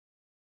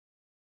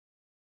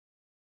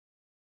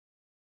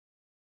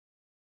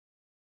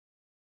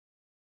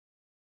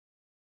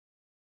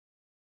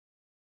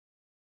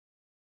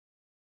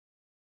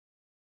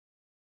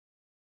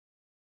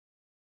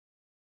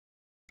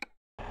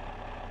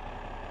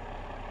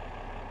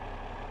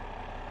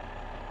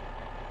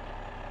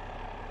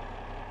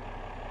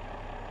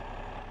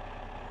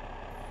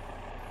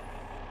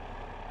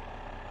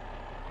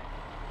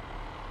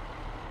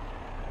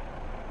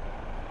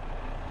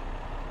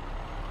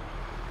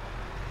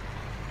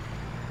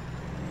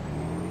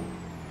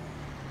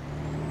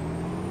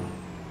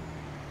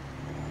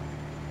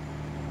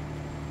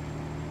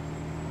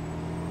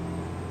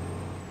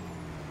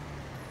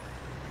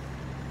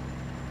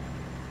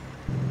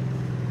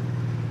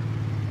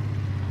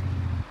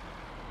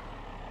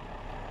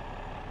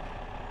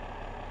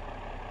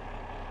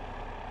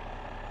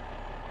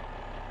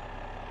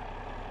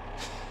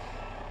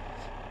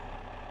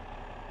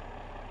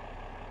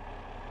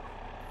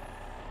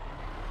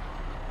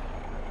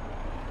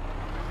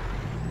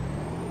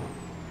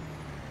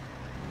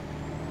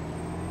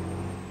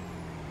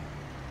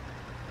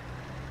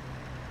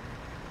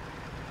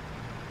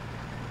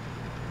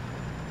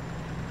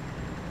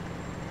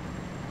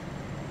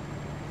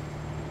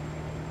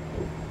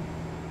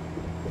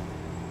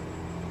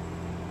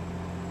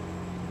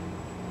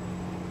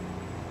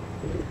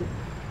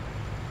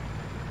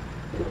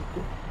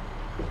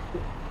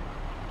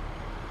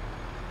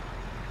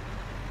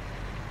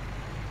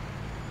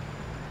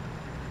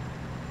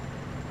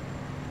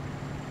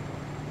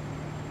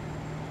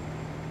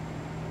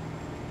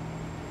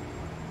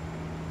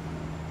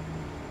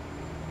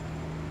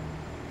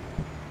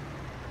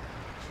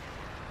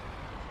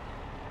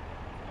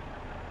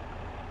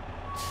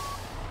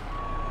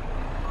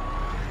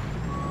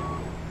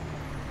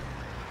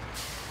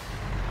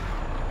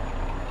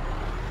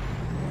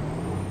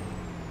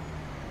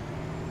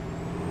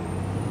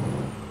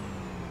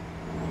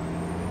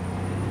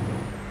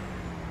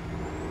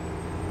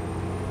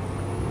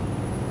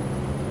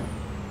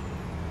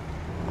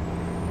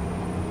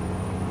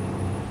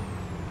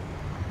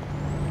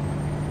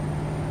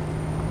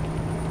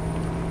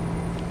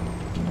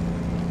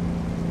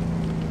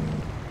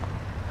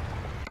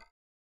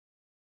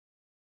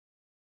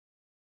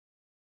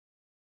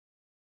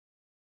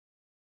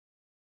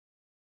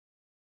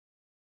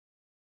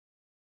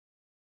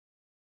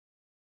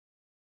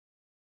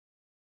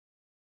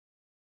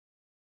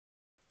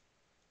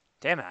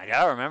Damn it, I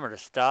gotta remember to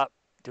stop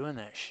doing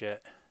that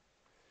shit.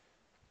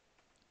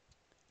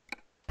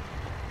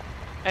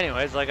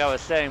 Anyways, like I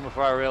was saying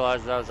before I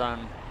realized I was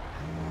on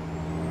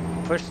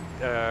push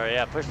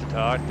to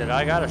talk, that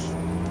I gotta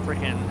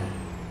freaking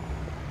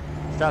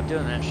stop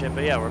doing that shit.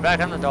 But yeah, we're back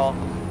on the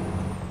Dalton.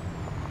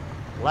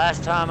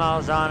 Last time I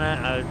was on it,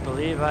 I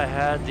believe I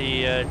had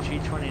the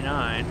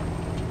G29.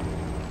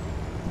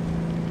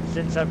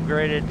 Since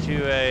upgraded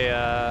to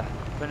a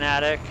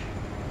Fanatic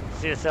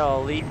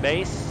CSL Elite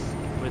base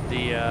with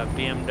the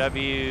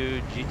BMW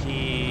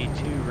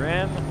GT2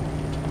 rim,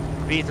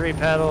 V3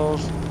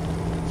 pedals.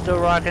 Still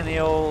rocking the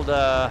old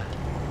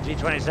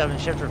G27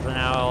 shifter for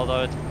now,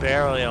 although it's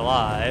barely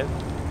alive.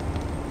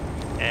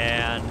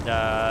 And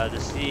the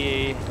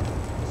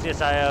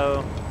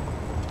CSIO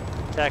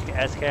Tech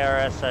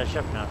SKRS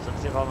shift nuts.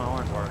 Let's see if all my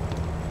horns work.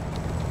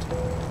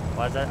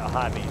 Why is that a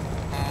high beam?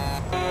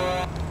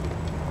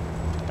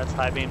 That's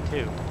high beam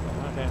too.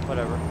 Okay,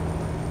 whatever.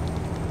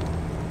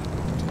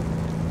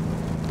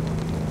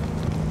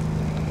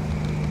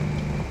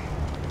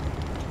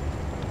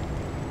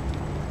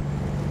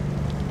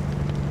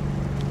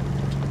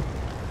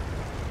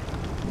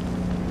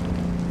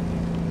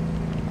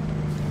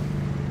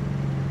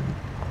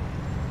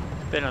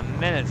 It's been a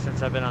minute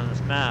since I've been on this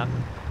map.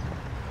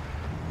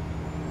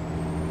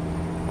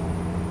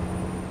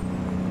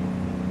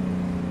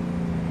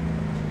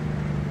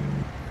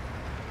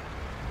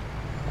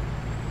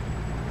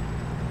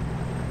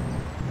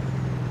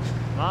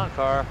 Come on,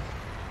 car.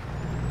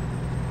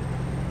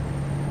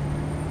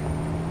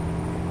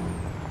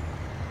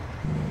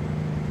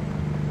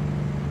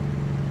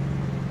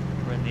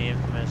 We're in the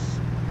infamous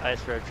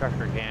Ice Road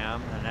Trucker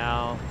Cam, and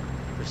now,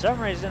 for some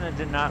reason, it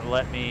did not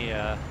let me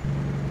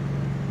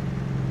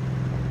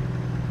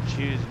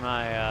choose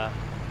my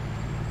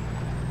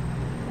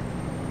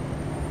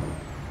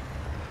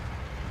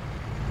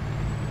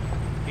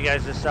you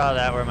guys just saw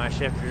that where my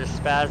shifter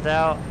just spazzed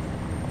out.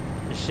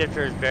 The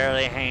shifter is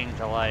barely hanging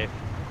to life.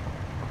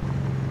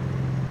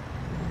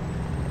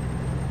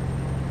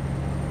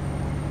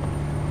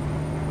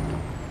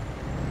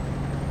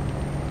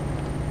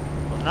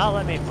 Will not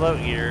let me float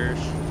gears.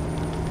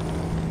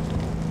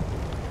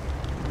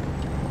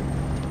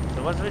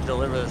 So once we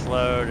deliver this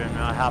load and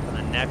I'll hop in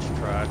the next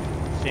truck,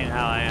 seeing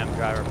how I am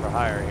driver for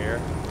hire here.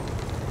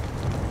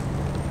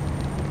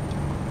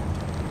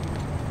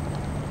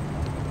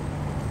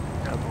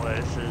 Oh boy,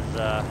 this is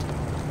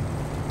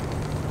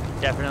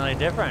definitely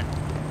different.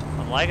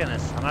 I'm liking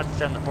this. I'm going to have to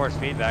send the force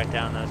feedback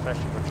down though,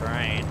 especially for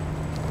terrain.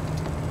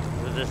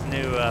 With this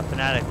new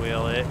Fanatic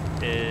wheel, it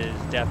is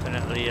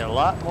definitely a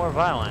lot more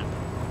violent.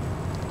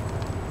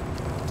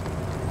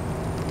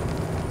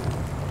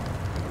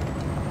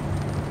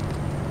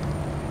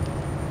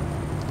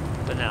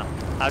 But now,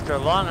 after a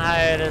long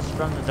hiatus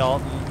from the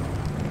Dalton,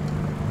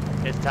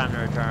 it's time to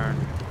return.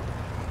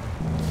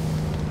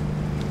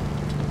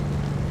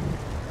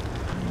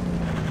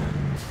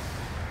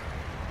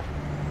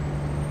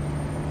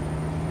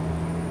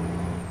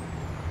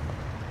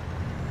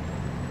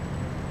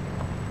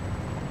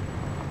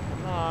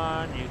 Come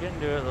on, you can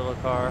do it, little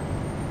car.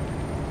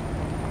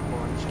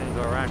 I'm just gonna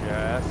go around your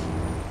ass.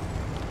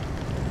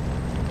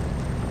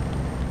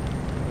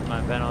 With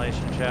my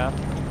ventilation shaft,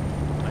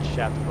 my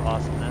shaft of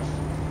awesomeness.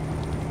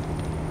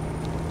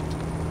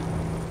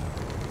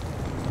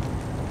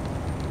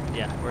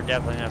 Yeah, we're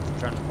definitely gonna have to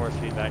turn the force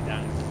feedback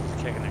down.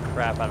 It's kicking the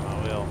crap out of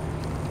my wheel.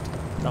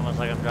 It's almost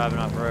like I'm driving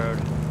off road.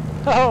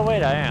 Oh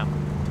wait, I am.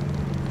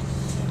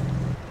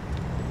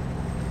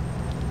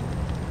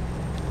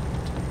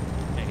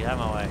 Yeah, get out of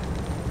my way.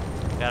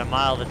 Got a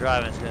mile to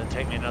drive and it's gonna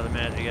take me another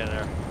minute to get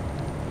there.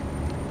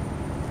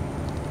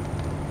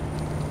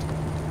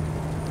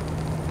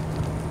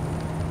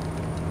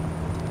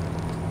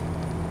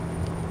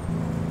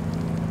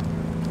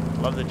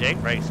 Love the Jake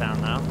brake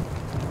sound though.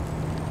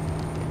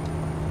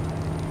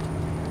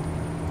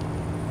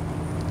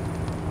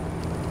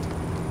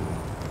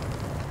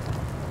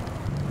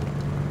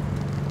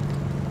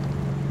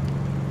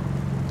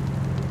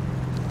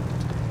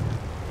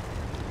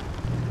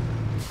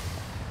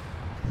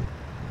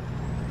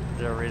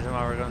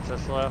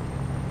 so slow?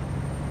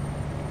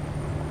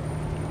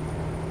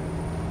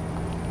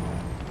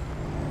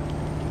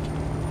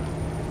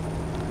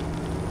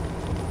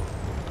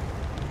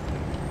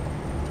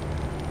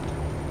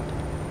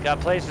 Got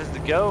places to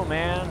go,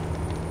 man.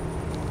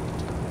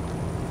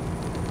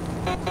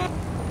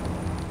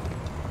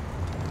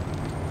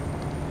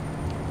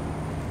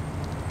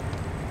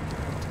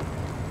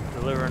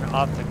 Delivering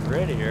off the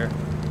grid here.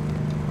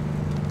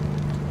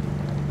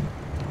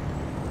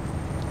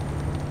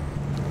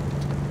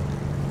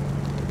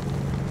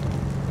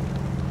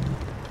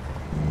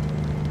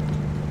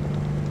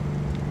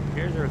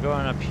 Here's we're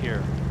going up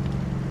here.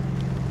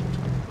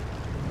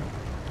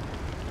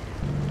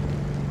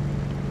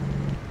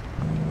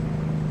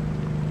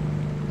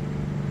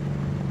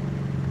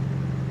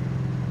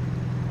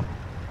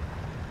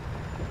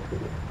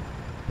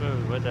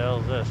 Ooh, what the hell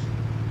is this?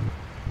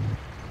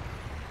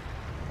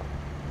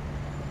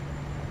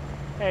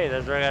 Hey,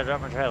 that's where I gotta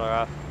drop my trailer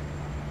off.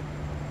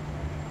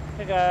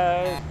 Hey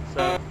guys,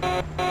 so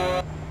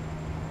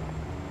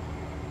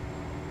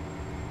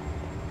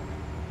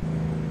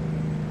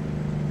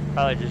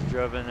probably just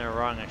drove in there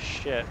wrong as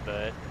shit,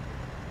 but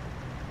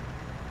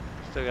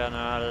still gotta know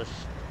how this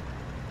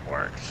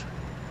works.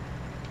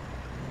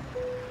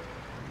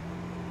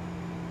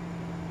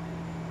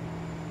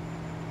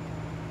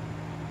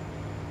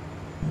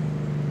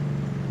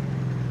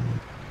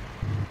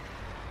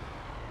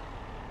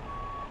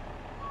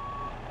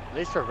 At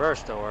least reverse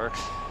still works.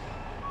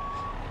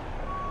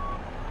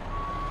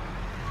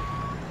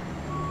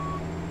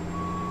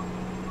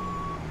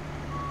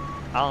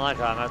 I don't like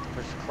how I'm gonna have to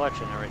push the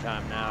clutch in every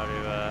time now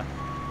to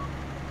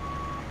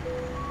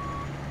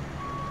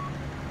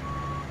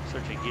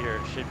switch a gear.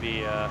 It should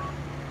be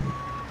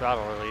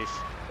throttle release.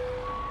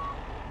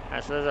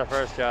 Alright, so there's our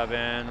first job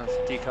in. Let's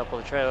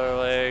decouple the trailer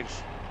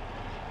legs.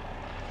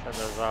 Shut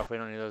those off, we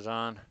don't need those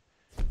on.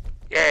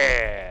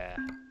 Yeah!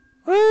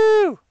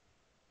 Woo!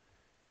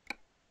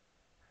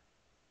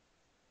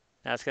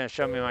 Now it's gonna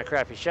show me my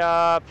crappy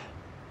shop.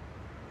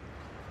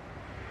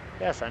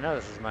 Yes, I know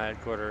this is my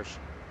headquarters.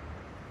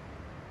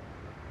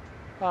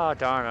 Oh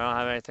darn, I don't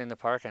have anything to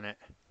park in it.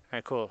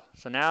 Alright, cool.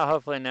 So now,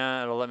 hopefully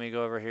now it'll let me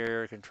go over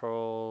here,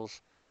 controls.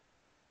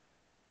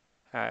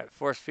 Alright,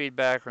 force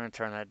feedback, we're gonna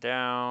turn that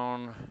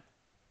down.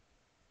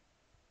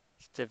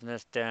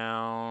 Stiffness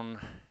down.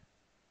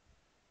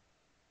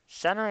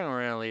 Centering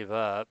we're gonna leave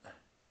up.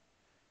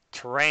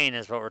 Terrain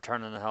is what we're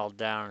turning the hell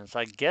down. So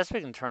I guess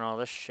we can turn all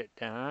this shit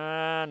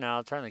down. No,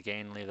 I'll turn the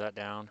gain, leave that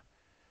down.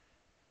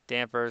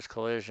 Dampers,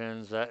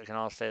 collisions, that can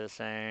all stay the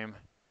same.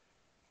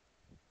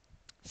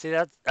 See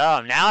that's,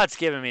 oh, now it's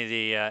giving me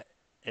the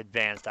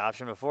advanced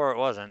option. Before it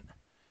wasn't.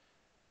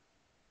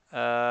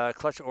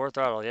 Clutch or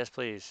throttle, yes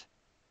please.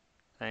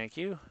 Thank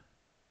you.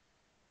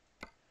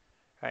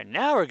 Alright,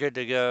 now we're good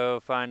to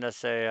go find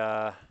us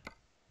a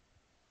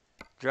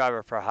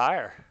driver for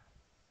hire.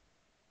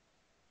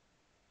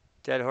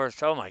 Dead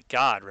horse, oh my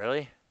god,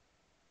 really?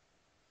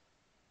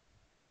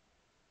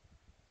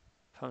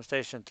 Pump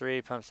station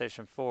 3, pump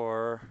station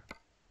 4.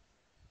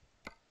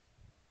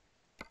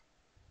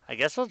 I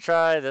guess we'll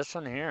try this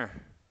one here.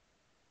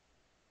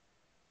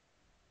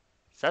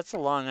 That's a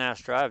long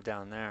ass drive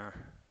down there.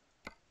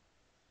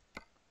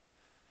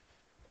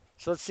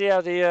 So let's see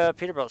how the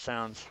Peterbilt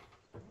sounds.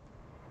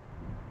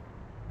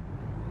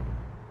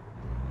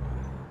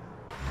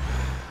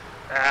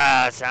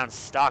 Ah, it sounds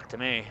stock to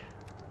me.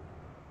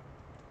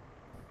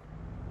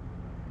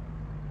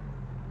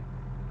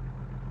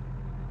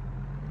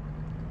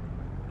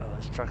 Oh,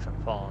 this truck's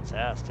gonna fall on its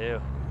ass too.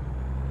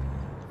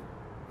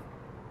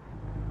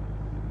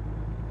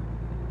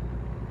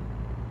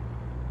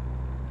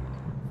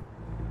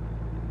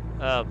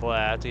 Oh boy,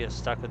 I have to get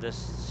stuck with this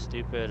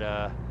stupid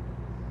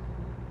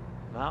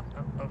mount.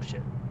 Oh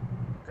shit.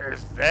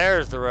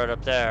 There's the road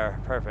up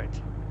there.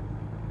 Perfect.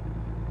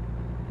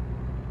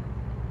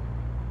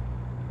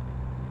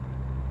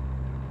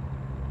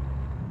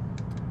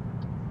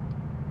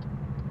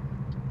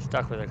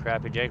 Stuck with a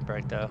crappy Jake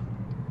brake though.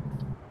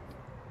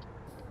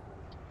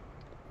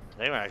 I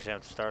think we actually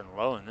have to start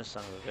low in this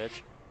son of a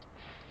bitch.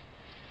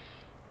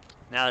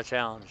 Now the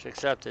challenge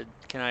accepted.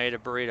 Can I eat a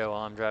burrito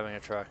while I'm driving a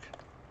truck?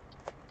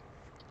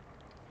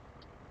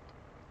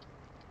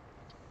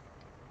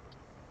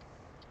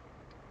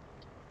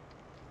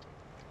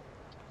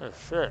 Oh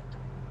shit.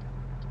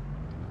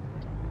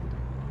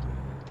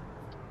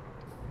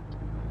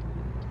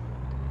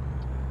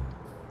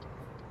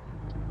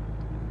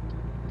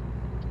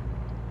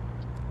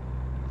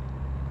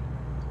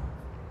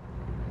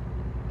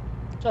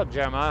 What's up,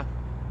 Jeremiah?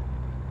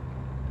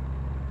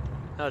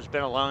 No, it's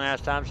been a long ass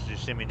time since you've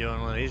seen me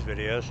doing one of these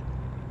videos.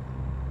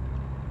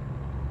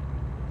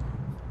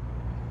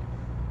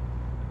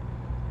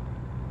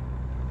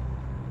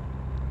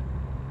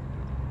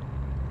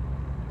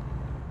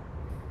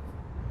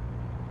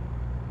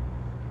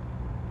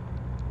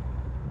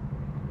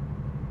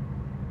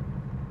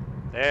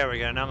 There we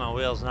go, now my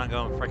wheel's not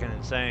going freaking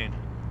insane.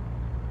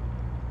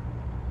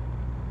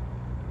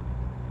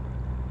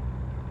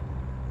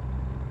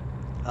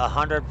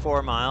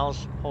 $104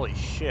 miles? Holy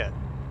shit.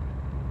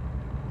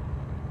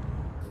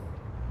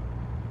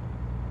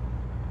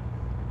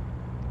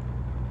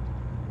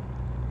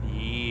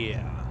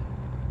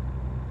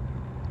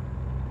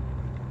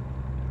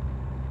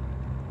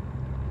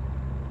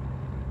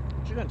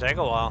 It's gonna take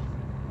a while.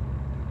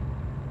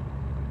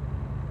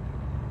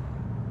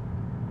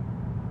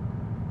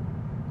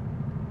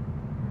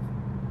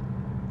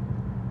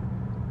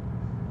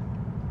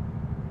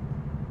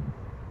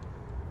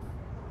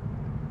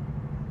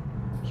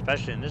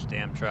 Especially in this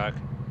damn truck.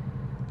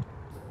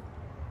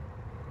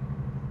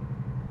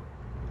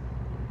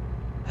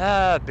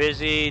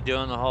 Busy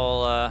doing the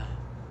whole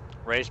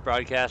race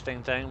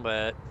broadcasting thing,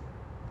 but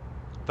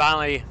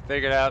finally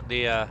figured out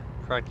the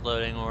correct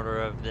loading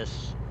order of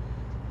this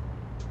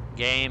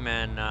game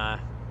and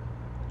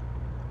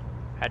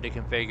had to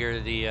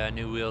configure the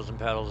new wheels and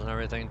pedals and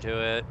everything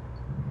to it.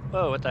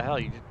 Whoa, what the hell?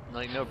 You just,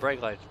 like, no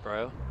brake lights,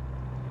 bro.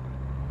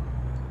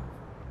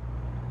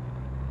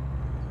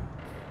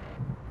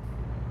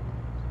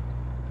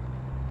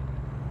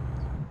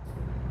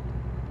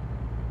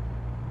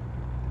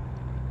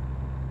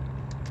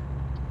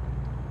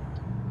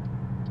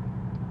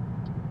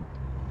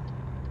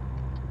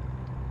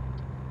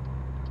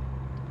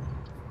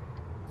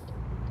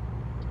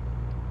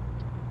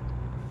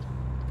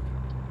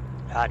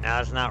 God,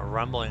 now it's not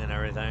rumbling and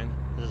everything.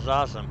 This is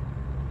awesome.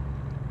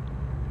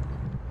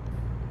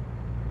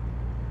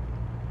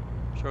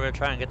 So we're gonna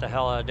try and get the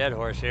hell out of Dead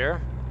Horse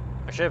here.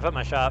 I should have put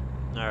my shop,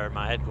 or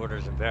my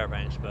headquarters in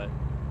Fairbanks, but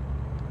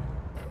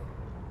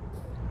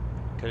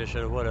coulda,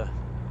 shoulda, woulda.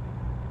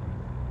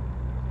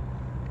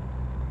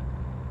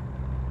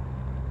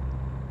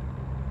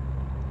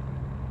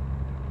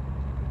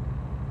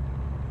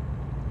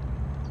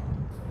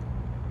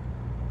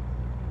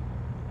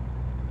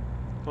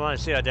 I want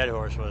to see how Dead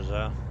Horse was,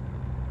 though.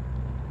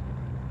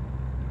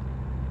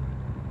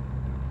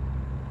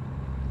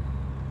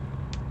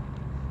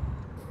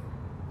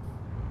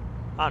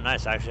 Oh,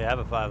 nice. I actually have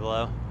a 5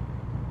 low.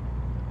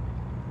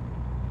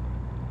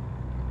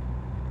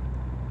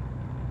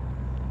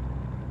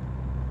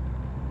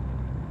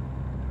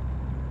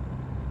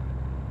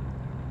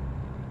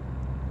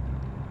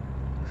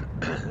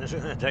 This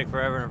is going to take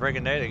forever and a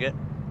freaking day to get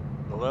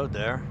the load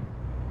there.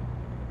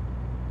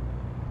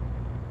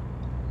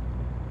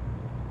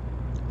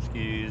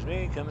 Excuse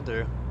me, coming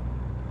through.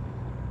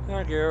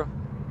 Thank you.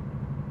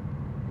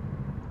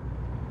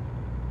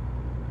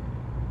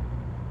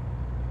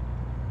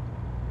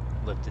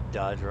 Lifted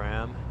Dodge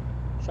Ram.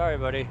 Sorry,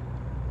 buddy.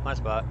 My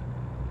spot.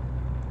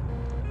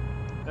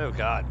 Oh,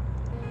 God.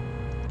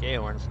 Gay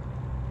horns.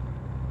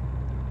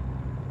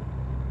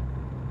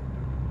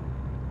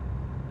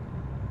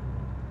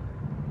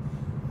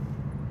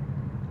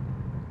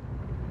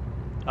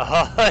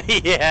 Oh,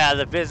 yeah,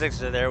 the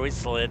physics are there. We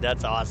slid.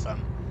 That's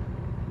awesome.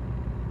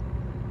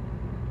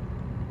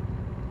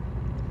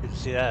 Good to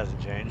see that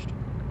hasn't changed.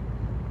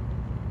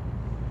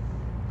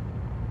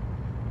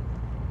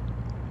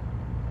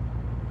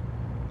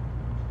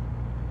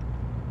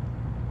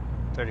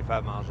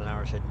 "35 miles an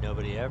hour" said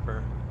nobody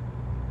ever.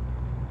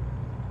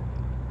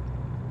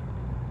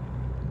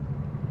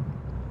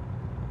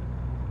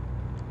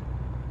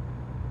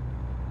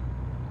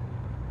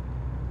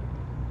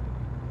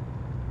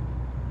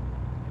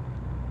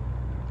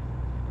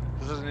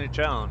 This is a new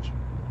challenge.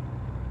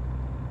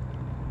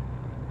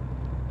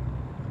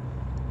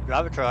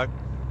 Drive a truck,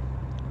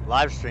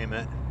 live stream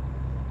it,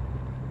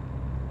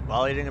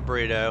 while eating a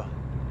burrito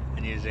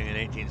and using an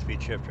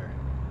 18-speed shifter.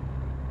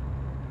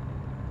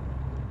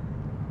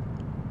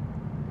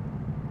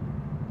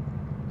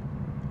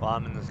 While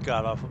I'm in this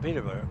god-awful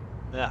Peterbilt.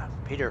 Yeah,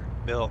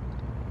 Peterbilt.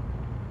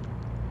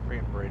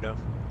 Freaking burrito.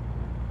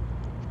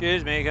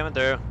 Excuse me, coming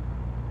through.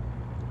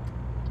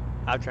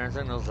 I've turned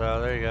signals,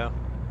 so there you go.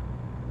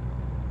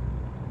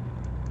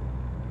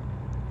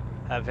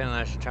 I have a feeling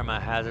I should turn my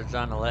hazards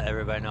on to let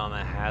everybody know I'm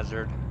a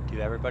hazard to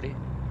everybody.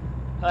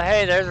 Oh,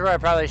 hey, there's where I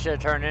probably should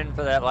have turned in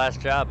for that last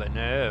job, but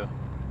no.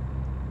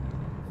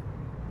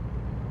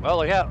 Well,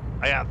 look out.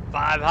 I got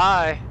 5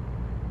 high.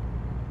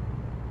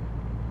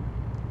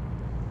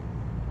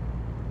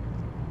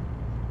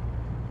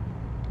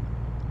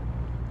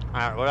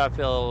 Alright, what do I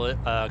feel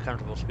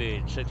comfortable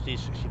speed? 60,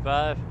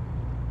 65?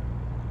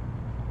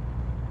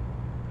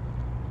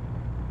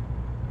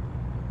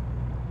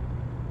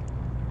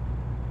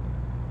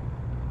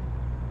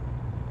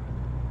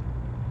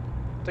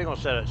 I think we'll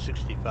set it at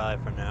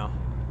 65 for now.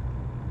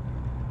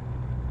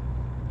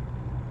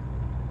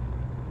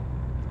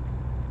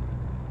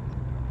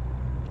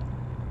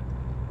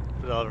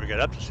 If I'll ever get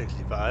up to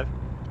 65.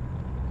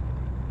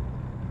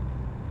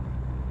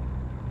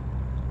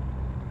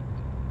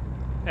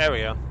 There we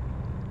go.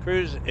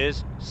 Cruise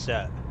is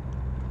set.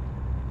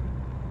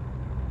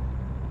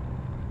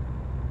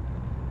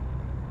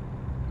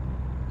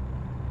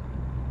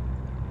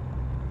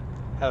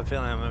 I have a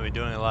feeling I'm going to be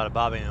doing a lot of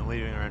bobbing and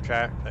weaving around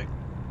traffic.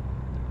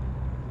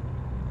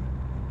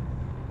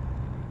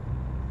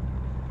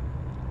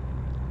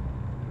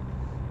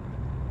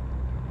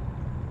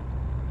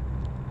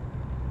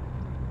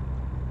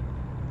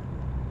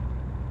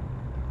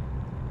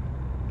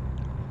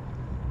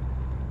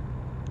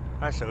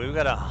 Alright, so we've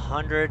got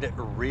 100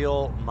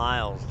 real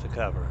miles to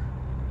cover.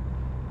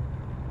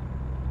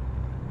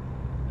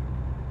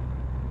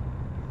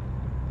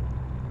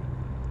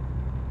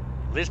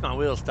 At least my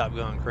wheels stopped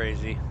going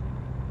crazy.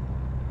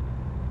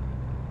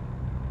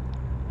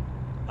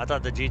 I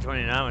thought the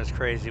G29 was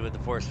crazy with the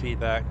force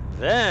feedback.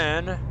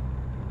 Then,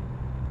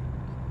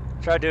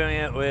 try doing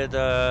it with,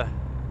 well,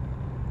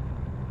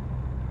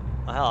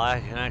 hell, I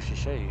can actually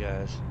show you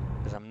guys,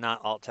 because I'm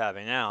not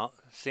alt-tabbing out.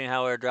 Seeing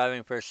how we're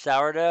driving for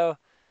sourdough?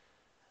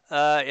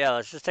 Yeah,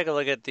 let's just take a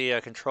look at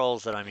the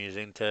controls that I'm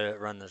using to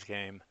run this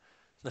game.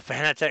 The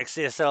Fanatec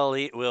CSL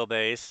Elite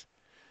wheelbase.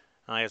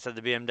 Like I said,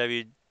 the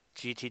BMW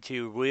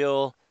GT2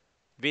 wheel,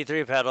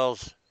 V3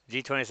 pedals,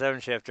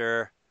 G27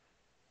 shifter,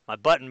 my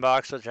button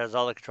box, which has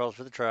all the controls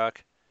for the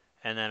truck,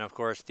 and then, of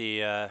course, the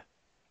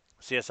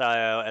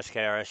CSIO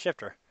SKRS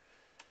shifter.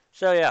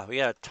 So, yeah, we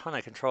got a ton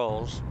of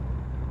controls.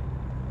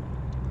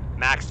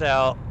 Maxed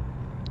out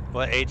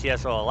what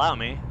ATS will allow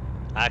me.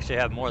 I actually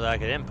have more that I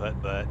could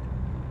input, but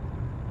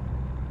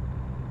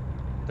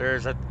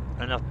there's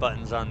enough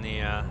buttons on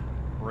the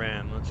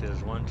rim. Let's see,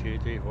 there's 1, 2,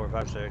 3, 4,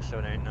 5, 6,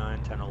 7, 8,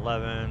 9, 10,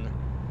 11.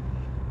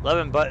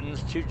 11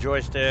 buttons, 2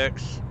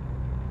 joysticks.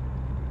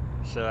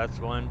 So that's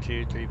 1,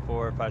 2, 3,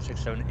 4, 5,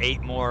 6, 7,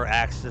 8 more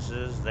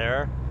axes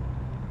there.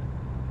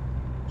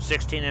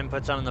 16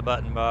 inputs on the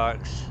button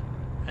box.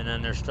 And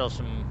then there's still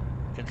some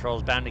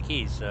controls bound to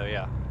keys, so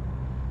yeah.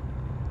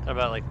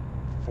 About like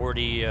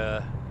 40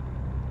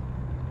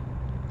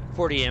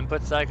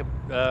 inputs that I could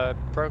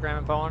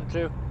program if I wanted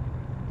to.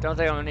 Don't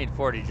think I'm gonna need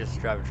 40 just to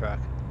drive a truck.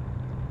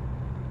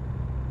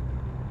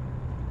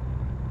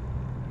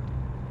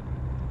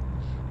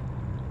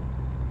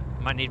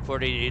 Might need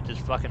 40 to eat this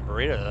fucking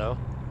burrito though.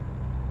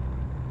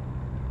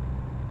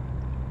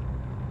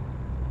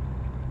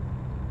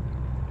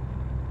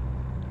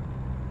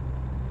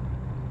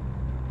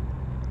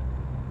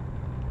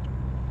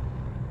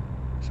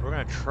 So we're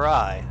gonna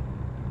try,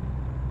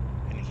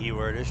 and the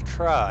keyword is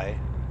try,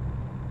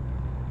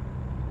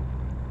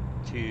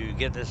 to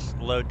get this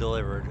load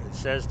delivered. It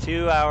says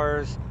 2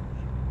 hours,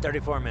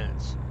 34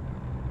 minutes.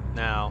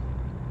 Now,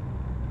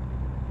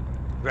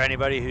 for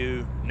anybody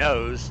who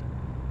knows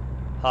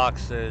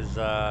Hawks's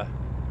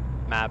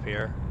map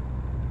here,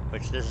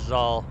 which this is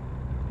all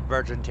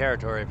virgin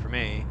territory for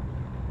me,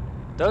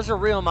 those are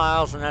real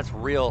miles and that's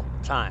real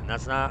time.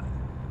 That's not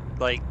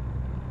like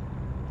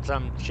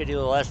some shitty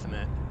little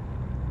estimate.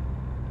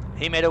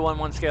 He made a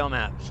 1/1 scale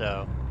map,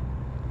 so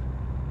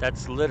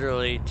that's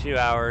literally 2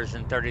 hours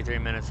and 33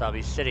 minutes I'll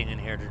be sitting in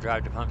here to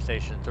drive to pump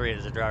station 3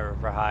 as a driver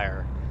for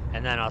hire.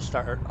 And then I'll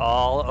start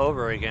all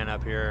over again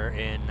up here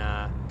in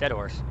Dead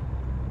Horse.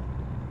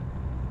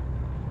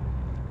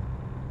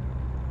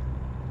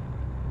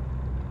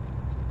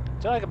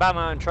 So I could buy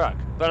my own truck.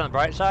 But on the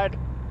bright side,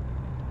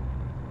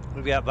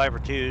 we've got Viper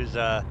 2's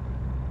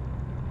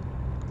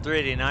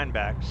 389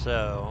 back,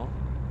 so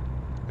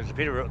there's a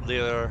Peterbilt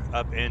dealer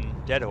up in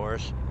Dead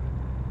Horse.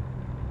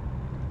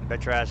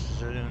 Bet your ass as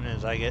soon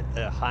as I get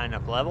a high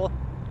enough level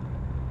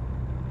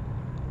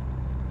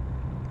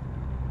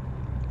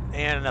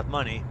and enough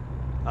money,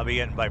 I'll be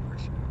getting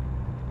Vipers.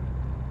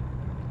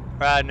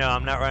 No,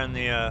 I'm not running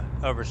the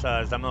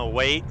oversized. I'm gonna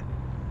wait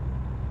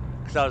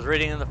because I was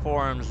reading in the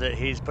forums that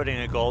he's putting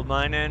a gold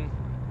mine in.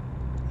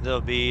 There'll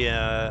be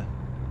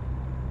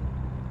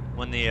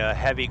when the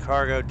heavy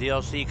cargo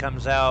DLC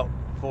comes out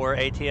for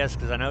ATS,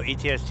 because I know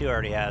ETS2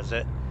 already has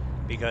it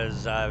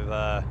because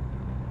I've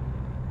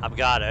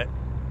got it.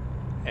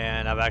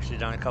 And I've actually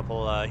done a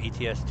couple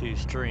ETS2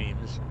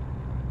 streams.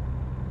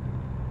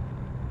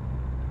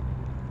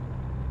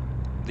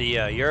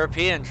 The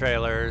European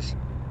trailers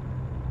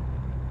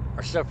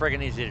are so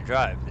freaking easy to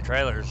drive. The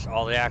trailers,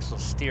 all the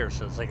axles steer,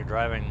 so it's like you're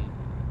driving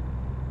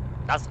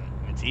nothing.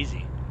 It's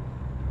easy.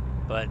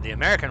 But the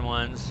American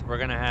ones, we're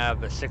gonna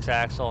have a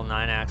 6-axle,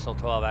 9-axle,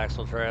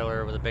 12-axle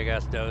trailer with a big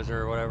ass dozer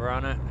or whatever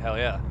on it. Hell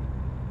yeah.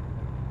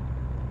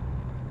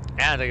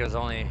 And I think it was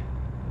only,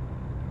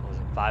 what was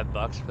it,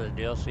 $5 for the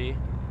DLC?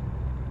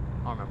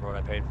 I don't remember what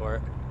I paid for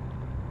it.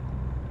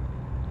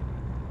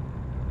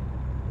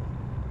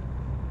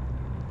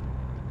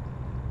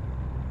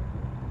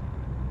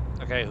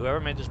 Okay, whoever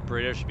made this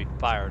burrito should be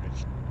fired.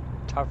 It's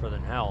tougher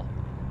than hell.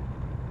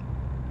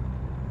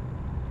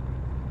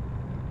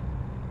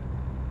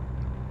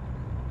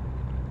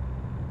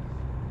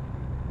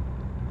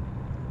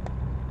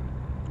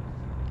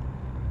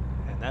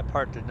 And that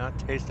part did not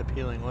taste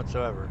appealing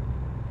whatsoever.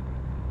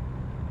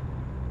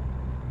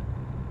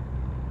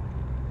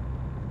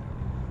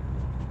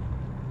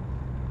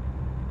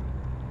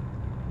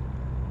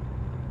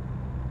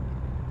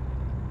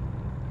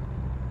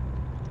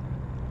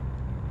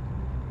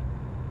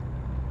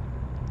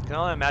 I can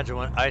only imagine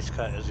what ice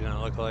cut is going to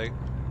look like.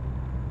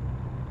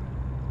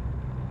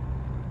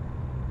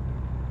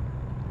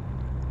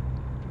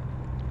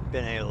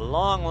 Been a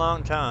long,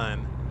 long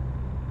time.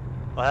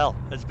 Well, hell,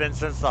 it's been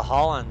since the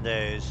Holland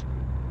days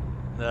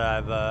that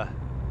I've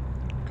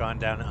gone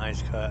down to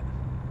ice cut.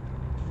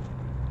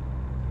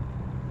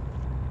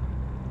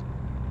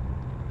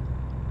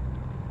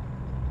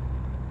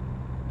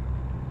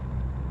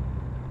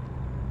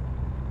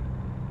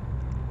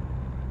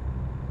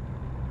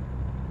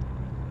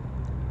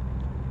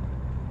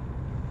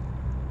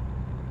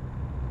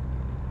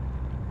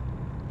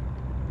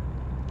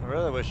 I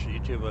really wish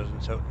YouTube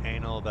wasn't so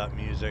anal about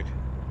music.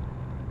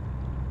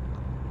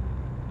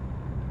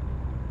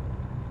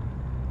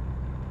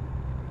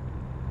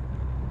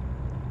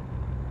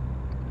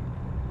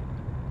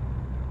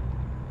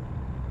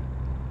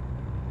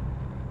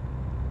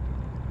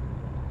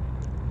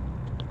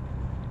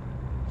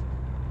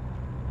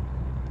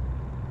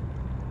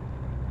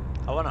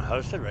 I won a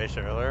hosted race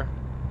earlier.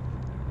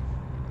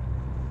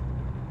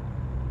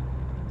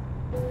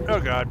 Oh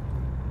God.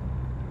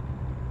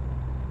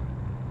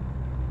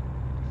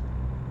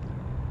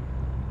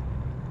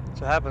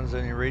 That's what happens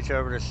when you reach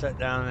over to set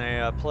down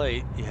a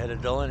plate. You hit a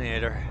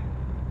delineator.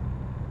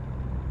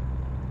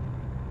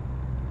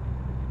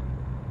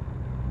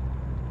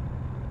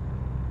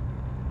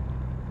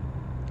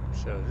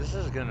 So this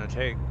is gonna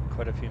take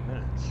quite a few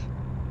minutes.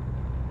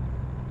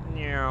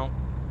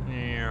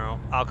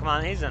 Oh, come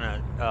on, he's in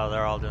a... Oh,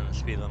 they're all doing the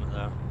speed limit,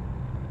 though.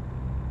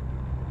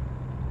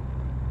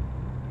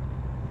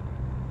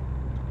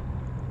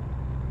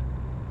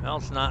 Well,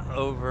 it's not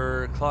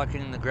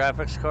overclocking the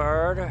graphics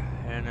card,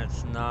 and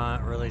it's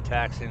not really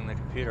taxing the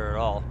computer at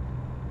all.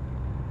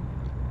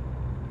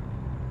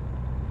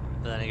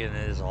 But then again,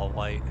 it is all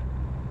white.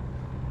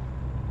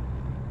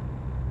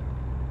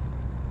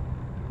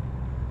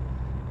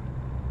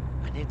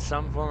 I need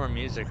some form of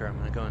music or I'm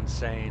gonna go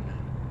insane.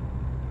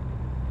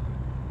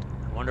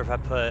 I wonder if I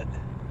put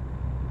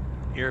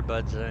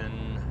earbuds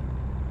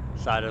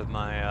inside of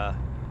my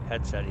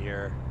headset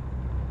here,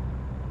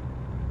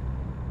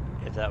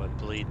 if that would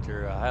bleed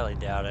through. I highly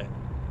doubt it.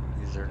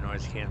 These are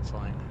noise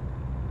canceling.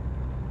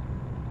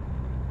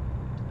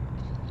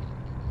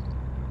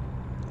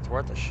 It's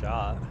worth a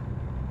shot.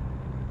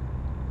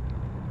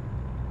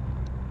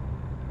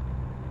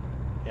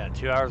 Yeah,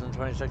 2 hours and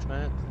 26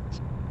 minutes.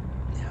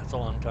 Yeah, that's a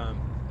long time.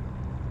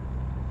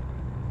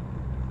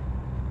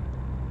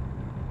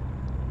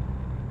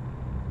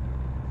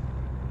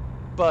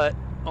 But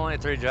only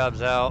 3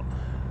 jobs out.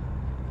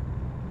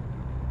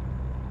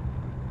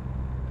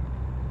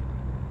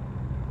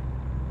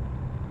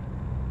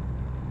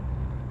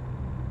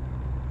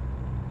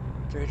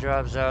 Three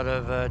jobs out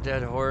of a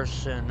dead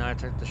horse, and I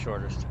took the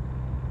shortest.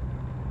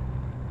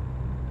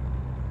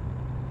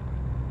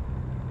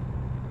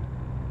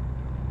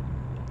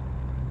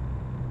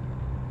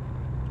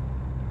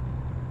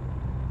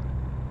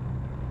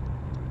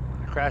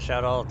 I crash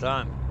out all the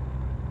time.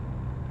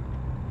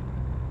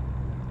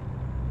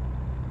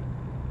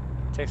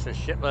 Takes a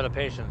shitload of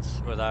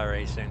patience with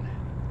iRacing.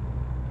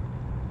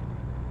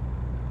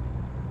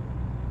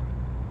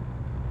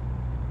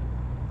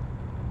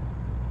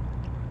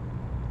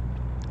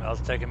 Well,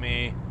 it's taking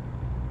me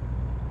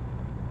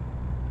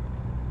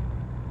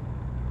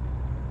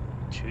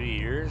 2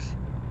 years.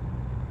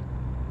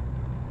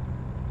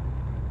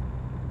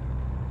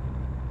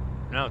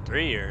 No,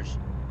 3 years.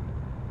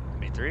 It'll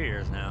be 3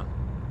 years now.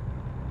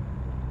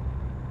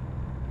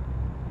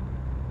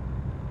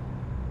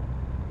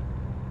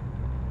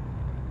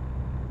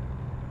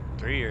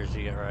 Three years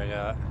to get where I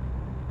got.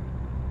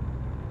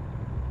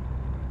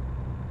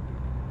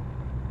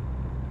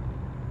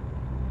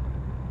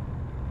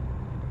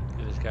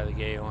 Give this guy the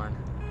gay horn.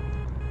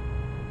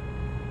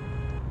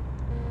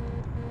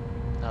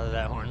 Not that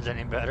that horn's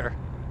any better.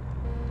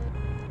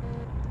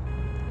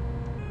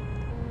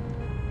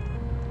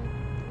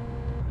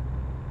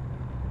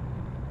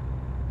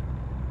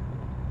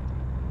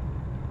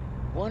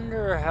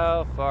 Wonder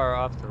how far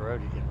off the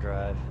road you can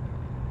drive.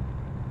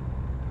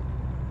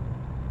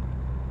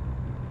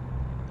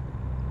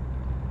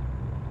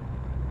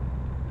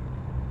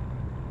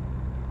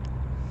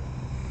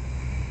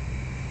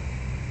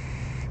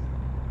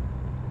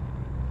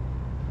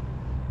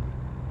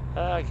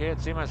 I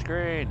can't see my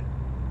screen.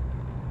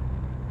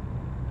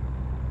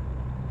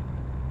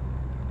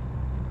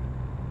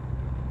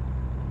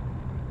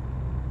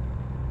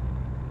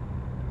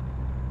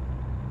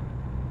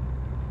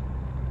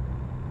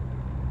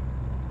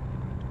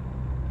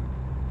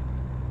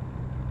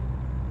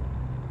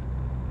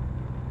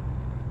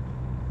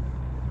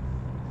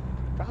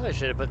 Probably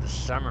should have put the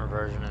summer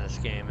version of this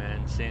game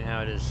in, seeing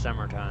how it is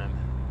summertime.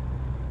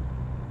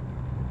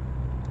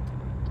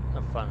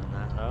 No fun in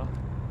that though.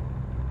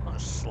 I want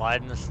to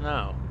slide in the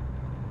snow.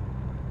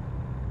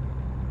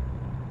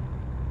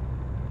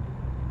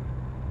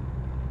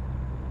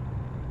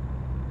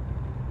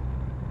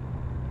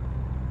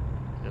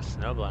 Just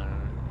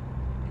snowblind.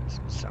 Get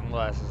some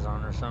sunglasses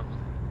on or something.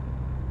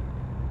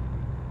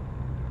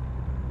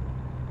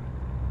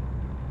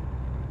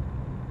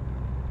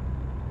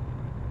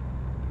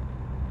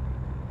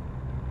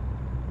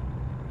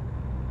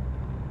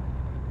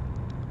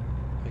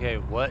 Okay,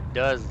 what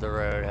does the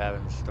road have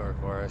in store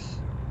for us?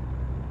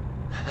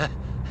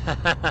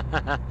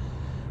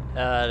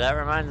 That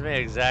reminds me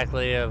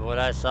exactly of what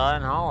I saw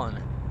in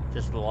Holland.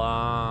 Just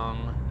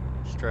long,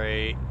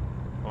 straight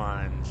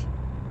lines.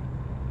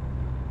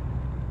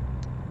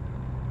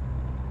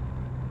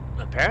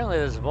 Apparently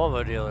there's a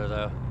Volvo dealer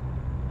though.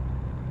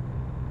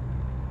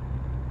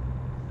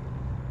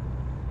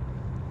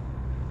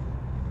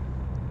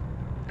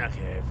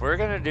 Okay, if we're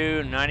gonna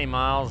do 90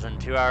 miles in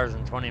 2 hours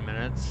and 20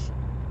 minutes,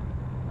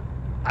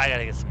 I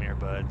gotta get some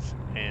earbuds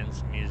and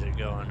some music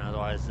going,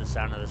 otherwise the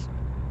sound of this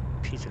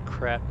piece of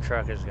crap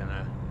truck is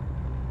gonna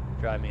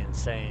drive me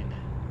insane.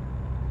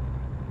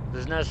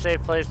 There's no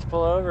safe place to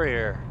pull over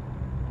here.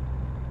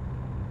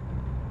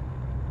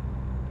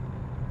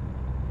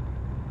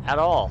 At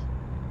all.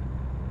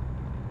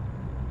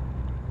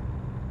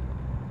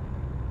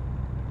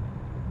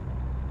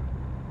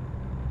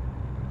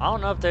 I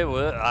don't know if they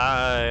would.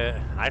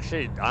 I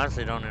actually,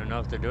 honestly, don't even know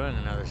if they're doing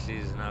another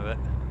season of it.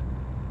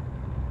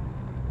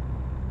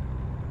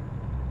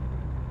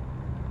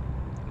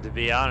 To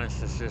be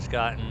honest, it's just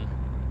gotten.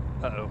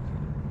 Uh-oh.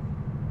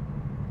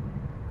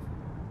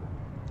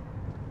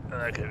 Oh,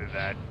 that could have been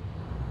bad.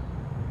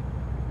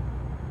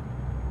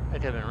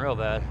 That could have been real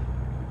bad.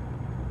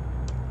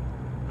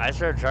 I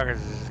swear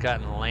truckers has just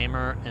gotten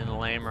lamer and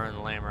lamer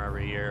and lamer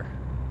every year.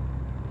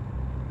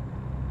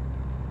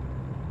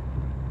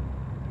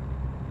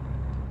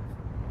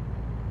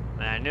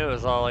 And I knew it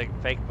was all like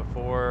fake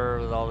before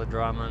with all the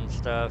drama and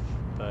stuff,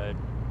 but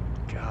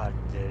God,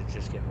 did it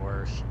just get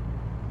worse.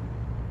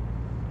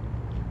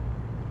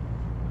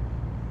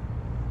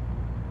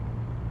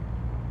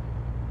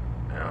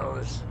 No,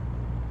 it's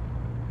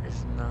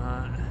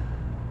not.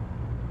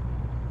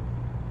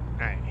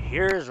 Alright,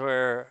 here's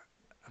where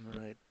I'm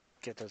gonna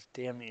get those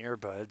damn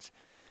earbuds,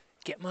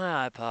 get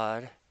my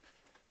iPod,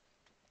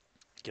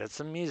 get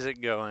some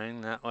music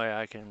going, that way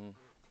I can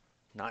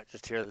not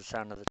just hear the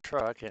sound of the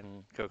truck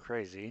and go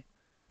crazy.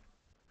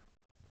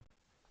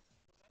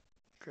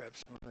 Grab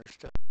some other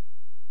stuff.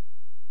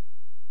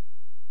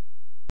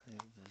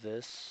 Like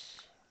this.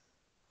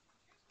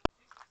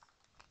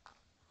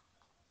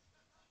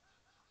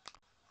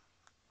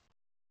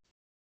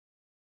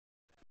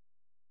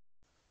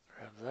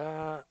 Grab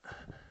that.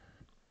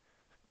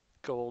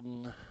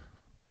 Golden.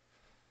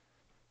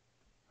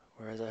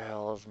 Where the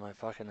hell is my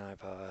fucking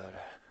iPod?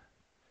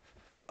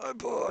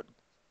 iPod!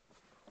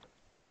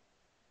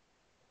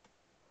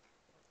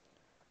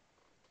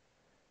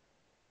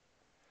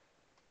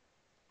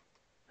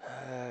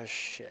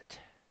 Shit.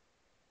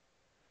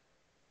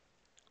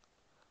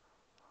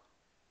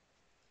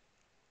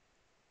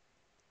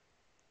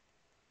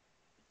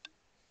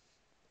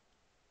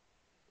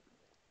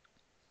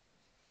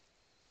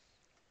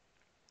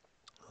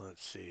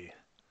 Let's see.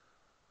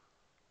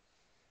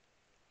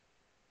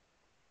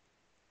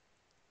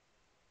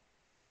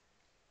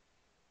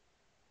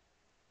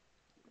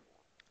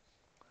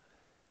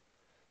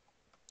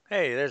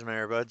 Hey, there's my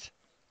earbuds.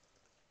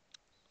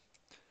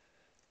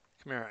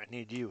 Come here, I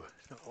need you.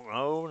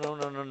 No, no,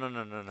 no, no, no,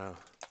 no, no, no.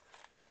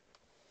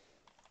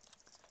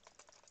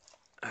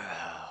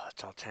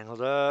 It's all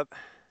tangled up.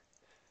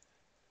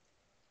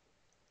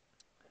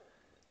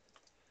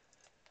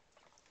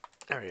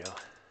 There we go.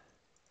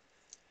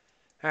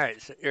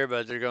 Alright, so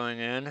earbuds are going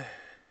in.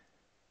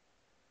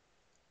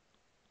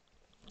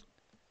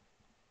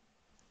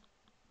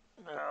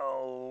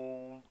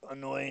 Oh,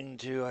 annoying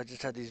too. I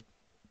just had these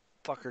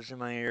fuckers in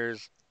my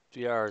ears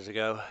 3 hours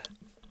ago.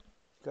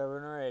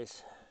 Covering a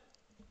race.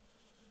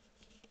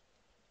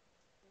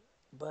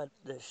 But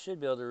they should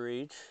be able to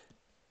reach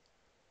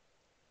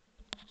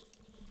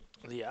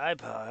the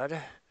iPod.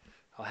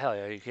 Oh, hell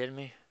yeah, are you kidding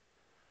me?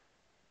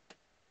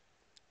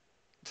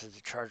 This is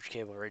the charge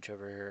cable right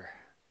over here.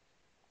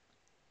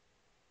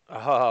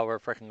 Oh, we're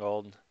freaking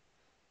gold.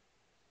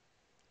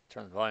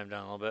 Turn the volume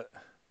down a little bit.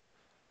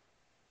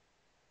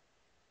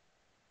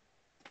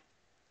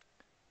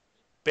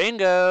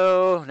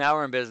 Bingo! Now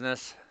we're in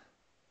business.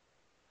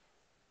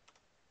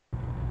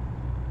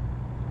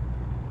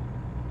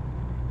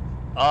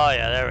 Oh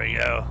yeah, there we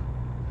go.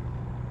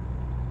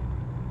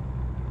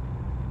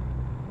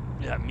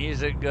 Got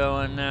music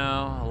going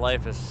now.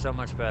 Life is so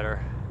much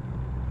better.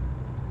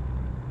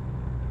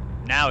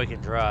 Now we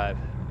can drive.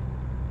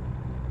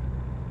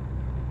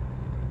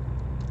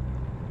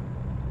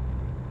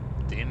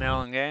 The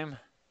email in game?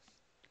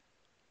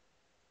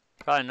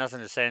 Probably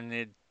nothing to say.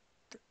 Need,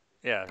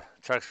 yeah,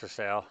 trucks for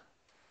sale.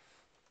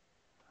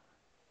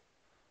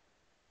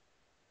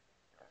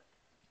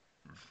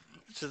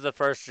 This is the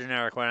first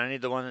generic one. I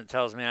need the one that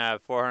tells me I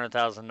have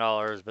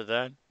 $400,000, but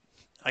then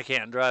I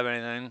can't drive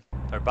anything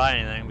or buy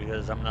anything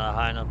because I'm not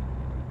high enough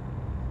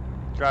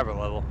driver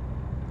level.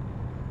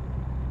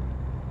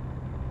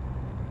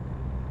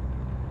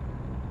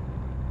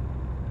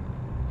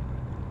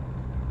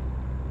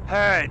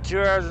 Alright, 2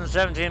 hours and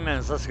 17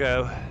 minutes. Let's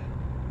go.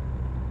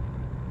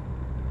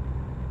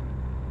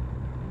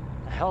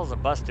 The hell is the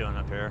bus doing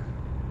up here?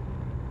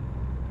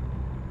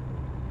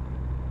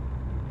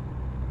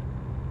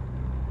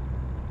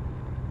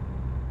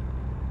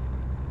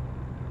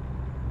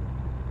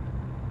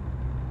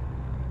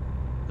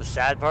 The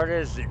sad part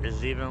is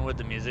even with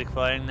the music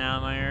playing now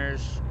in my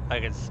ears, I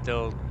can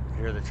still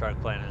hear the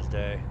truck playing his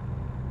day.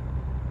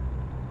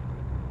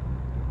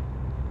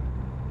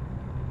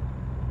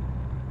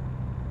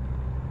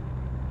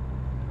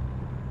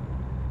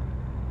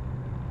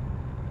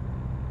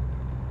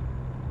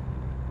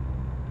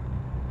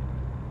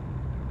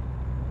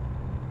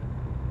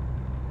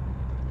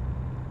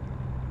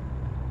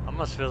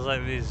 Almost feels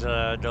like these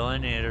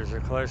delineators are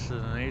closer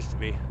than they used to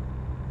be.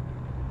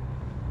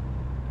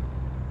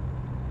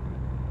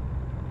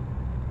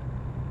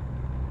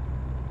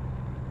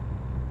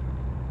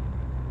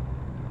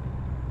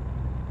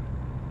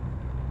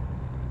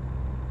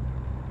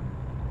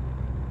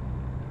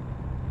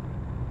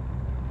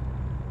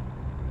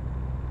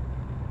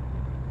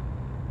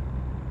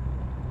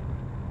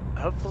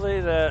 Hopefully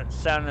that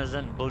sound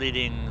isn't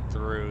bleeding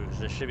through,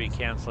 because it should be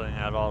canceling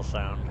out all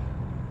sound.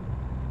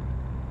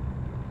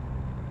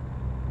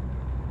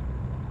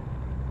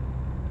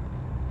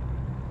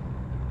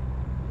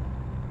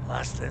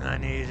 Last thing I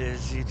need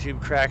is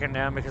YouTube cracking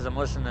down because I'm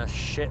listening to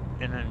shit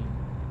in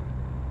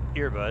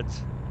earbuds.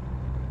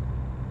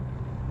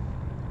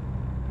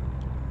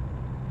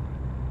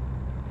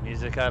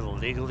 Music I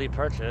legally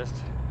purchased.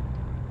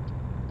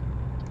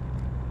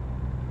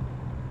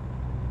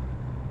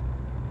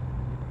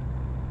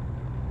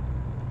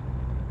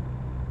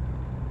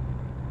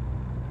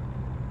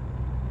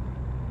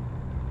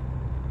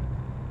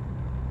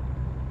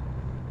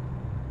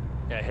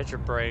 Yeah, hit your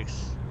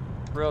brakes.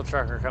 Real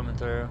trucker coming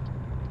through.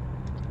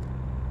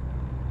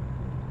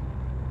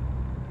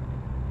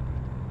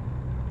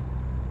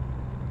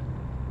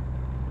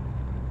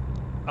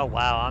 Oh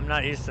wow, I'm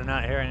not used to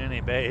not hearing any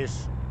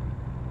bass.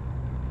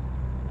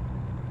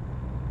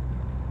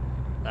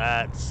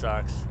 That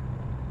sucks.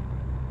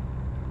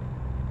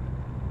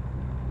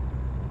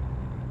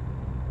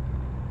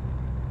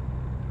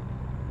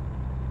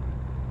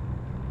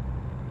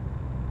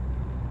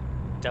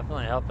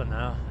 Definitely helping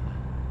though.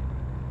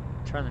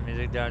 Turn the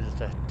music down just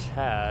a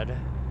tad.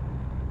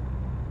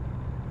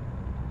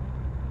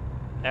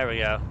 There we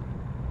go.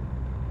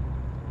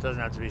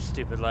 Doesn't have to be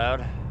stupid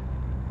loud.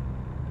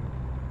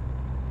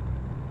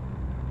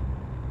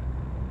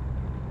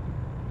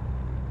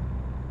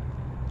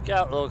 Get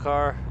out, little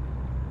car.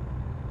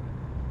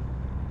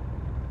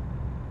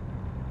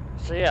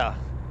 So yeah,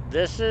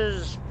 this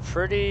is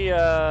pretty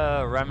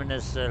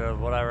reminiscent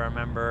of what I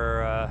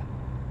remember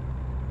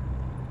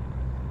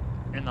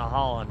in the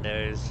Holland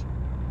days.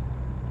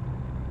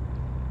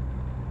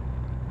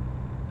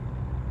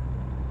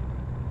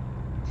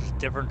 Just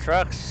different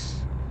trucks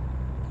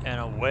and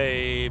a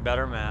way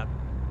better map.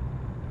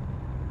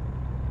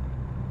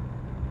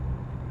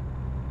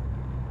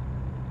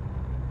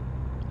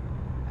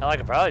 Hell, I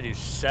could probably do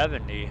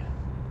 70.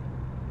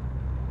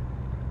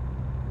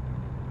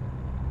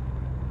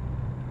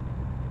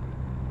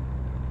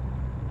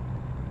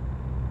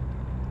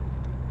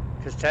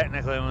 Because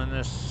technically when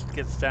this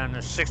gets down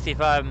to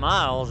 65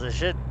 miles, it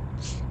should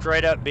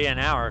straight up be an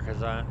hour,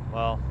 because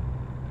well,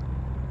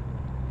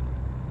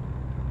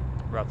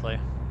 roughly.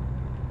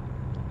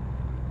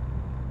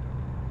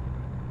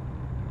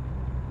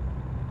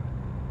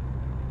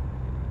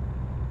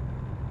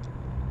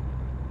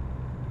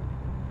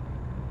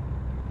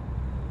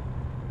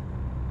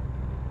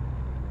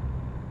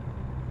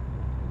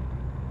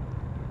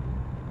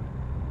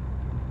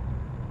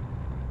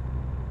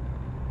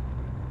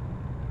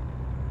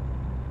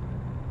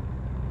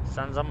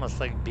 Sounds almost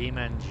like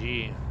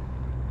BeamNG.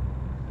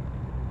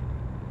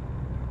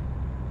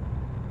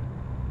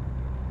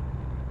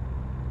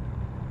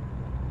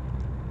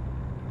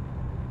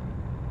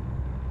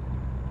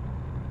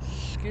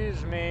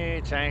 Excuse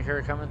me,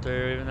 tanker coming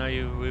through, even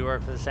though we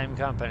work for the same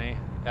company.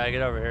 Gotta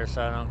get over here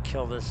so I don't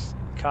kill this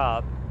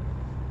cop.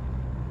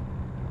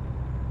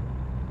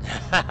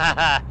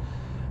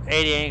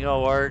 80 ain't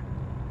gonna work.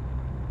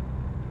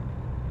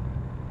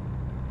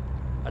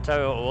 I'll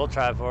tell you what we'll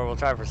try for. We'll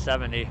try for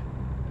 70.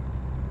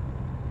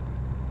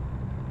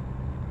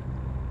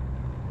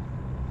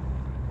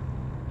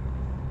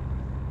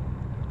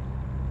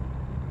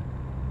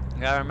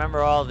 Yeah, remember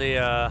all the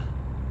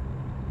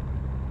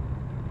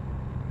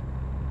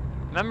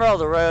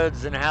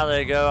roads and how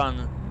they go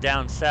on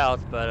down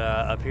south, but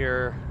up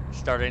here,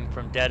 starting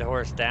from Dead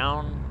Horse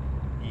down,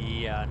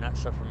 yeah, not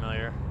so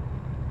familiar.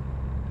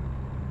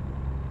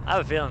 I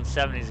have a feeling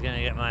 70 is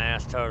gonna get my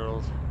ass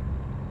totaled.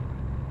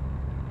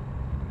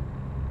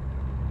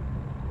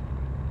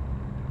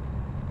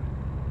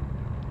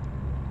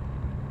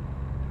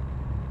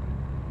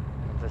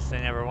 If this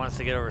thing ever wants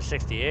to get over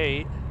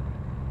 68.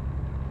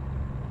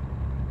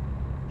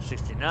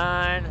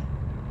 69.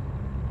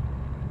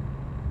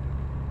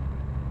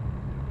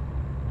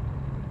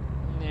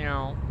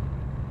 No.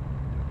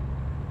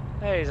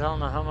 Hey, he's on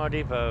the Homo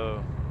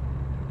Depot.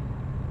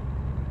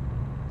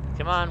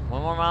 Come on,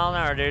 1 more mile an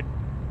hour, dude.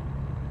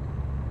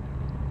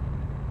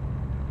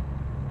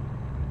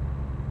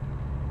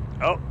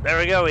 Oh, there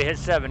we go. We hit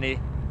 70.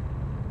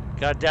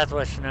 Got Death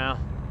Wish now.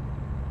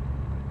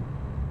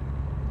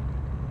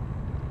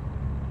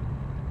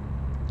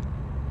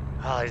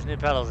 Oh, these new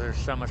pedals are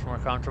so much more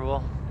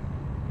comfortable.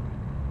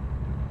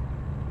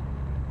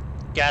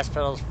 Gas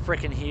pedal's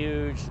freaking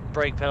huge,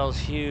 brake pedal's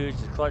huge,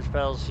 the clutch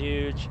pedal's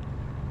huge,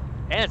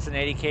 and it's an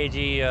 80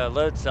 kg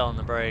load cell in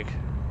the brake.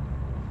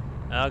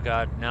 Oh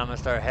god, now I'm gonna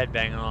start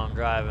headbanging while I'm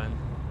driving.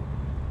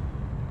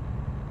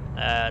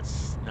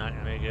 That's not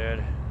gonna be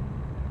good.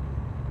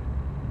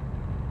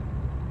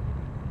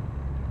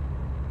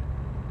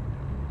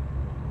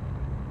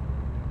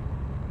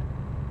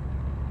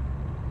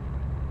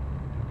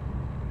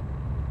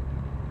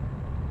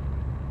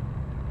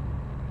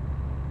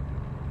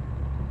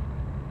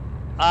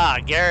 Ah,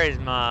 Gary's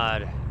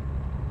mod.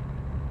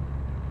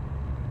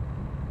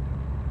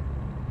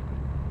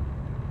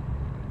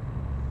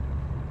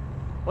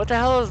 What the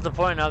hell is the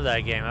point of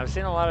that game? I've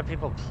seen a lot of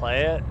people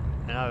play it,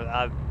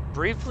 and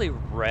briefly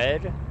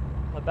read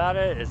about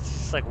it. It's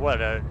just like,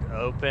 what, an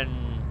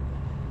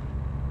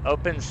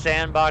open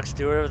sandbox,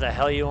 do whatever the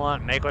hell you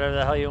want, make whatever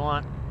the hell you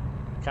want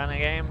kind of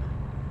game.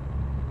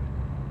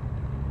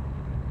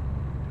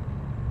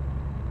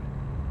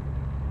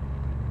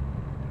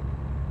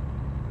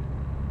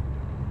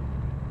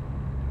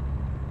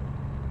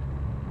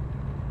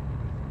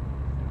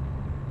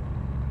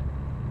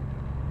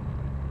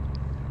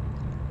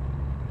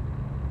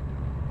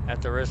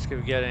 At the risk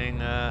of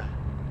getting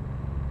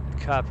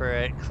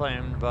copyright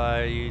claimed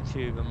by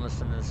YouTube, I'm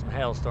listening to some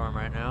Hailstorm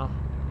right now.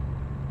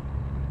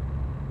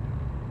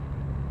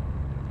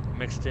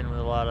 Mixed in with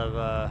a lot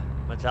of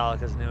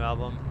Metallica's new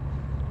album.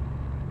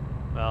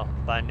 Well,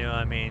 by new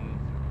I mean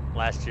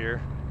last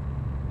year.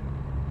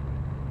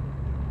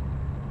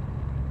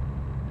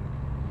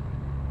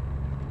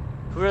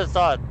 Who would have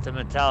thought that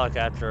Metallica,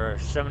 after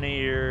so many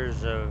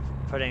years of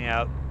putting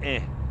out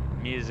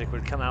music,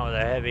 would come out with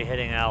a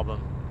heavy-hitting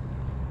album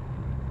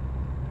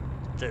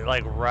that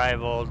like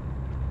rivaled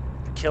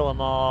Kill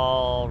 'Em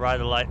All, Ride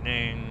the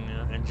Lightning,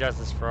 and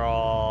Justice for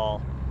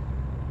All.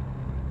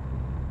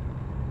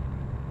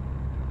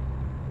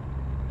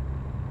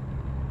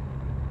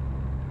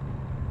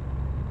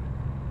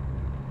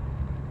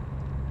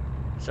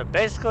 So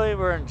basically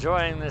we're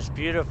enjoying this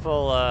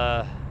beautiful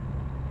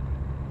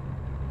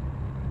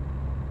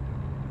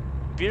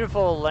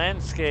beautiful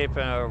landscape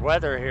or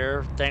weather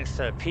here thanks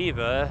to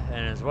Piva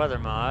and his weather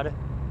mod.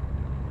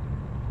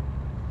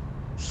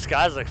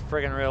 Skies look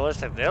friggin'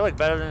 realistic. They look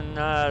better than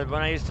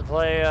when I used to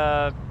play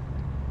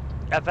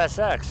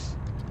FSX.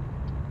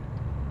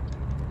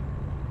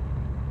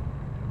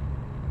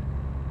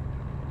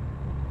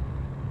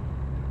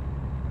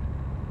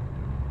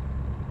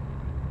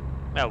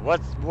 Now,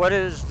 what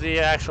is the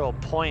actual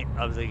point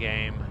of the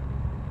game,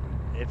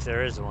 if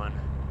there is one?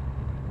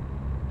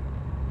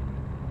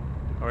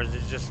 Or is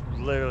it just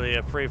literally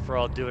a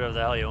free-for-all, do whatever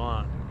the hell you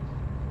want?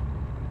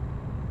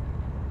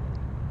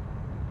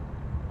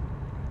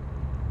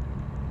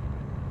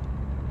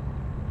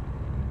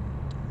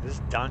 This is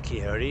Don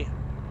Quixote.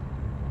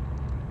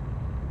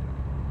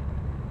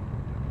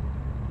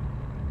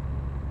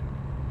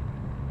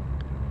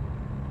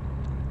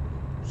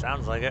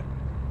 Sounds like it.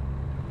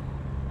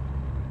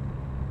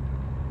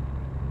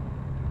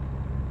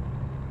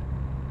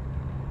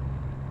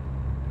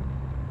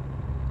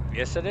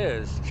 Yes, it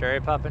is.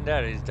 Cherry Poppin'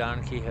 Daddy's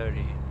Don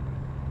Quixote.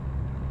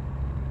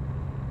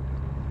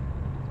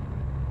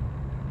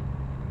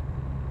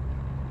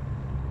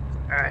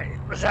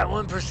 Alright, was that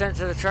 1%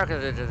 to the truck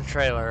or to the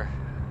trailer?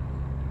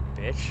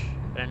 Bitch.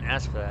 I didn't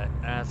ask for that.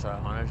 That's what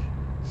I wanted.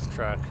 It's the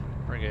truck.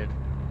 We're good.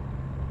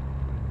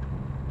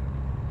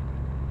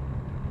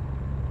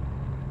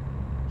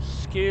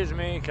 Excuse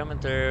me, coming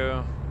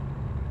through.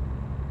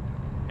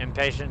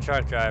 Impatient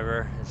truck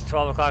driver. It's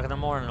 12 o'clock in the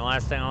morning. The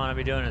last thing I want to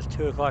be doing is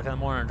 2 o'clock in the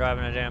morning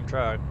driving a damn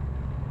truck.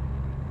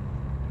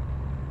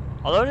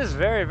 Although it is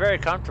very, very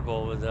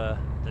comfortable with the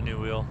new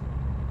wheel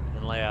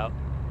and layout.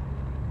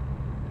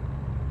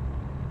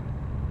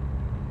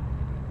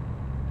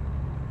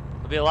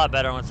 It'll be a lot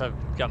better once I've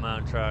got my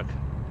own truck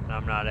and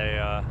I'm not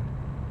a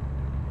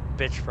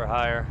bitch for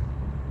hire.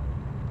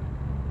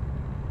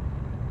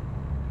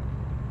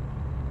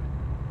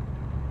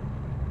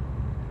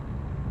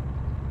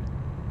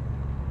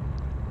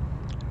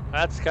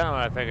 That's kind of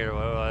what I figured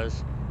what it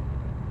was.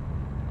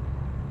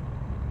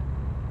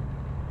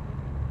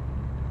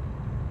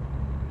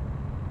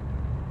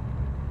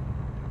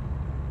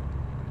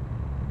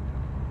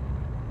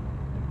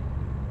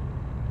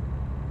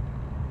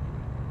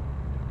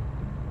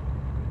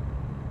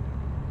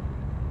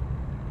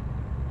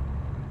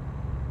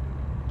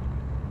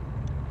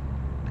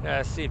 Yeah,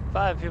 I see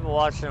 5 people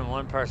watching and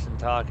 1 person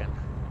talking.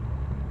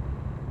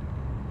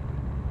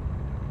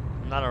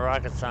 I'm not a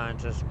rocket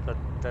scientist, but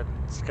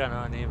that's kind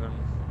of uneven.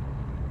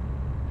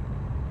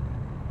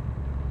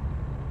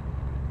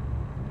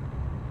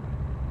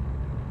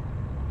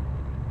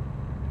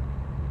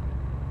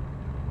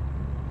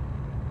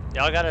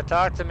 Y'all gotta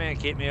talk to me and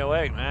keep me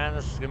awake, man.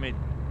 This is gonna be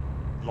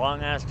a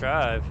long-ass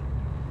drive.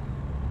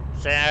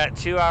 Say I got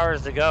 2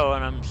 hours to go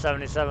and I'm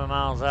 77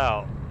 miles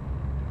out.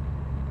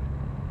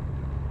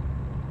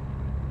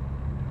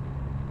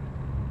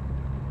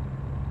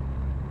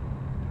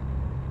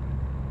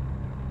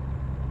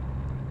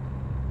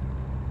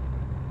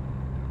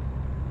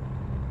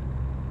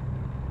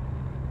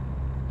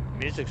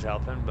 Music's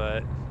helping,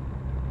 but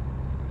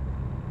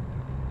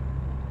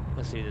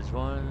let's see, there's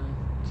 1,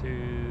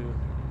 2,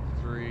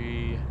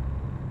 3,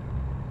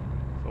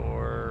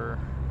 4,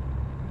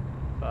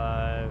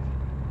 5,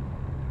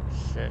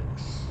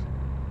 6,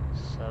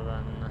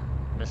 7,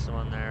 missing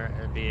one there,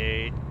 it'd be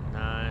 8,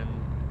 9,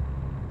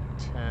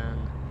 10,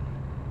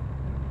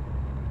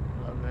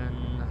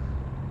 11,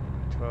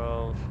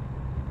 12,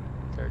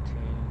 13,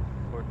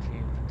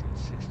 14, 15,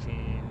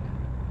 16,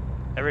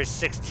 every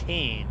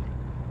 16.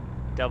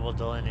 Double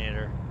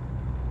delineator.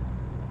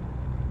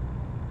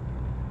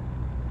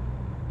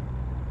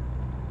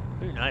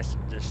 Ooh, nice.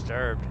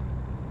 Disturbed.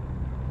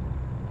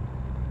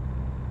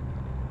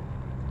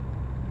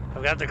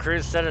 I've got the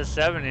cruise set at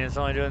 70, it's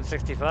only doing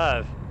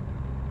 65.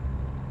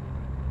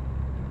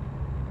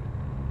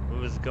 It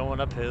was going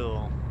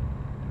uphill.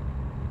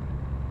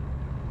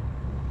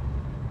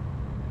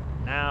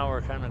 Now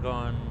we're kind of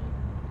going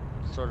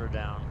sort of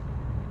down.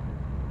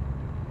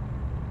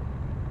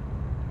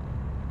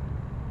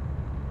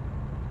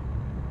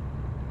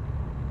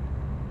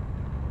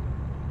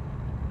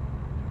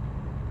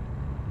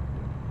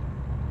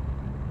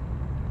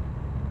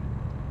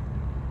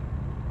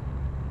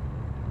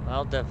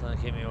 That'll definitely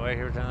keep me awake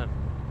every time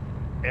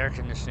the air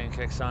conditioning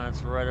kicks on.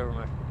 It's right over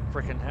my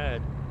freaking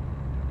head.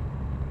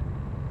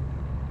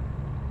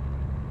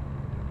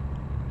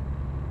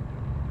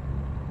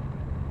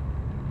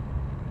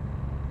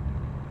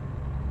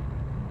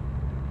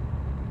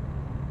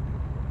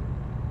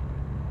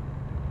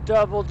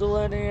 Double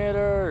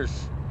delineators!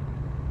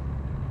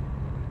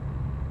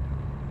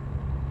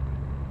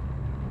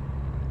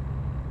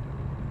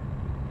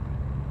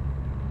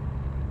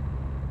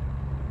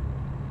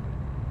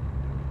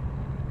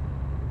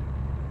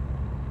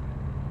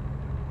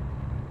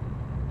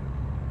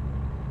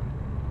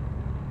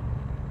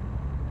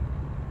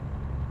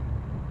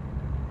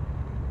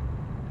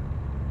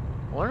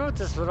 I wonder what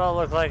this would all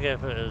look like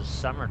if it was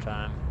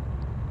summertime.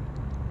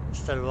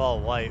 Instead of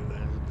all white,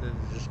 it would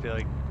just be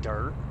like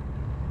dirt.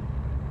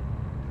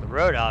 The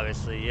road,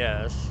 obviously,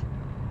 yes.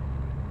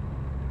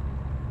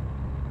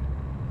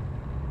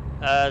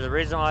 The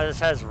reason why this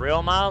has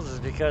real miles is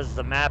because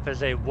the map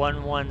is a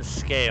 1:1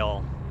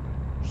 scale.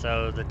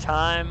 So the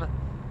time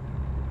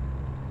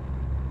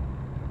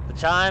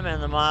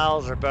and the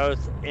miles are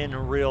both in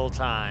real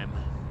time.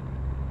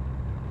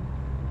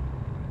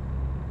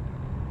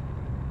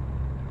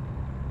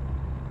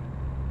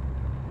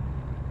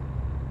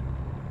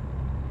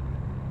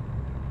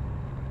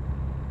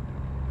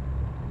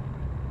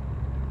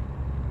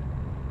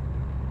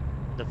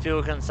 The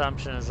fuel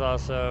consumption is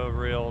also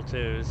real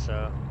too,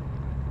 so.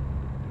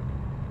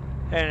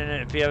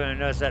 And if you haven't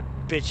noticed that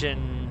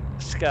bitchin'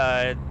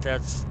 sky,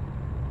 that's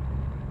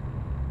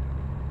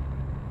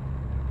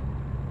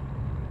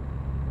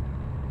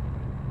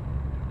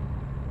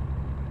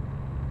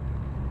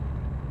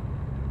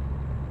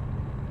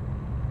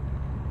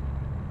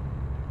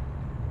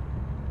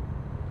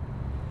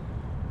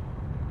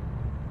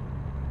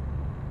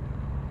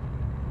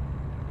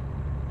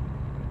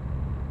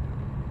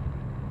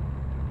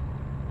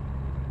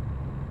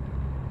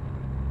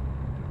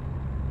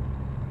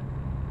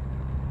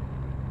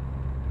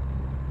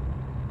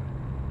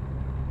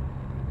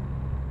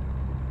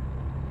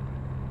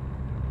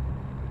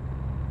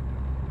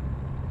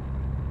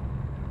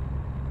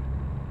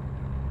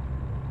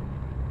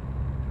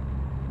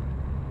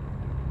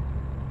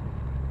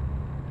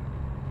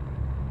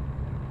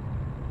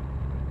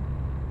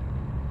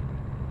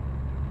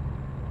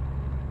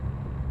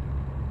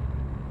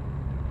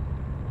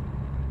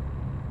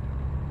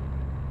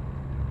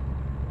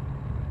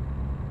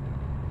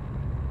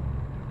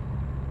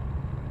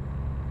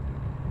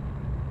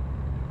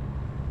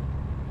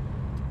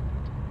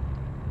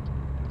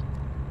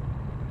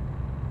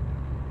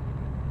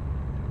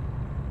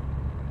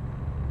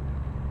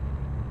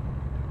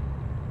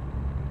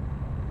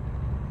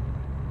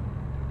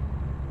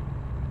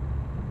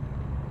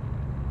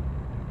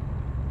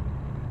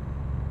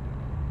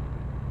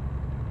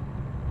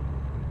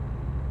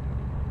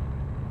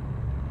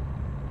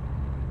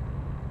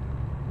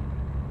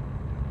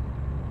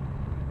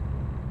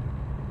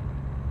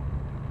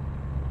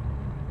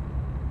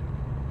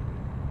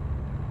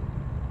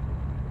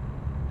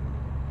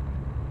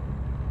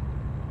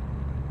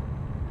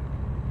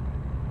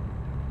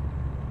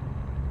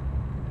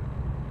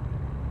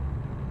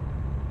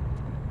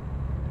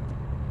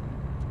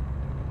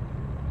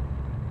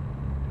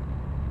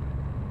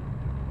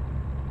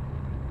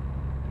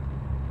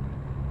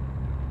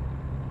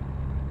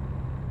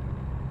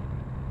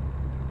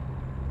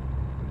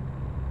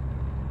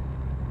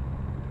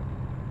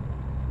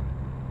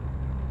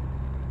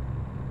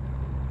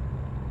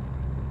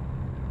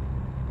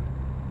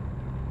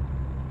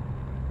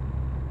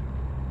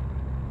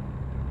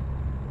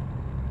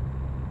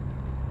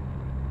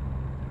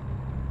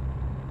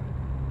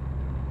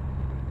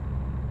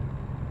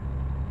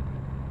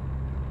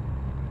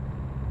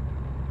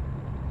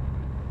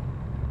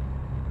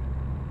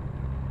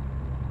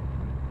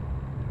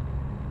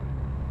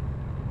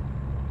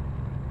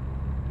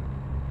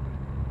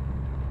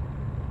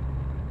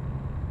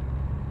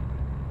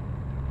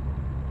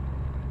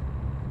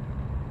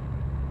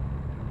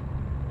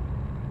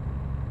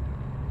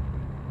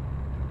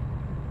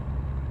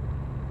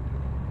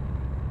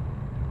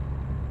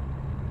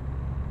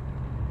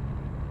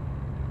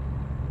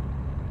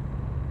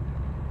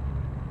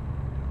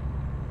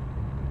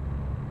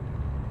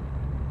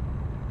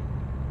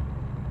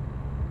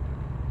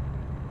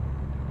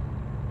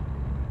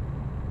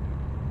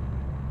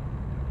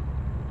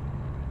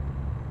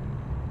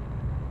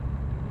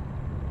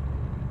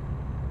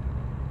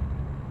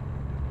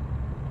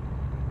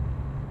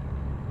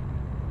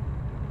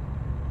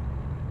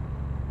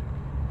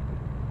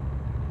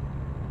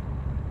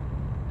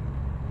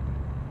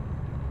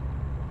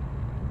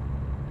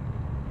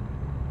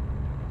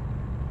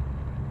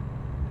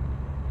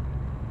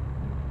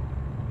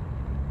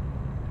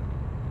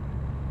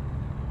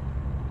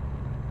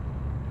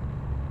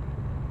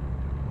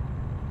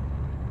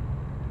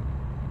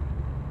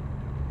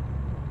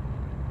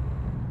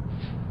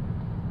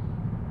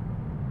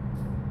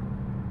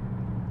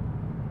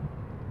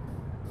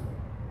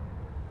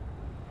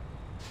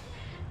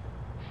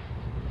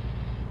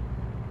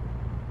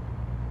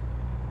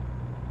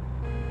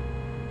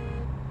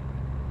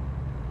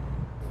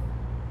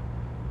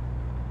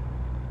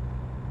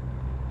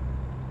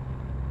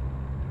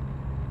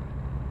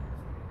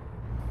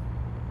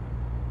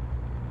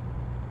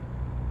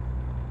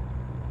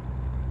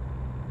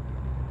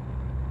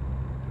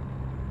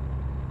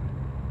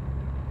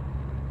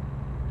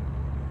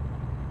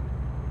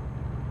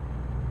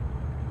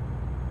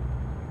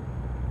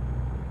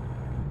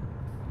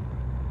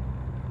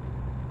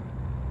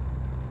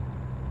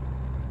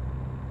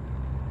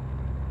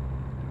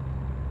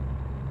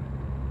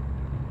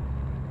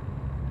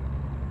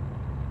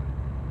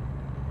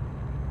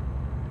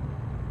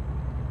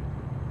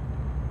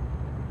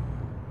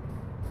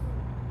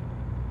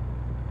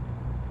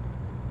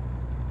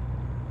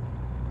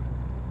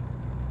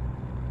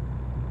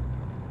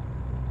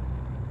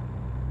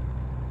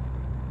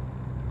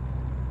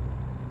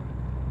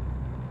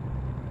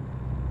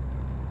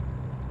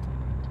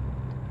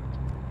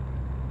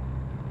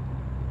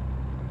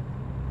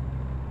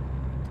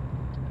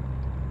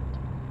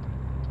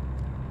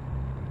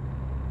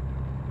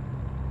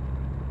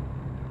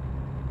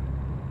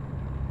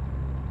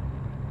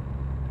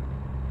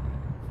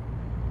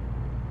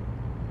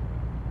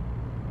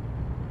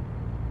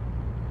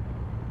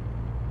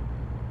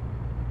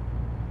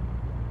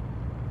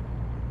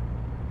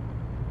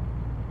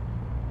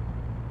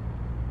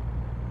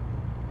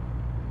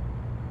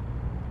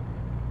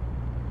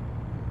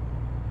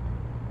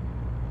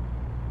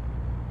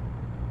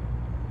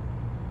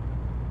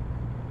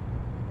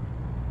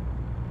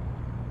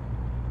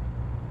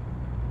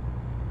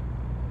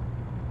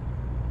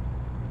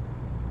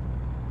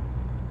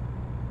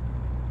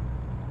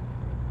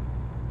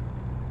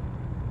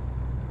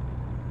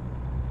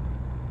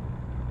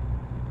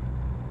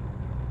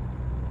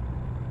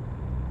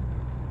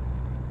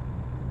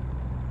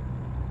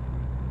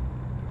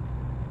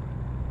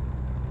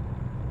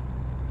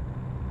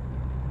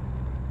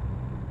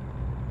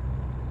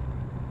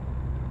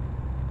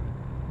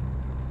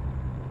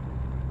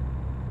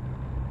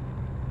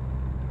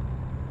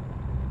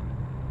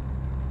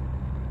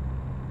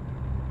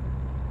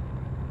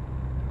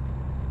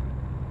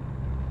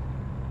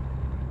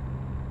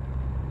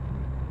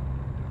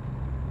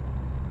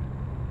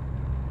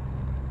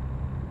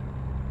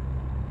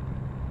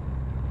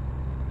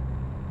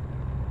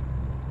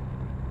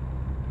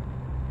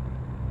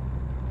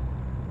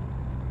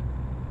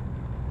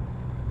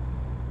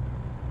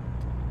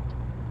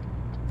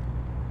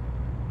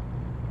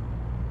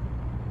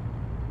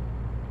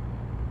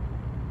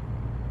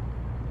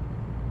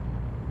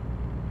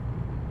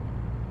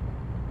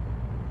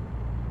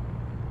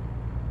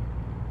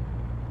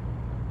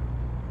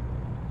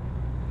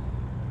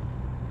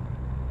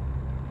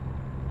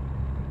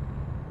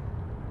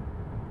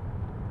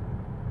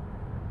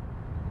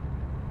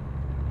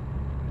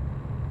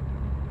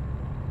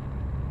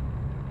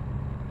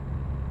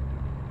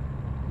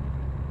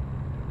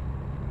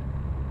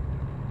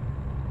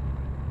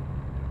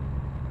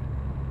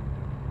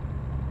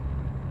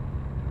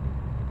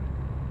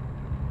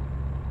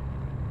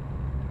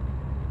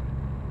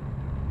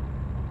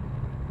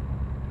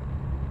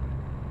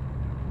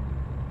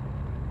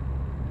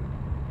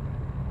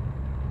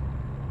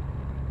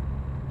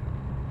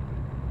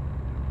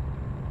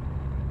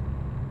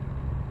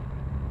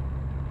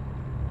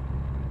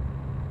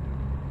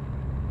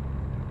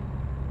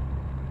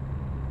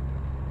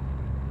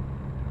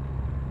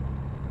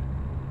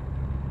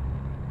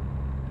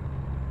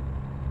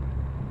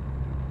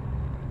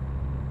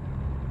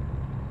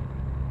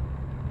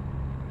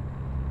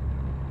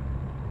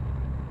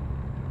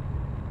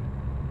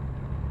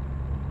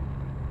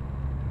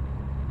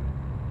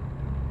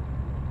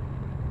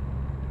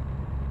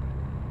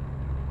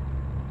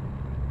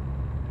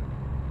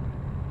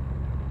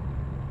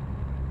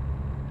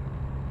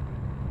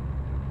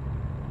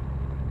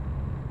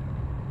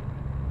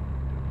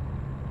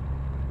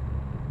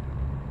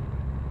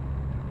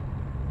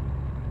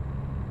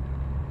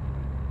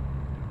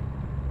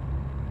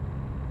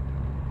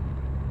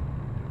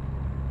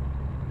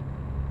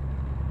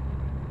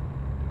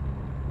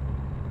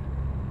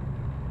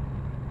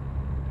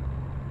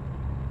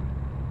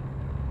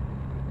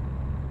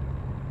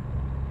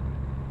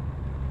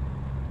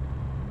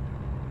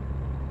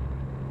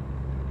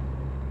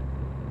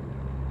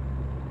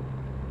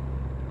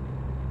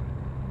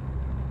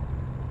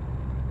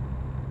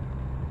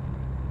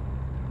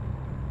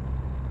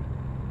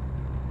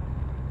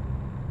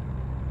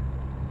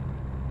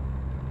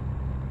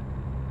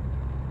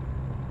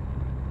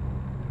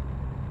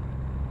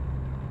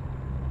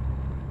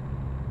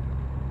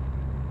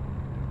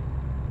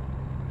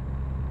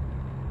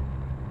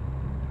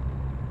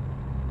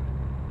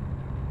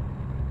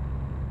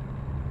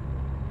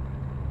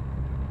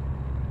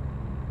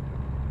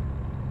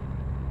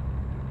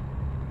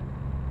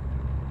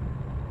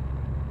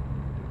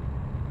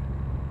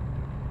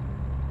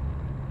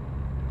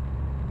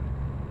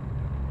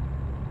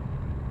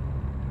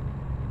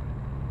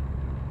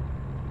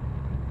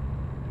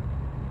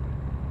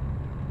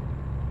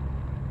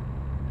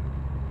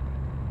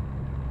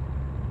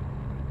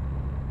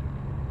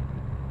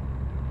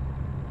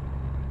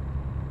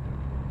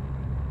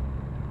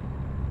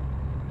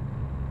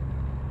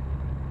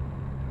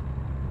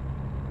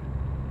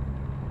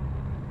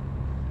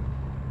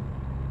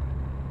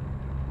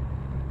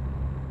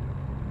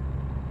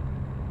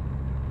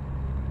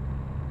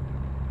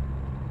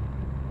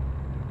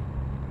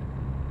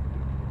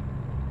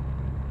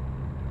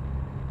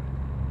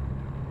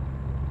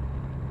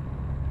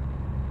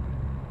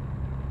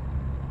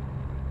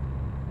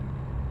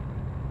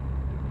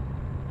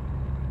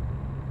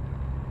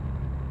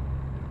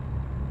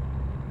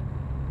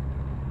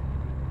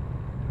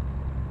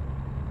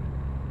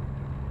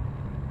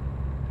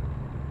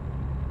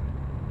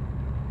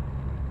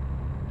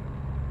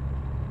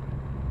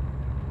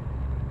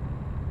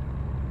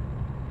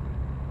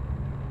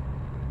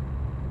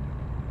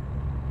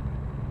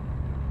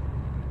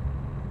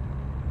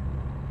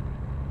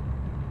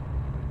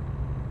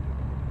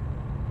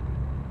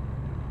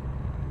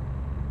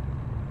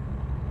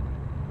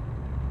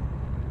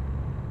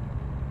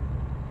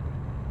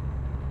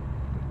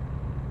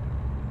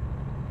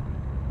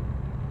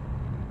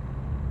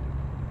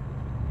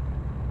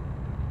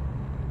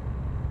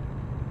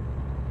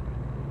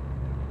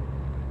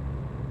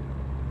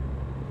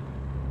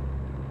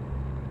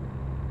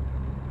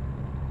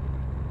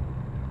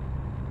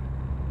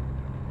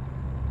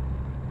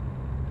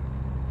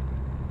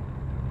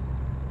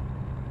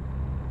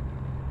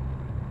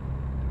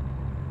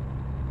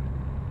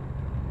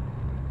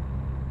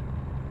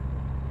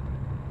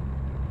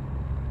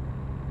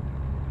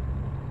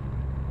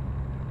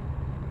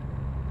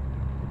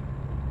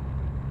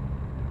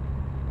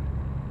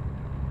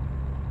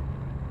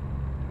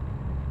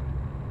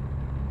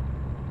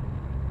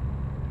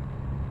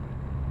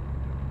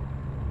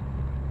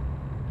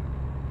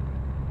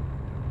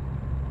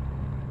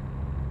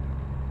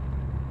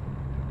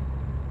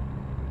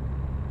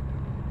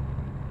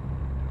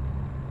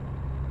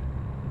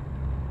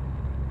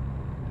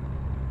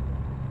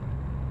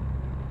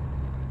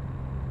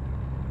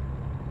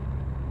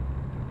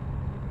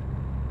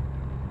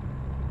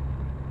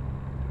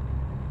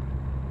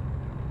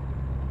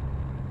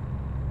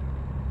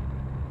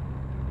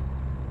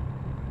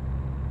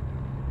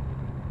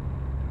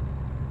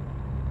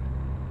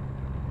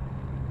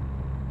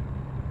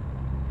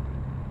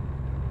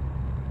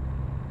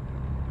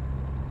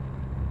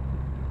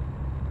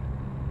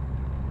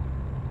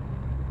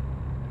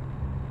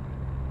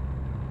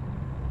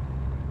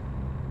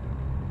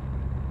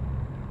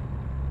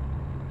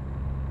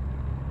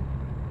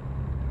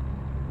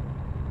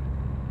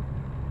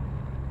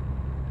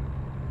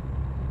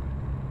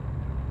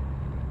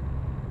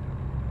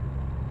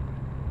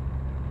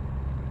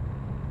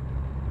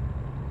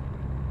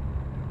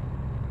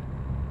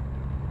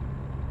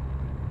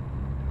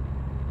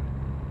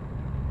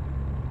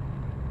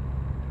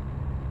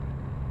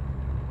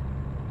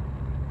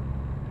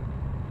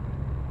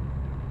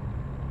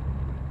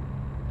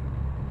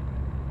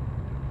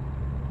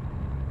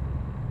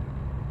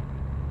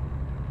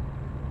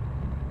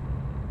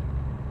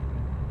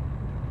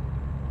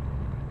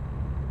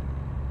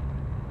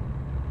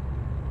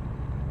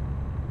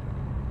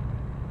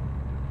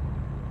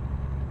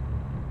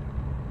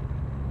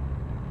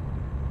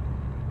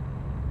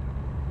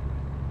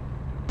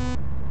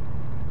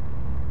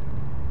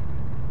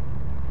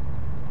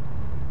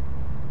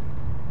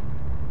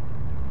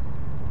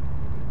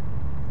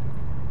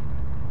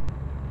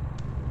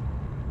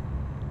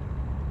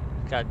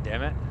God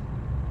damn it.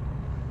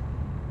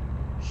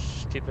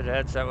 Stupid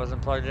headset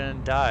wasn't plugged in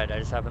and died. I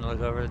just happened to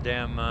look over the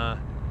damn,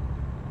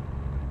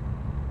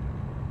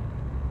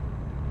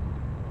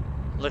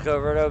 look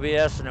over at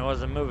OBS and it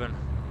wasn't moving.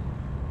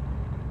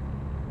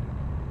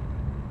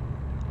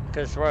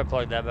 Could've swore I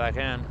plugged that back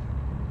in.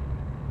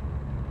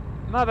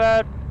 My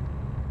bad.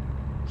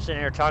 Sitting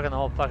here talking the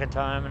whole fucking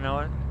time and no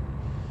one.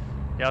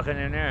 Y'all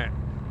couldn't even hear it.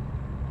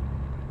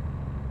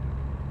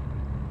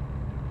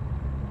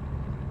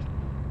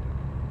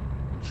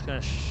 I'm just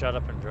gonna shut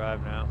up and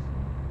drive now.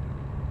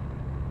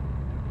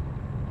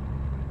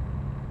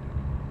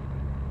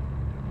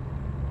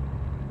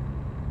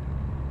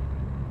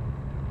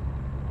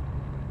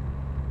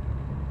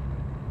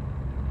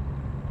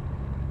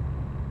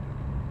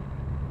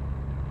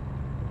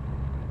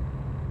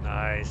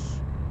 Nice.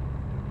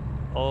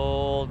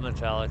 Old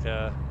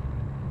Metallica.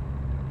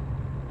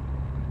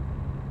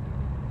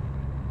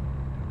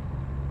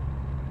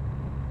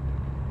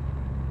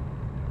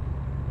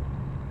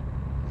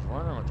 I was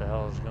wondering what the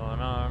hell is going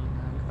on.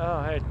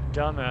 Oh, hey,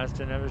 dumbass,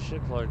 didn't have his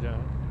shit plugged in. I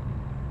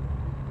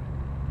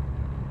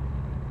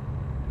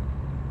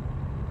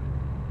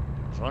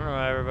was wondering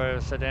why everybody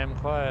was so damn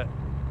quiet.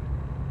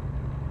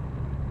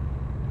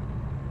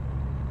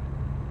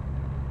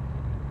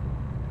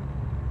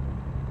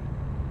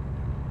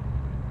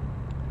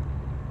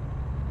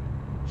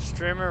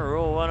 Streamer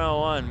rule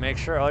 101, make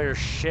sure all your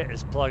shit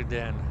is plugged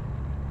in.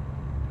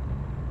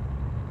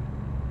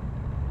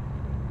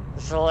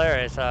 It's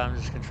hilarious how I'm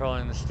just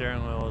controlling the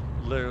steering wheel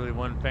with literally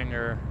one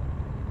finger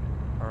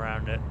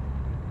around it.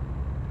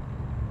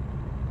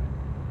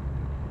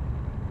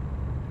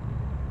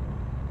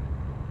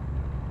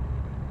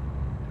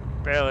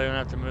 Barely even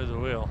have to move the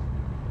wheel.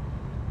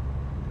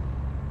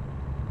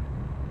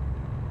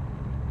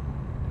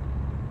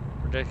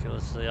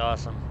 Ridiculously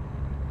awesome.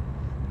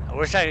 I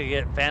wish I could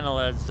get fan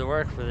LEDs to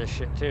work for this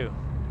shit too.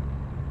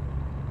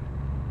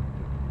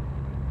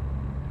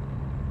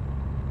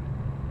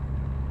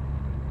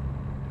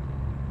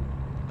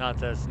 Not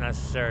that it's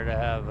necessary to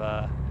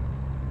have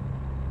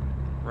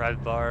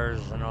red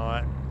bars and all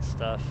that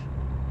stuff.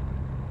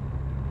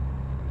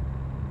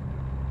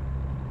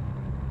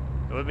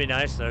 It would be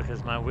nice though,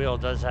 because my wheel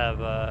does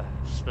have a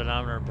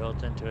speedometer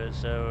built into it,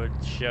 so it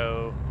would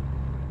show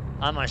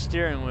on my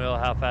steering wheel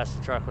how fast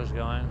the truck was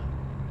going.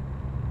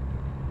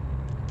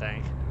 I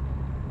think.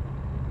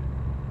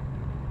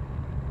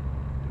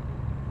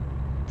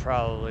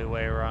 Probably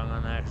way wrong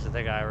on that, because I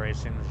think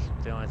iRacing is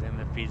the only thing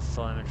that feeds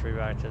telemetry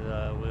back to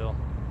the wheel.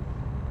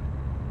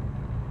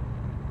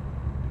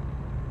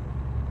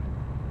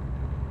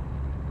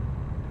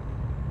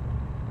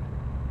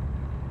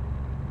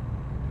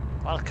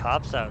 A lot of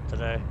cops out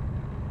today.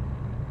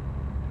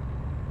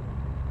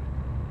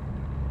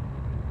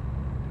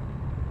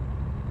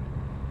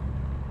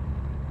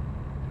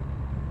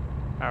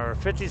 Alright, we're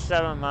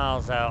 57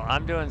 miles out.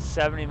 I'm doing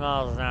 70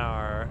 miles an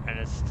hour, and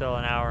it's still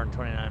an hour and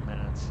 29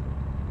 minutes.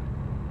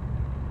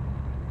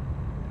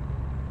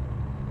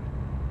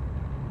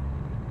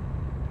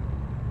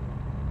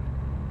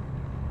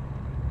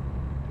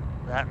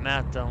 That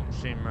math don't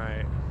seem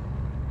right.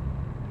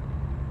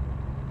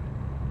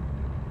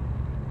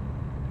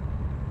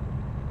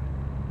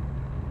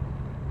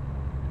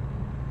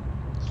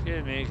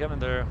 Excuse me, coming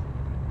through.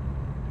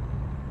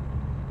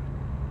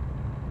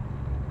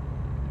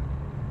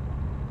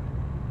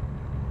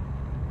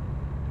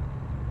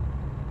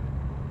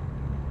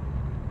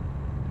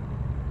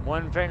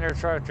 One finger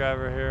truck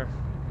driver here.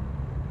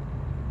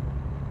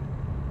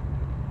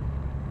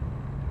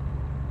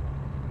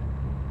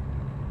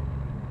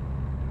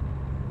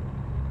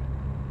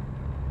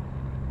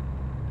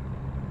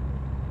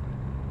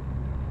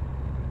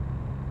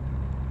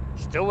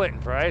 Still waiting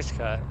for ice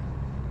cut.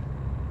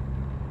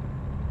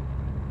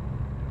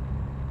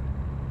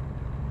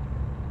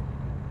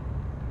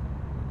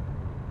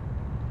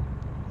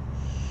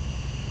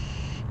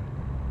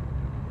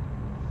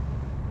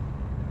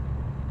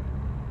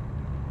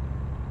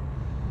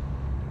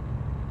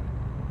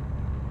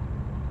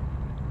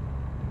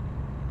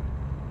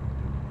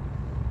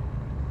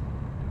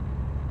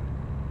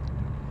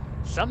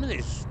 Some of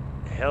these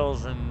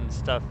hills and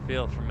stuff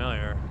feel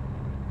familiar.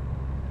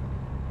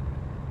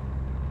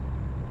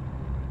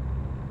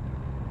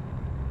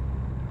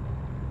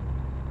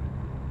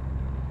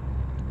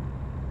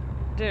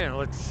 Didn't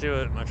look to see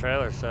what my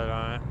trailer said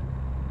on it.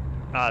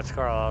 Oh, it's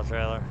Carlile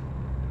trailer.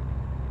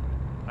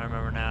 I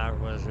remember now.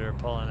 Was we were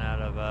pulling out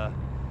of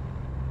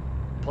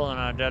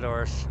Dead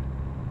Horse.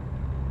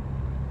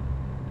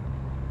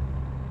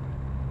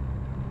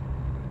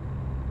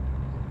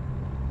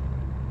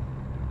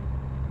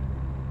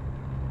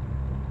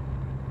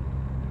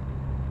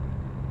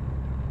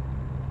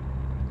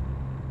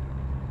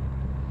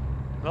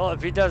 Well,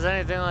 if he does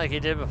anything like he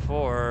did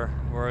before,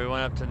 where we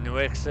went up to New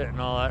Ixit and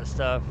all that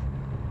stuff,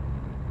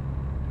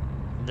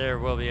 there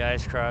will be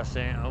ice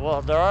crossing.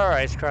 Well, there are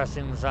ice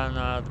crossings on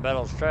the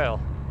Bettles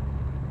Trail.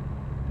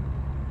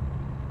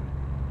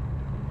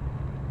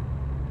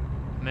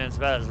 I mean, it's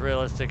about as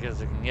realistic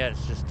as it can get.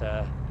 It's just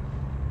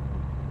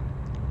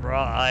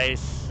raw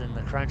ice and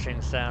the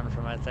crunching sound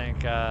from, I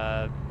think,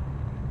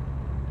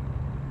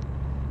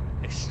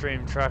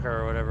 Extreme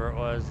Trucker or whatever it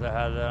was that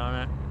had that on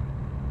it.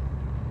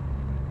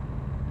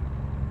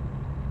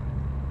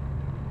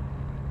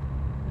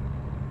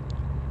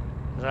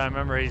 Cause I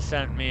remember he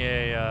sent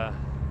me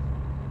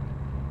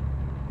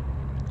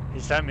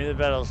the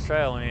Battles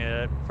Trail when he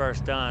had it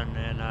first done,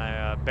 and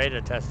I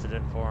beta tested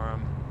it for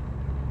him.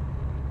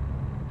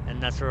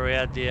 And that's where we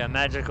had the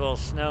magical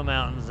snow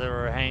mountains that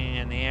were hanging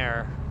in the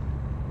air.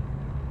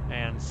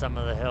 And some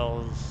of the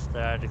hills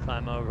that I had to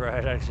climb over, I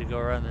had to actually go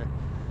around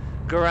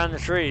the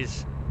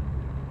trees.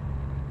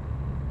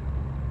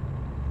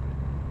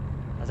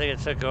 I think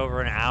it took over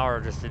an hour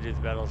just to do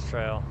the Battles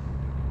Trail.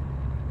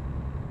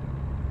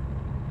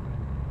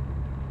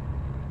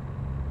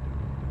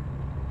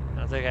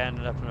 I think I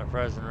ended up in a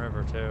frozen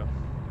river too,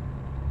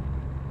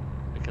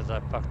 because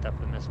I fucked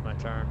up and missed my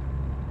turn.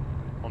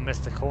 Well,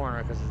 missed the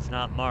corner because it's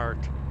not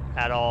marked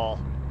at all.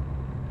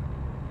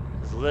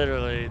 It's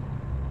literally,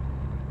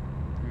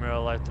 in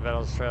real life, the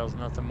Battles Trail is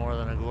nothing more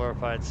than a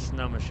glorified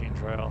snow machine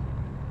trail.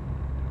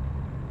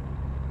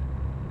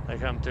 I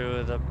come through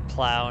with a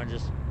plow and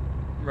just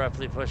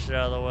roughly push it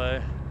out of the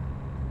way.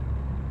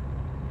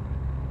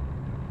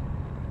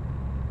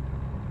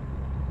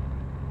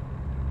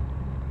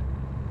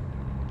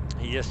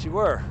 Yes, you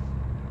were.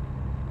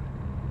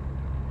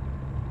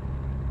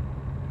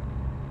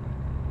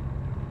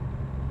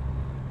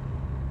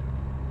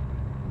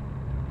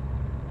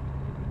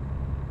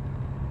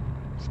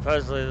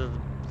 Supposedly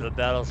the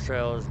Battles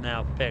Trail is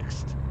now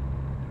fixed.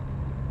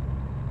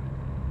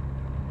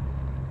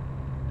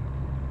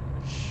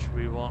 Which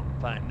we won't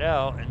find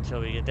out until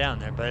we get down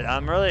there. But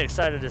I'm really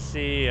excited to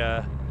see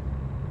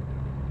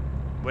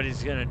what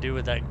he's going to do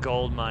with that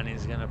gold mine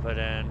he's going to put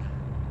in.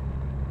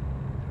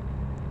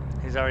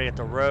 He's already got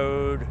the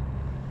road.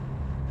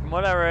 From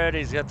what I read,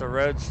 he's got the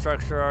road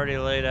structure already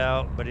laid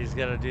out, but he's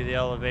got to do the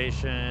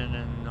elevation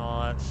and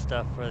all that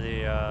stuff for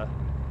the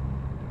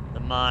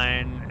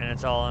mine, and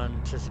it's all in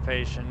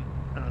anticipation.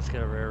 Let's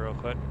get over here real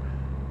quick.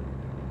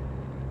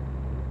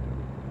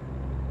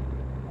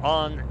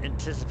 All in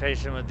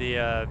anticipation with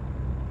the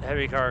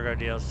heavy cargo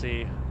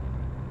DLC.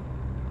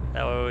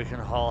 That way we can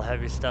haul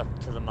heavy stuff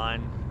to the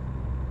mine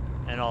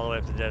and all the way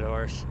up to Dead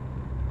Horse.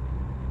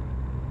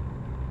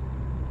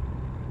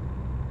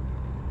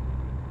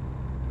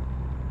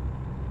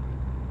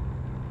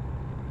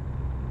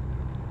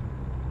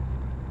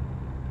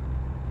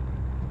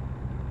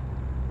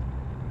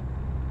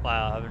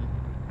 Wow, I haven't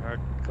heard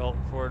Colt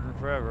Ford in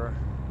forever.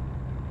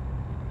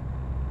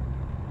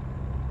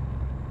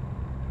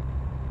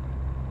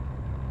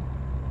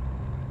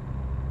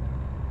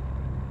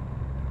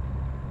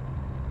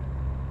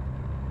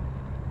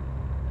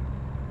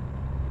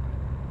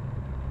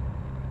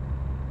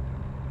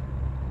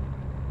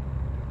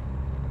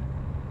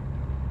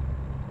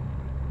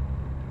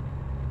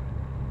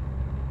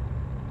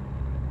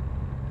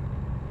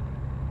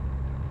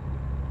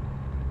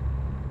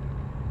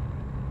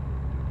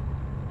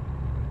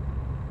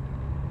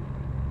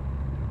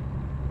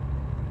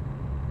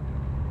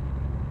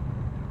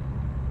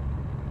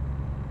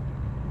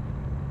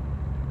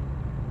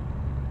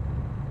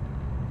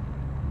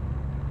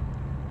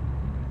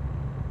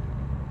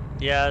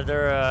 Yeah,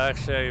 they're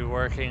actually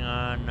working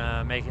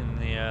on making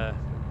the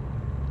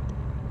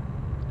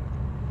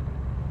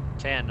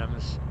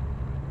tandems.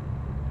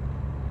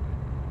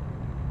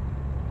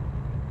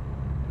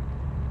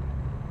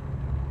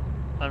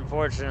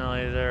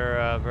 Unfortunately,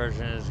 their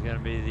version is going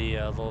to be the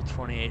little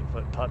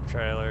 28-foot pup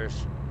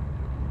trailers.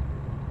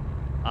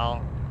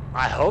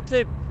 I hope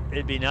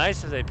it'd be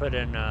nice if they put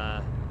in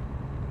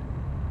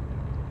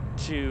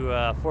two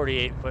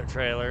 48-foot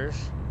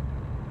trailers.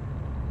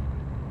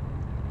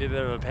 Be a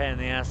bit of a pain in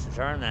the ass to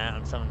turn that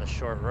on some of the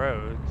short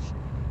roads,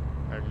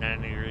 or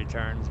 90-degree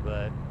turns,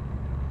 but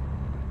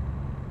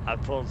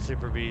I've pulled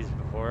Super Bs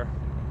before.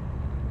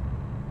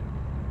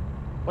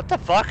 What the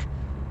fuck?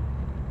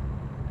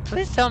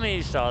 Please tell me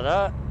you saw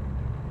that.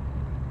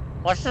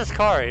 Watch this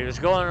car. He was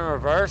going in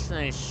reverse and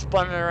then he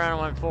spun it around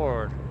and went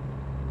forward.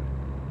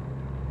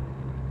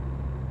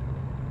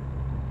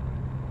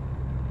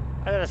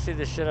 I gotta see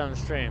this shit on the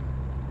stream.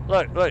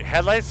 Look,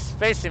 headlights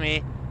facing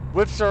me,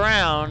 whips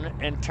around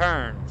and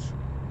turns.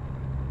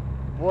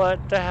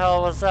 What the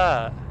hell was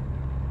that?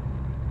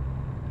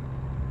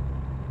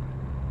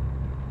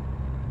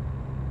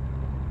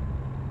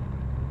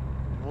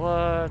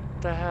 What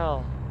the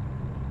hell?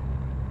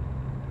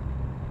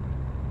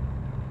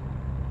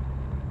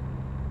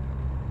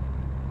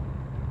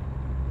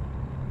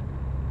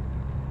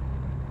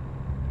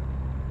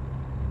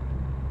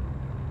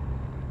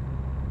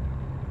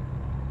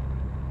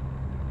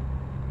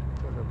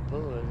 Put a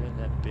bullet in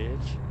that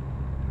bitch.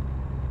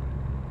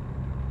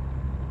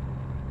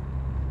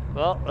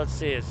 Well, let's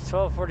see, it's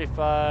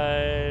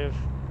 12:45.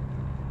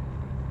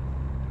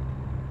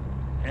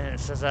 And it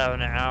says I have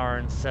an hour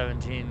and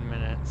 17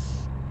 minutes.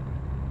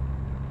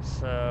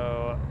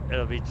 So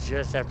it'll be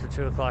just after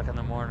 2 o'clock in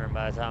the morning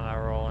by the time I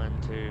roll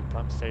into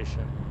pump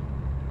station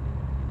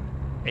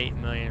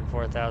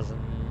 8,004,000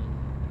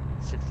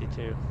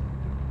 62.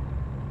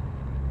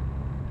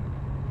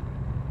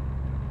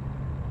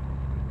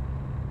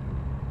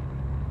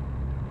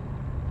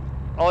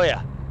 Oh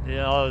yeah, you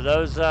know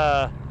those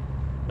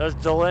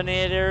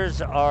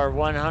delineators are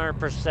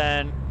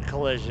 100%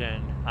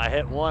 collision. I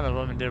hit one of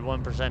them and did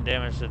 1%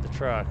 damage to the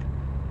truck.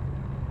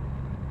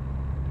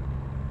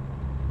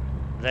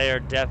 They are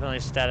definitely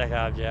static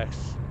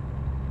objects.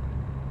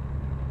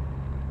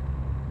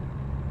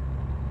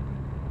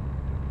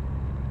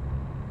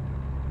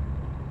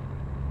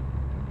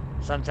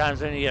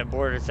 Sometimes when you get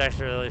bored, it's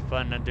actually really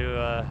fun to do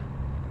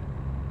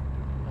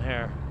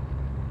here.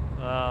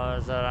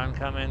 Is that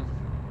oncoming?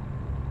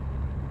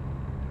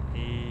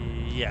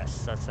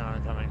 Yes, that's an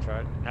oncoming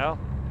truck. No?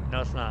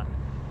 No, it's not.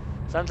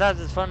 Sometimes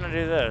it's fun to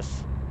do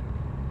this.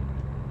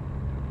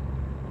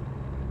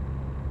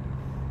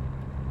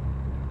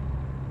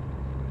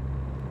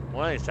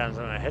 One of these times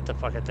I'm gonna hit the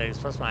fucking thing,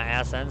 plus my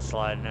ass end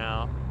sliding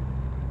out.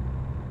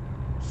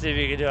 See if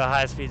you can do a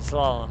high-speed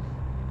slalom.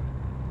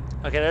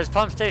 Okay, there's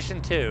pump station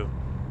 2.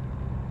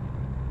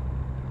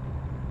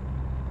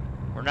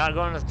 We're not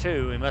going to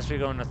 2, we must be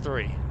going to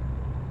 3.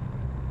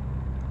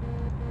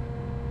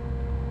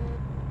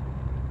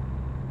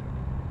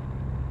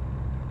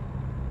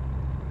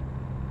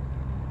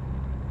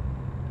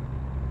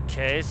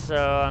 Okay, so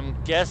I'm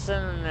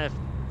guessing if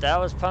that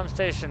was pump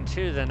station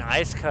 2, then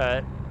Ice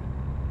Cut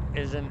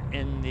isn't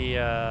in the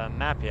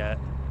map yet.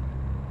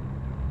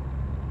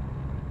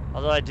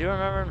 Although I do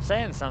remember him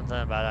saying something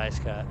about Ice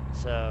Cut,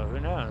 so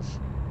who knows?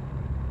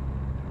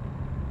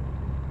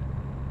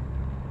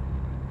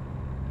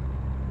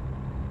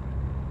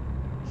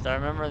 So I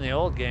remember in the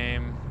old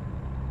game,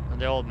 or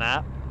the old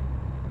map.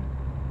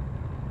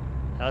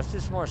 Now let's do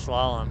some more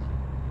slalom.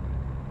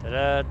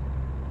 Ta-da!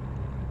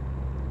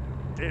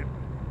 Dude.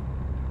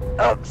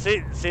 Oh,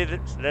 see,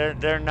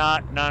 they're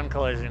not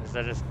non-collision because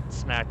I just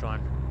smacked one.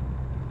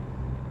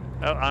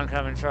 Oh,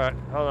 oncoming truck.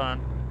 Hold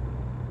on.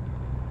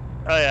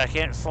 Oh yeah, I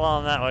can't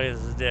slalom that way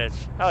because it's a ditch.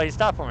 Oh, he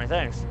stopped for me.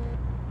 Thanks.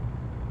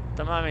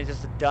 Don't mind me,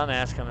 just a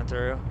dumbass coming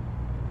through.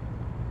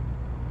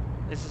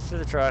 This is to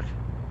the truck.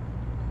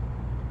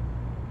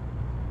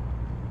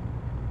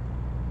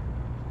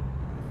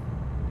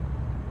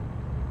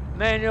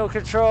 Manual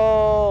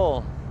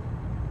control.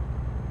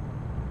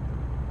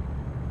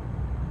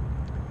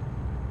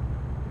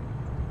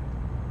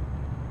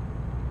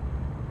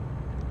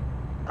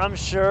 I'm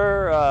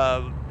sure,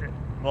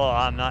 well,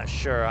 I'm not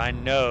sure. I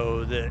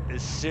know that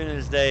as soon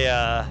as they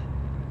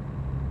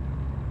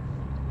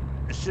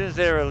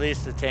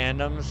release the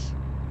tandems,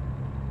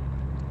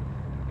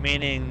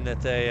 meaning that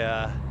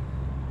they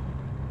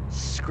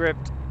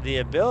script the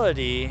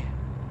ability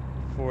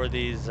for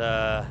these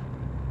for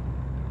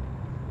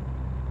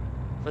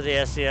the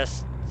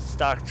SCS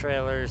stock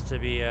trailers to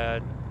be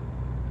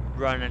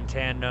run in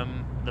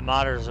tandem, the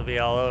modders will be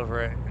all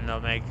over it, and they'll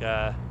make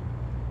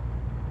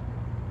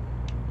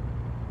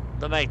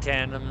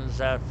tandems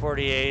at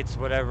 48s,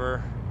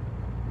 whatever.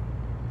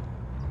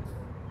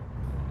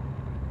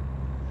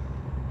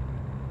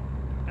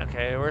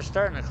 Okay, we're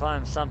starting to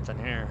climb something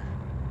here.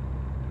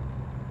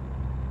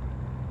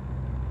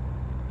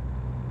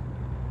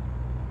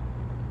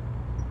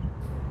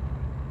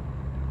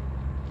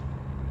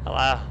 Oh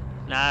wow,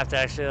 now I have to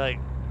actually like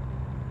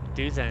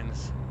do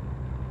things.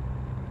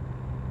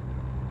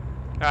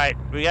 Alright,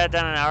 we got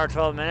done in an hour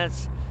 12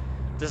 minutes.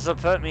 This will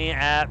put me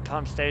at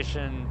pump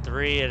station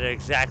 3 at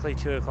exactly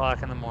 2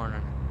 o'clock in the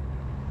morning.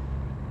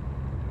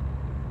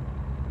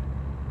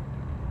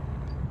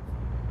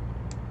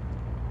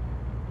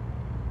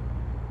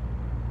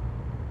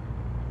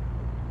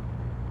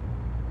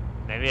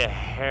 Maybe a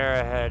hair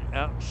ahead.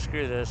 Oh,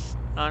 screw this.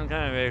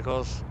 Oncoming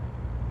vehicles.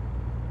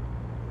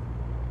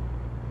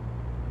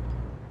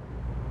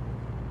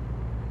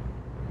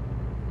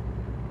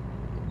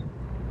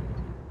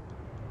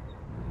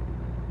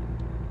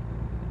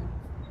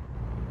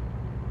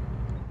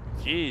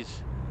 Jeez.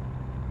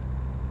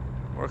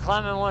 We're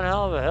climbing one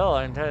hell of a hill,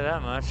 I can tell you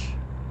that much.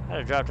 I had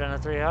to drop down to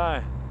 3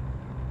 high.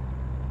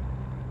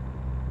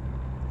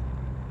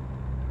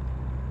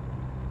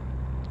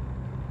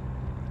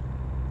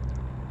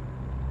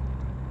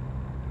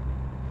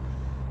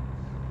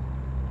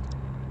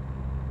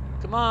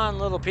 Come on,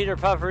 little Peter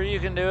Puffer, you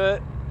can do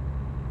it.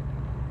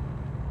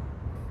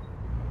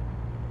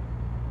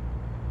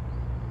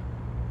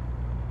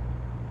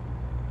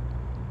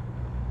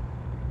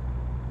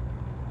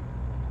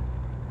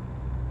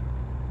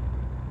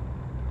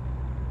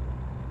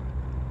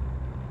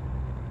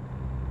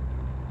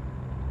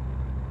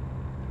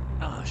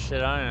 Oh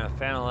shit, I don't even know if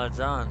fan LED's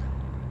on.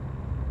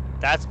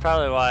 That's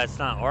probably why it's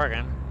not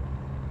working.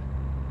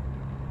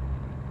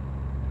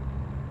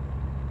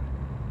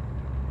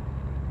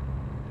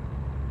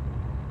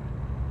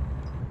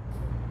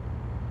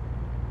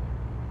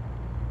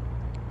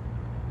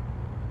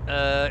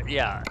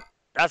 Yeah.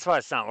 That's why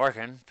it's not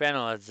working. Fan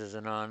LEDs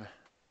isn't on.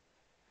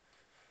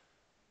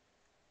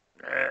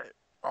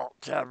 Alt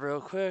tab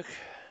real quick.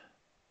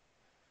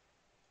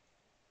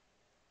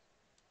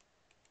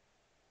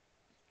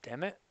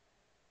 Damn it.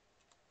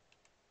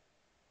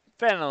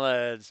 Panel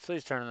LEDs,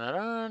 please turn that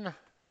on. The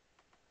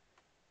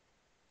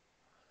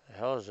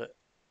hell is it?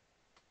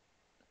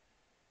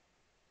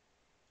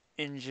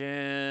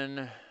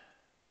 Engine.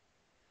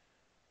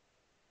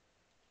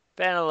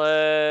 Panel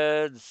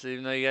LEDs,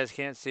 even though you guys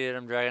can't see it,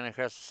 I'm dragging it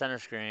across the center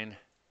screen.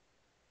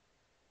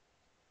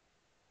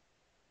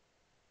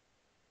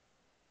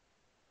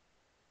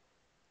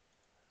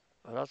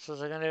 What else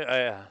was I gonna do? Oh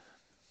yeah.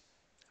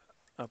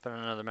 Open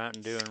another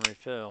Mountain Dew and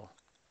refill.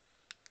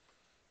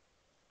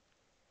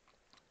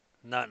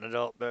 Not an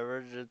adult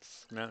beverage,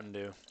 it's Mountain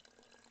Dew.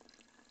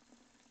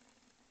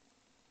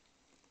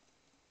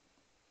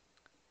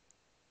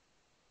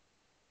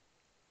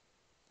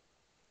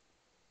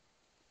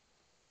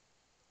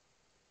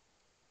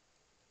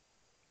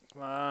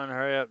 Come on,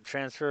 hurry up.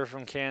 Transfer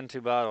from can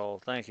to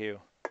bottle. Thank you.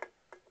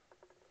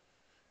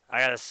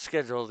 I got a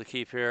schedule to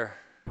keep here.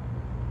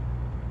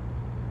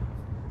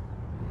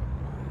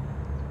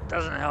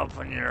 Doesn't help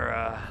when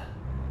you're,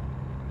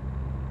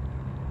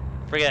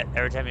 forget,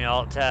 every time you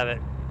alt-tab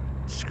it,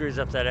 screws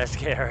up that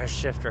SKRS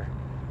shifter.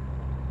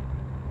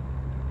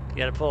 You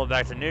gotta pull it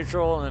back to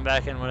neutral and then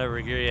back in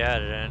whatever gear you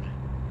had it in.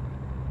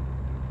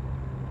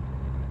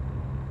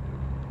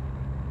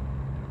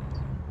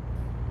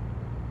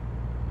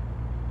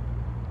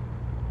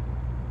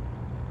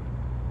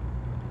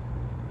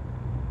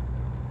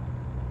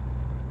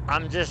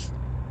 I'm just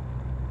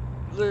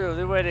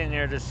literally waiting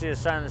here to see a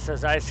sign that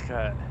says ice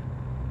cut.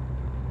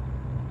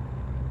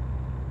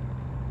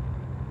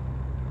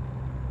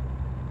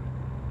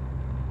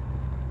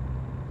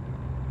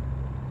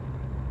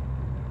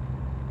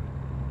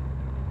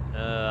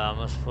 I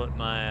almost flipped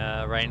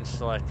my range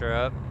selector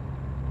up.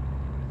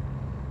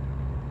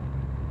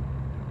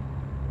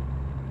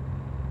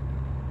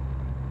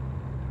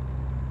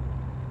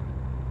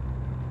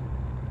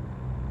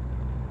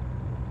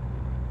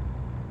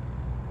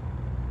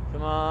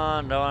 Come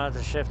on, don't want to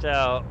have to shift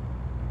out.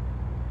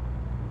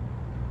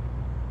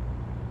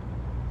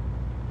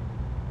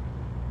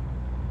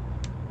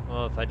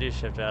 Well, if I do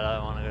shift out, I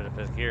don't want to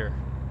go to 5th gear.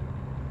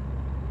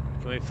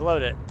 Can we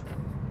float it?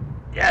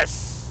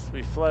 Yes!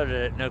 We floated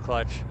it, no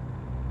clutch.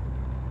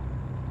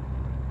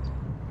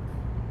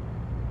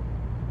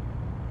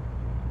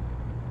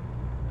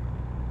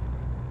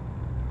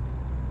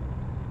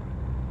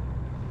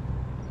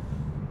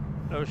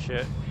 Oh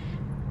shit.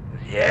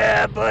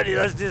 Yeah, buddy,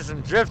 let's do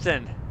some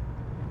drifting.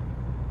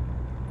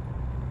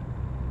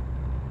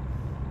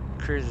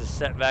 Cruise is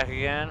set back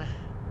again.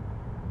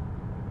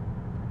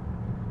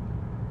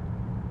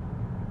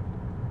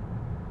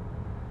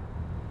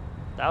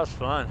 That was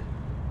fun.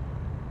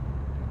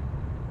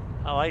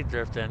 I like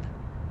drifting.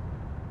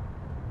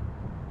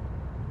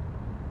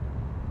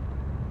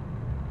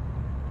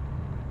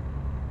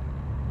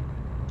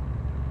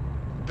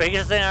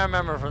 Biggest thing I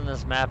remember from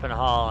this map in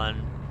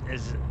Holland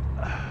is,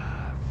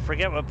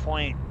 forget what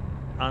point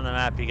on the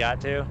map you got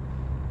to.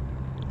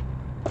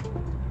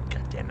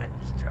 God damn it,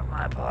 just dropped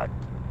my iPod.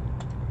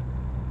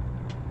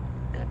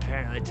 And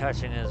apparently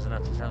touching is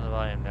enough to turn the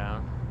volume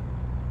down.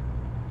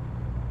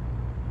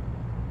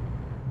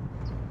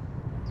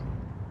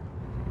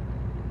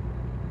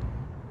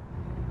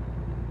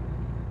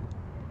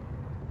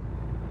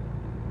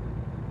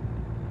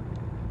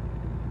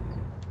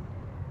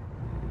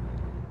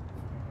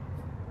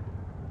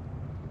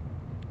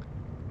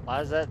 Why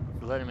is that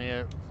letting me,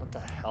 what the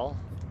hell?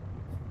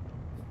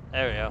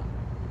 There we go.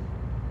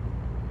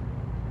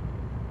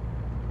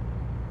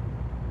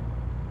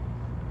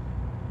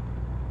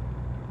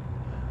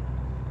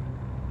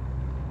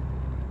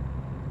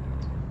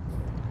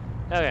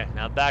 Okay,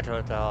 now back to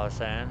what the hell I was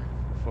saying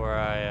before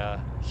I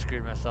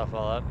screwed myself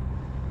all up.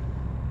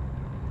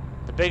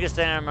 The biggest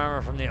thing I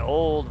remember from the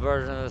old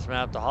version of this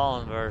map, the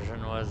Holland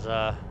version, was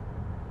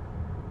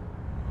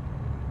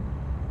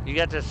you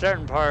get to a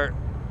certain part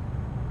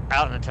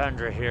out in the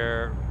tundra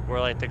here where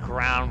like the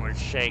ground would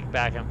shake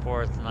back and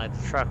forth and like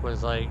the truck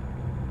was like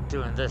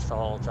doing this the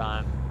whole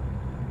time.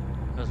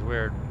 It was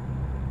weird.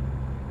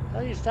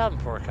 What are you stopping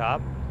for, cop?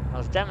 I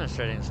was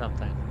demonstrating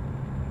something.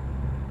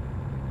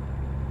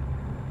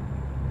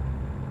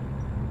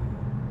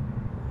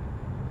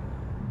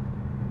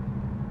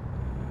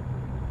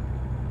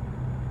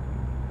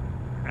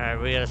 Alright,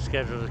 we got a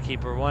schedule to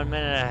keep her 1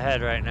 minute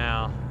ahead right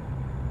now.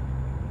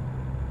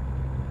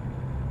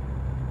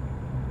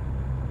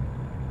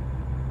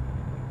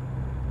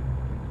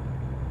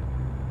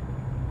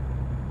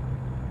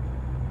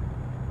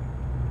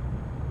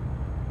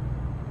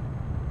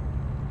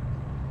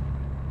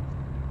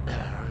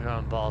 We're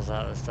going balls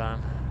out this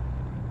time.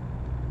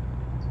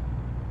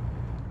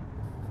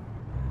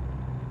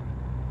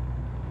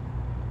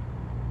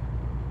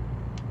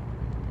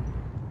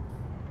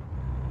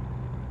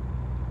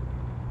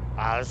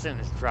 Wow, this thing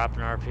is dropping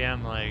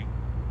RPM like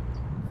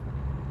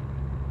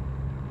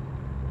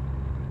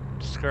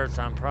skirts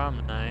on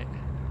prom night.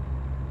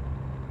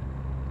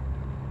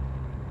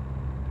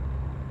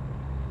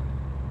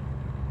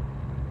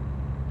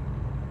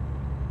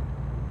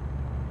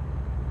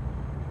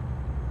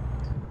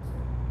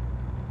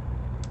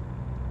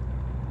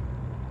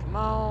 Come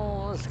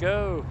on, let's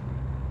go.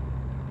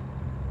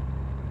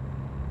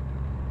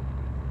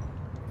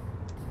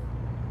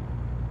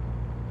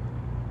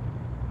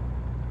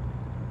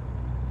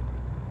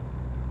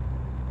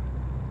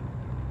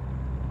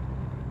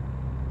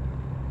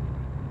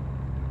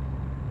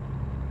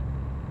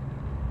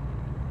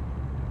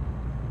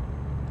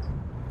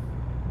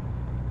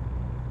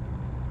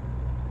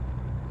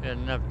 Got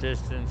enough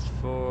distance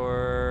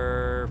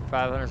for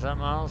 500 something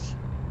miles.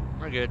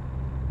 We're good.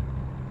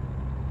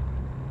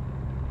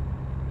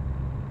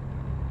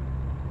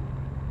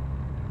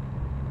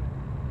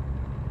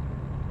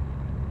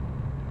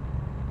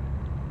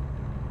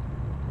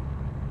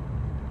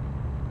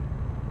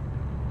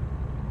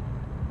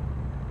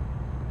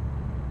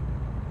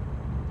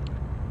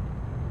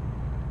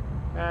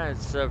 Alright,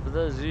 so for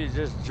those of you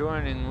just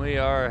joining, we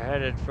are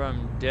headed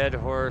from Dead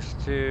Horse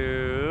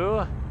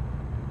to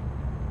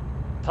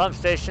Pump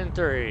Station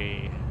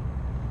 3.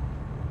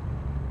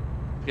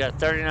 We've got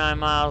 39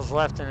 miles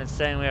left and it's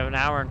saying we have an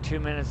hour and 2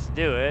 minutes to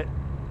do it.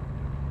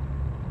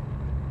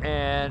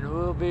 And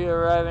we'll be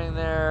arriving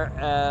there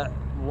at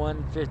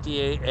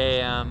 1:58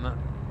 a.m.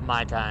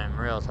 my time,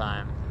 real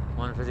time.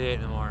 1:58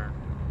 in the morning.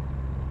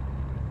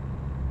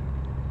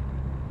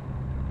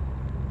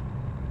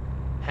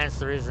 Hence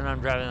the reason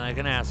I'm driving like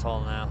an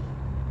asshole now.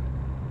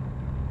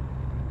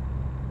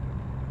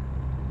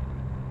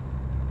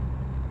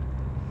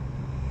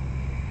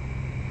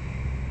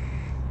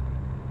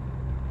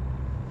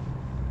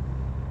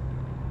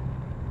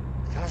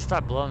 Gotta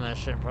stop blowing that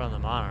shit in front of the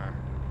monitor.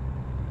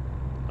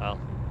 Well,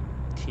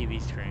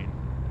 TV screen.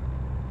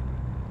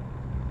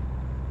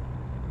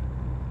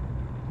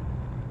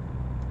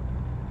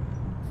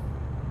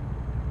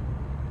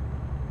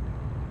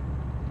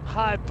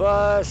 Hi,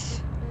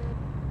 bus.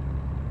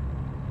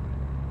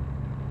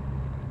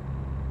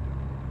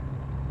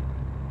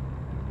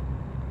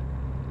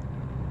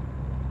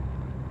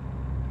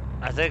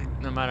 I think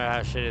no matter how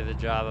shitty the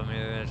job, I'm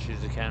either gonna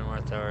choose a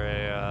Kenworth or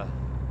a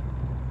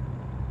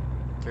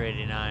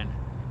 389.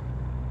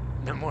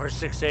 No more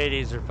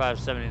 680s or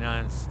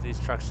 579s.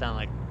 These trucks sound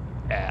like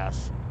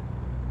ass.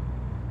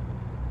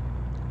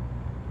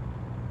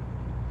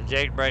 The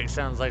Jake brake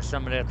sounds like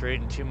somebody after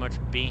eating too much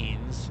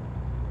beans.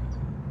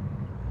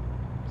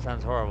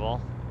 Sounds horrible.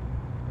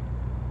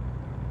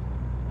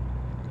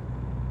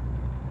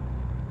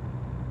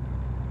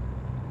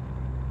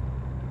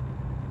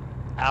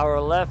 Hour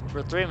left.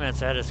 We're 3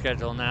 minutes ahead of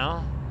schedule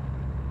now.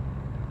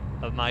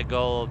 Of my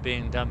goal of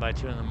being done by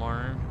 2 in the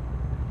morning.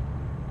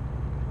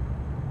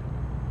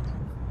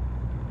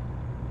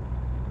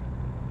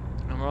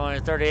 And we're only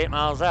 38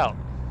 miles out.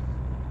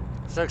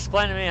 So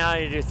explain to me how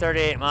you do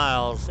 38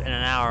 miles in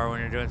an hour when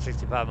you're doing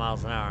 65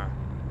 miles an hour.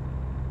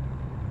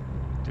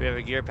 Do we have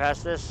a gear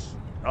past this?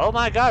 Oh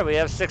my god, we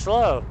have 6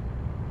 low.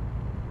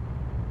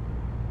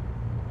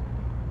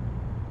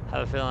 I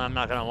have a feeling I'm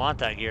not going to want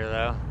that gear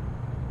though.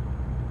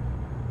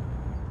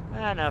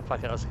 No,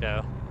 fuck it, let's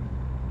go.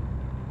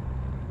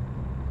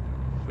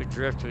 If we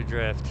drift, we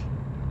drift.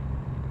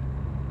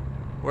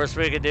 Worst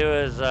we could do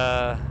is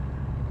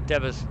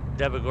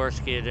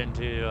Debogorski it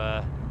into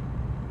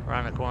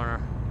around the corner.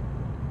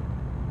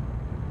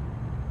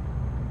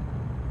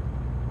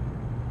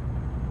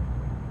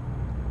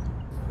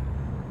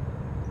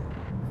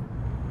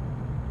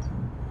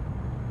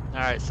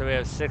 Alright, so we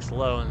have 6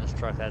 low in this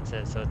truck, that's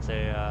it. So it's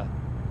a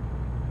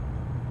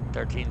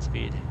 13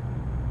 speed.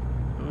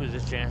 Ooh, is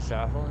this Janis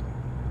Joplin?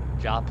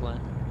 Joplin?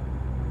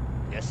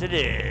 Yes, it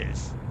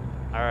is.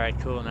 Alright,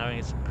 cool. Now we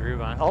get some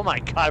groove on. Oh my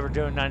god, we're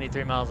doing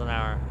 93 miles an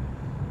hour.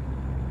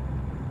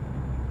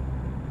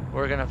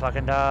 We're gonna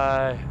fucking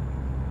die.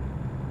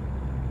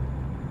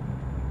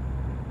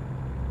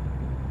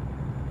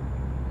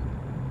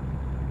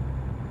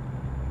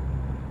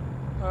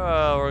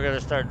 Oh, we're gonna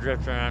start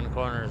drifting around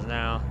corners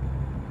now.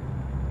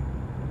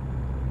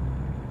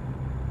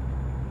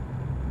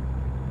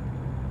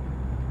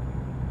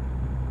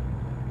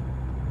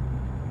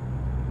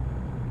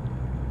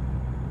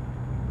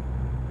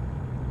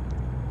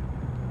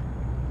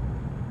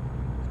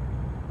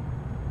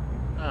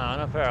 Oh,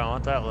 no fair, I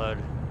want that load.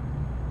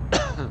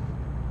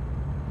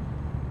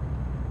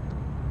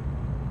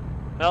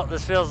 Well,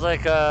 this feels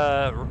like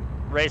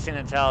racing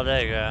in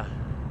Talladega.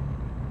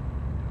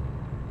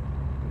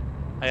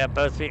 I got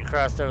both feet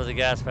crossed over the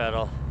gas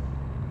pedal.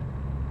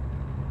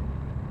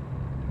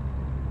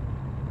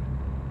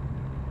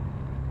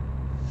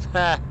 It's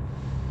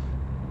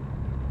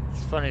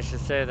funny you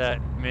should say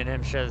that. Me and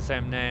him share the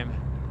same name.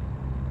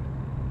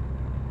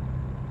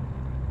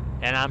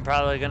 And I'm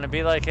probably gonna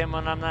be like him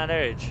when I'm that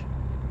age.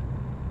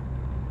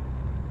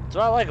 That's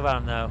what I like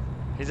about him though.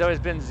 He's always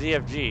been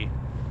ZFG.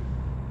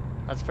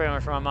 That's pretty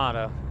much my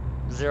motto.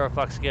 0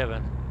 fucks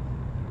given.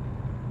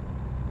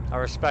 I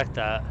respect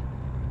that.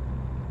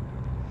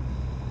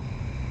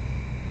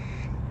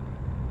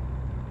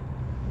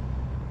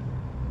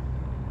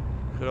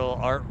 Good old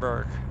Art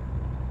Burke.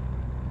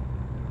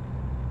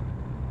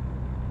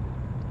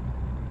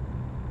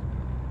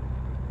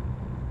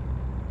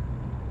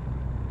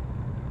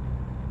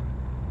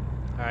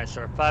 Alright,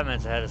 so we're 5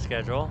 minutes ahead of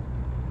schedule.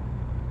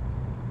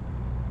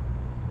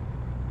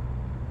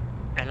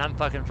 And I'm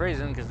fucking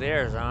freezing because the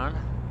air is on.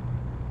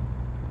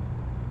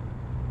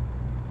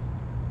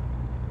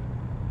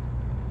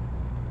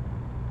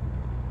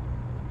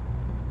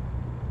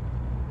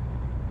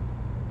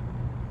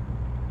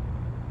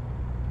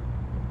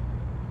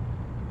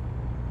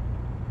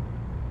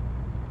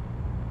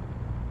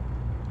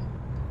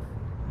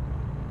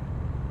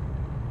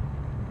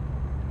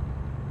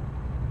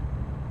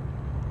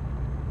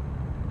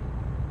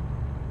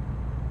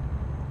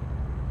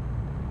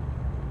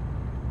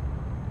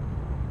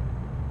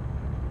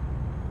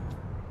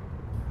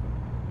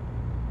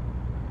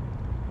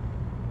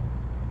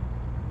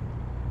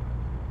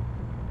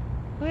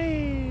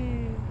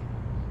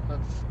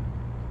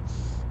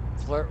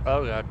 Flirt.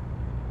 Oh god.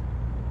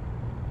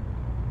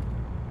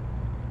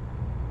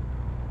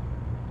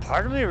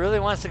 Part of me really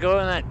wants to go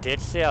in that ditch,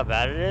 see how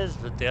bad it is,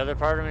 but the other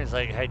part of me is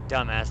like, hey,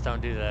 dumbass,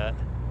 don't do that.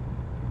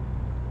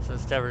 So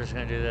instead, we're just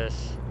gonna do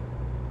this.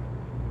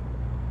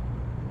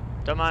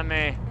 Don't mind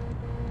me.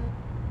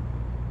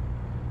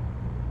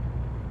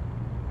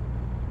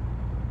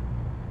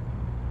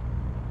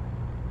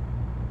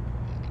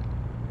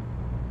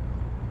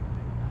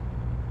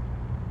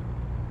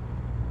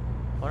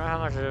 Wonder how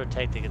much it would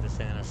take to get this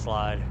thing in a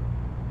slide.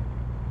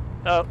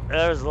 Oh,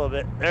 there's a little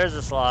bit. There's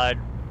a slide.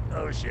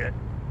 Oh shit.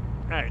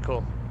 Alright,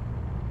 cool.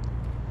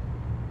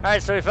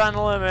 Alright, so we found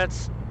the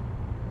limits.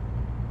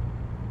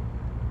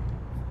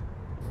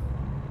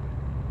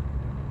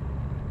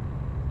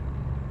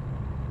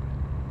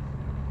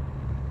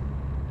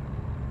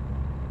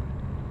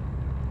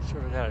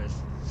 Swear to God, I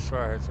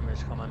swear I heard somebody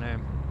just call my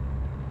name.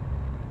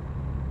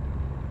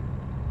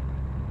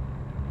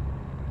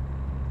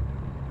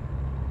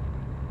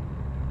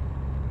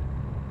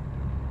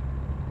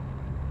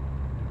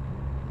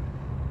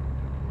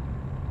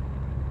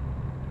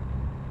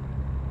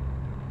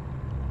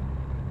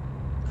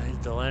 These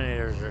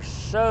delineators are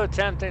so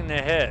tempting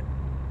to hit.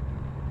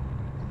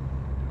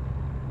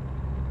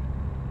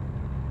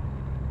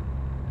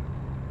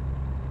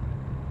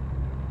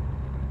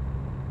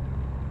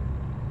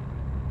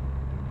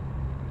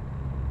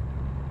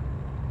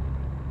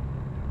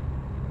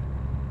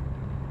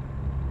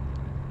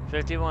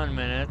 "51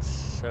 minutes,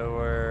 so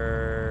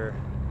we're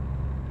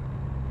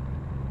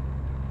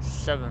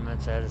 7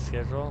 minutes ahead of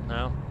schedule.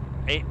 No,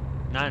 8,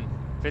 9,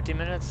 50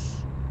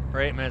 minutes?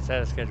 Or 8 minutes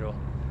ahead of schedule.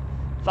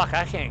 Fuck,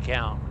 I can't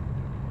count.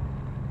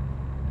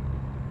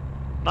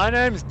 My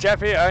name's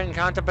Jeffy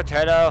Encanto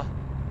Potato.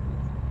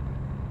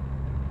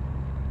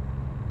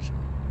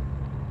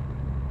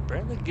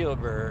 Bradley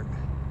Gilbert.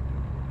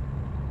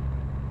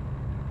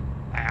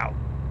 Ow.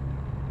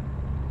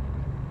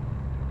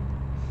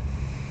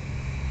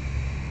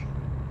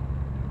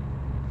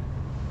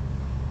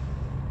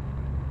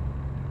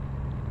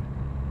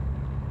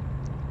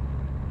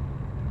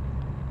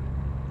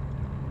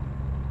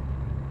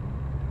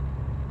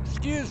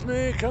 Excuse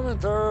me, coming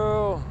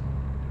through.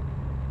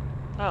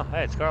 Oh,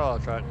 hey, it's Carlile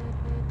truck.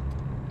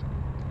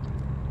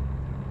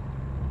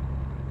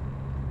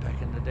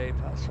 Back in the day,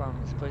 Pop's Farm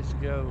was the place to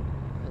go.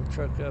 The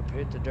truck up,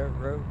 hit the dirt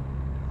road.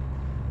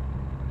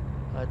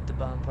 Light the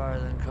bonfire,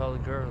 then call the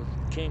girls.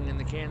 King in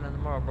the can on the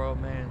Marlboro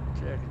Man.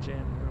 Jackie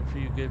Chan, a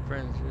few good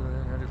friends. We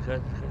learned how to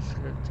cut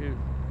too.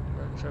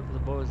 Running truck for the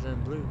boys in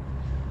blue.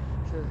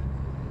 So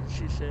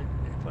she said,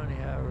 funny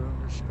how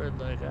rumors spread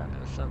like I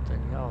know something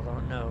y'all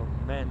don't know.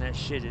 Man, that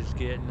shit is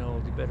getting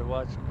old. You better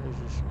watch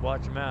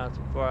your mouth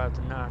before I have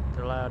to knock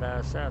the loud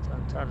ass south.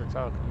 I'm tired of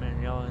talking, man.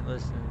 Y'all ain't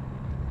listening.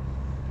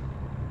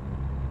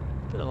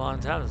 It's been a long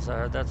time since I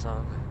heard that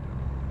song.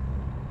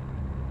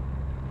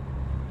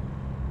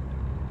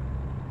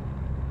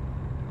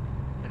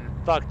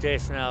 And fuck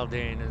Jason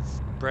Aldean. It's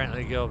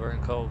Brantley Gilbert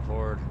and Cold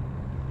Ford.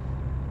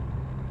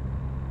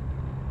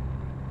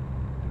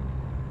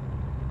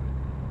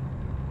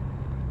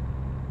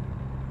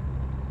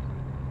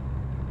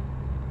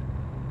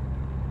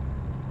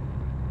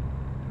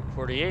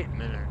 "48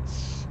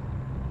 minutes.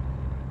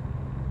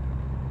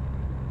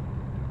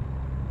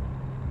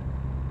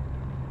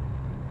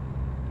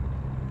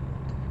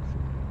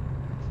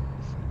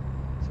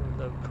 So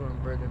we love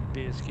cornbread and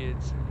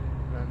biscuits.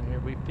 Around here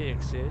we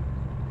fix it.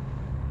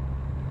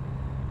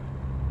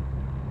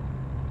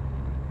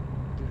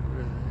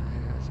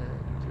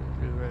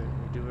 We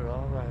do it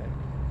all right.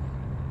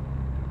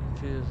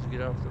 Feels to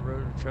get off the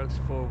road and trucks,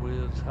 4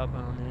 wheels, hop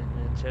on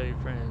in and tell your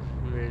friends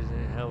we raised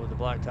in hell with the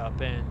blacktop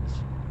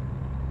ends.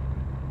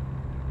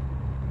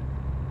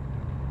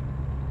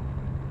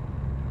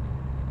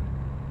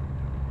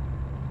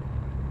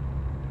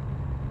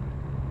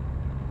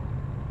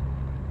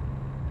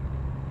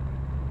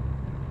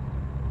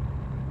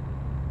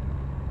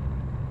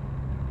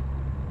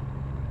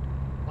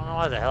 I don't know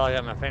why the hell I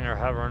got my finger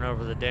hovering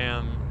over the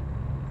damn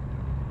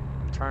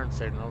turn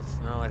signals. It's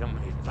not like I'm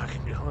gonna be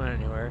fucking going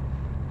anywhere.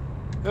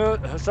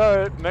 Oh,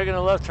 sorry, making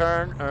a left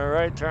turn, or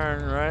right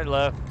turn, right,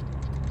 left.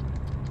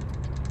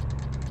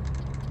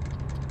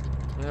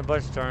 And a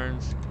bunch of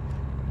turns.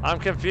 I'm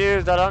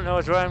confused, I don't know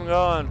which way I'm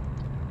going.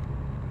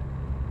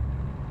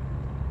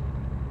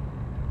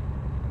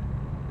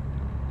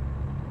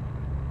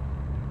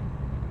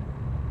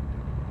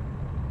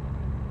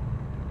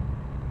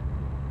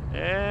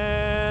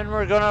 And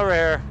we're going over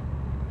here.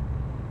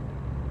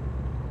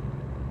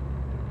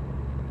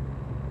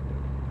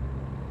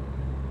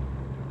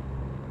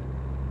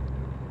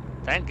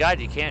 Thank God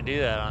you can't do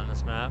that on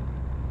this map.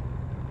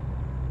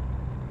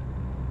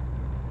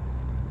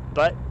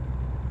 But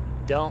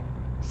don't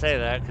say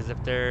that, because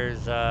if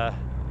there's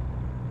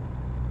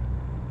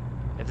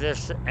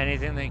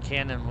anything that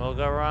can and will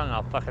go wrong,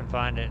 I'll fucking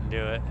find it and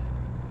do it.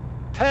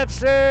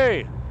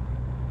 Pepsi!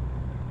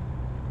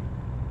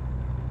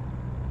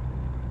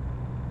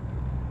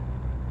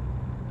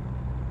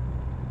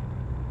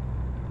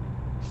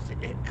 It's the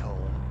It Cola.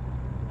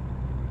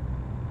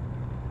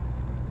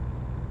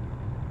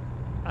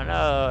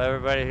 know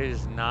everybody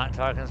who's not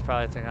talking is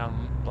probably thinking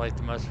I'm like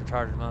the most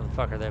retarded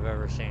motherfucker they've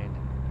ever seen.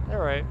 They're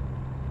right.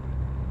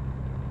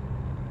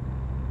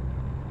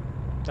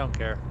 Don't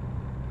care.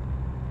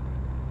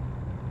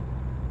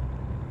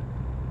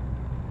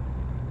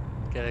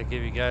 Gotta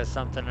give you guys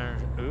something.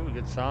 Ooh,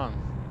 good song.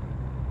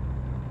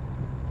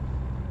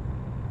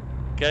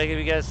 Gotta give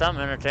you guys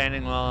something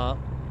entertaining while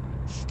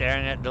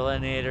staring at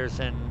delineators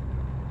and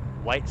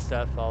white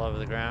stuff all over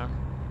the ground.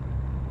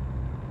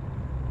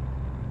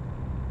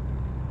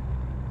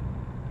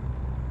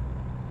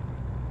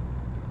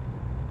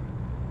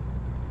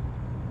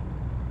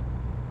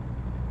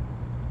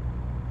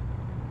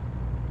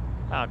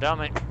 Oh, damn,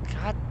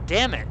 God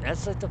damn it.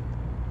 That's like the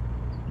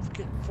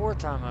fourth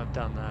time I've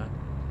done that.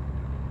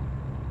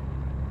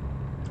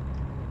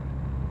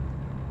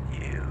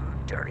 You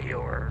dirty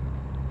whore.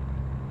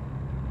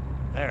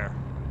 There.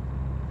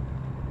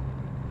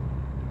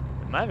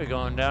 It might be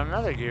going down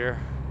another gear.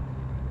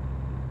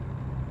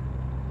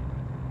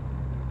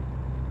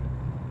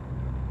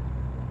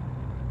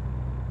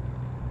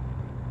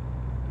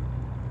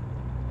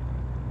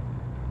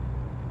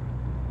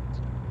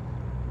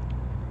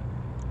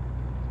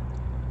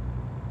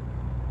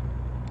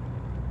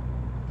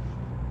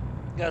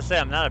 Gotta say,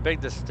 I'm not a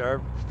big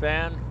Disturbed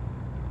fan,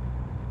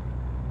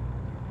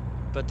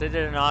 but they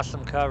did an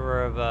awesome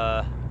cover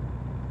of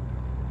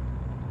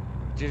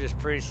Judas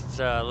Priest's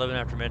Living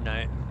After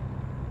Midnight.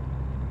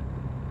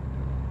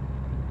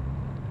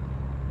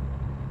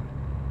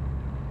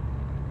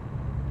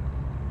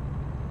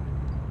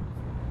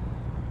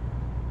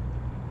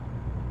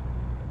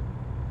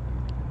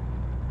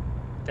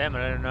 Damn it,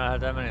 I didn't know I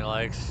had that many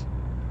likes.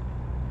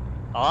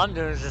 All I'm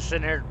doing is just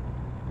sitting here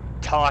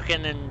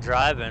talking and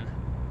driving.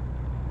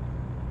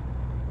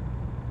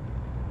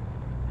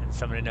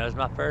 Somebody knows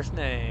my first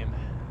name.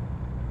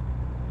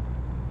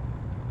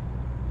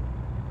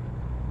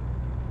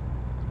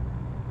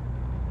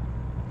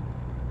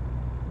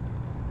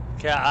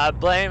 Okay, I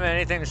blame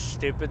anything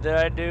stupid that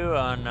I do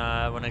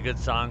on when a good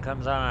song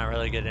comes on and I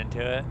really get into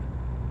it.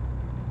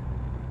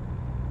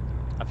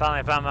 I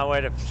finally found my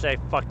way to say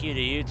fuck you to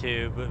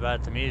YouTube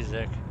about the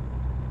music.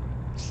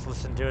 Just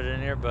listen to it in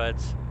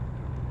earbuds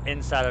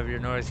inside of your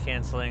noise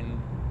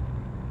canceling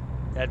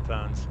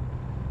headphones.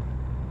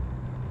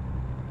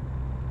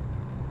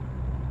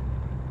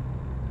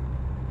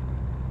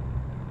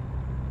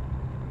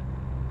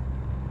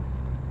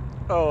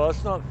 Oh,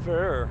 that's not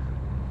fair.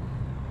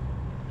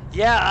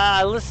 Yeah,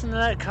 I listened to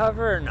that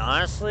cover, and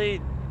honestly,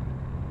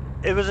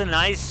 it was a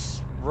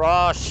nice,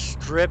 raw,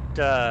 stripped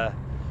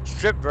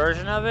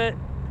version of it.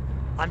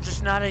 I'm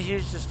just not a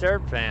huge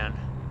Disturbed fan.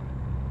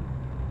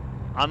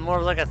 I'm more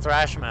of like a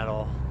thrash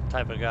metal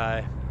type of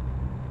guy.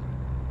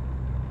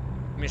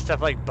 I mean,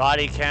 stuff like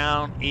Body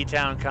Count,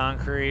 E-Town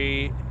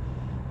Concrete,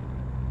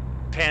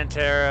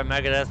 Pantera,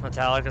 Megadeth,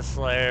 Metallica,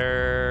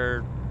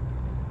 Slayer,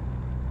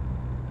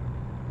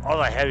 all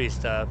the heavy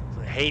stuff,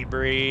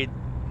 Hatebreed,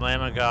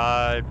 Lamb of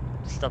God,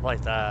 stuff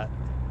like that.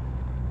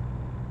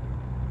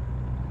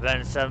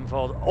 Avenged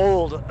Sevenfold,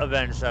 old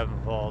Avenged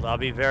Sevenfold. I'll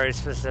be very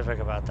specific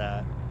about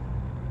that.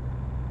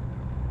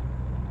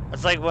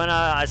 It's like when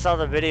I saw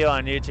the video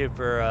on YouTube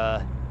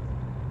for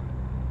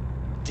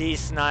Dee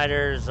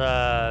Snider's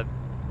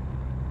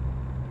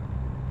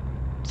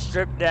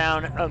stripped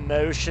down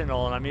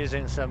emotional, and I'm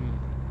using some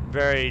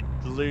very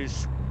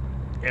loose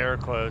air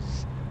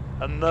quotes,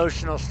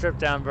 emotional stripped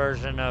down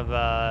version of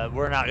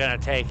We're Not Gonna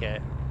Take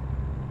It.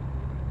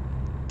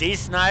 Dee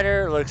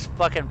Snider looks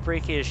fucking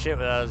freaky as shit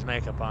without his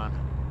makeup on.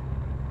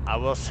 I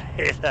will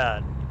say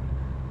that.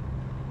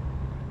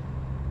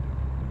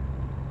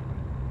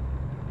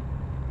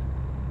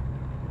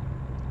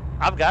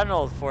 I've got an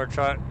old Ford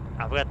truck.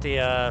 I've got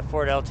the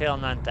Ford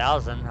LTL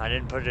 9000. I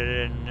didn't put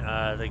it in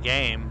the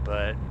game,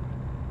 but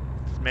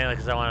it's mainly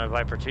because I wanted a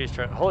Viper 2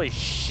 truck. Holy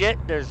shit,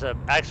 there's an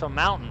actual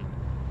mountain.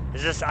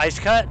 Is this ice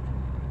cut?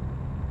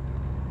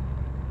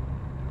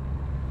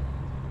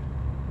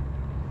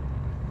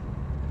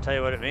 I'll tell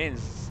you what it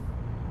means.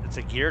 It's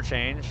a gear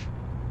change.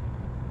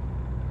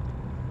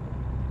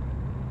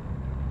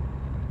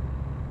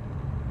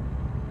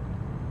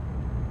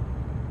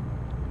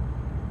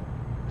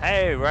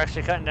 Hey, we're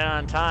actually cutting down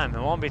on time. It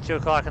won't be 2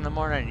 o'clock in the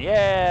morning.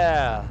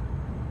 Yeah!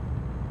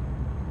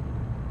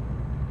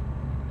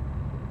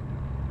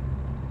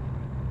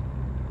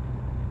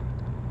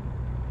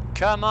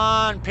 Come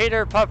on,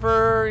 Peter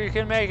Pupper, you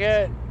can make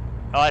it.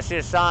 Oh, I see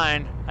a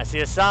sign. I see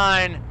a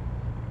sign.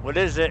 What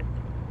is it?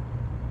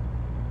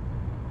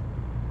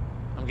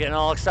 I'm getting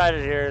all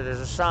excited here. There's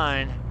a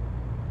sign.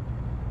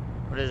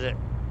 What is it?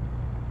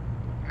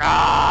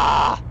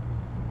 Ah!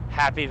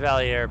 Happy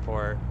Valley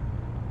Airport.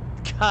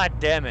 God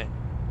damn it.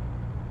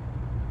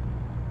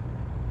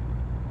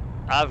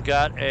 I've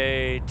got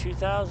a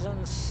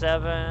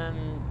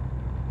 2007,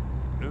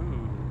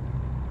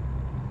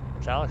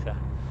 Metallica.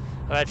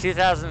 I've got a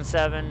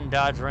 2007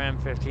 Dodge Ram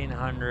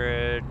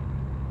 1500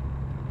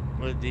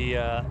 with the,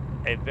 a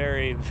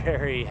very,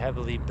 very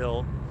heavily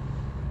built,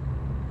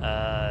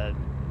 what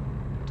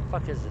the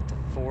fuck is it, the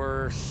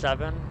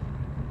 4.7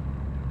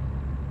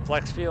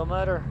 flex fuel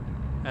motor?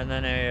 and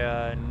then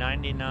a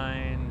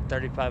 99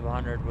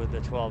 3500 with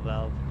a 12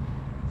 valve,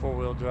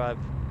 4-wheel drive,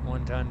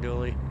 1-ton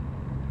dually.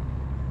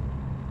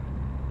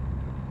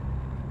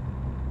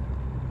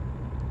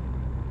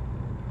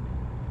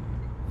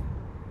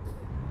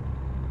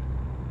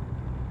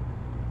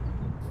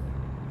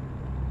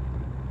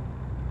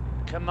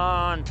 Come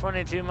on,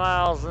 22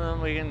 miles and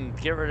then we can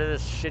get rid of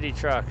this shitty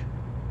truck.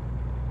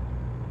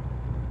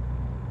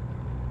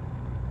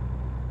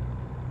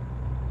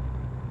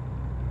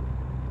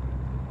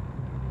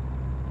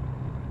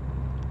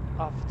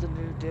 Off the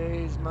new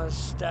days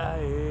must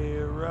I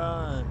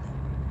run.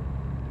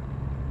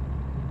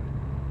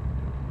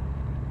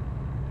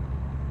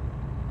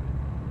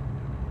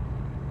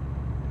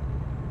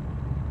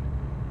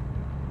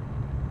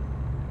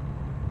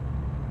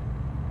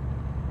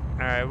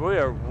 All right, we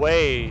are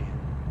way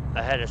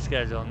ahead of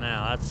schedule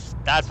now.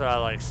 That's what I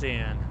like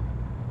seeing.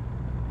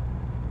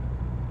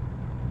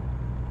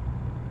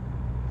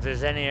 If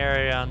there's any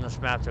area on this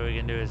map that we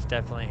can do, it's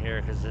definitely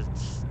here because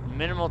it's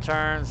minimal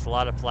turns, a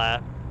lot of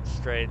flat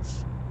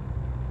straights.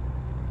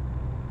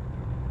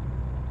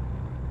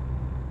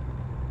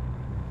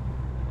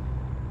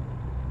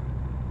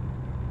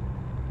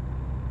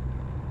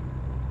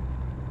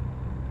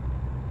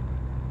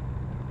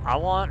 I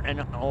want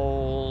an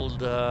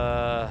old,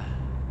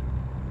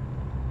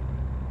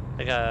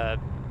 like a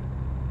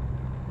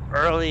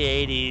early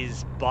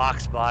 80s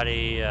box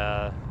body,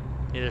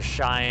 either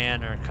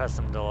Cheyenne or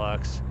Custom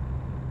Deluxe.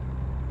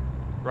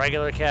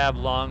 Regular cab,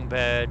 long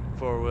bed,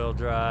 4-wheel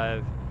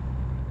drive.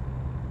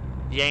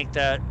 Yank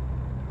that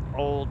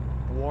old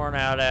worn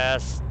out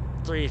ass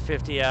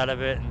 350 out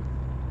of it and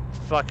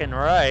fucking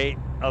right,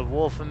 a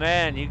Wolf of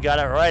Man, you got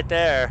it right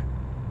there.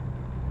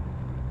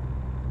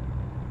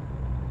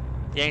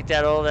 Yank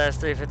that old ass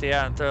 350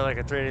 out and throw like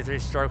a 383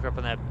 stroke up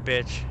on that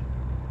bitch.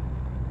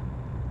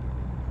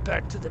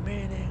 Back to the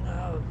meaning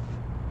of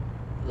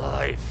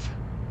life.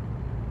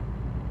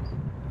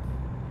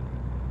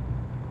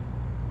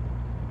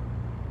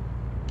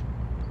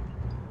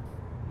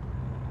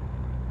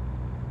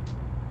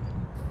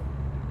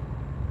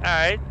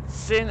 Alright,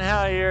 seeing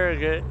how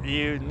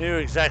you knew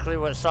exactly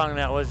what song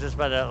that was just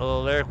by that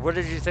little lyric, what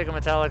did you think of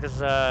Metallica's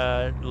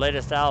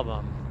latest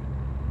album?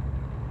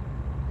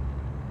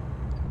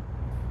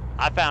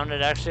 I found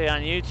it actually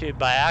on YouTube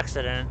by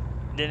accident.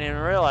 Didn't even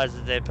realize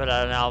that they put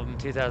out an album in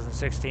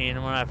 2016,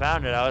 and when I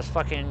found it, I was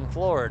fucking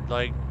floored.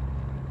 Like,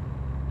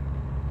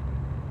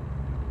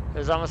 it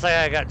was almost like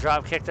I got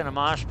drop kicked in a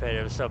mosh pit.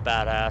 It was so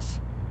badass.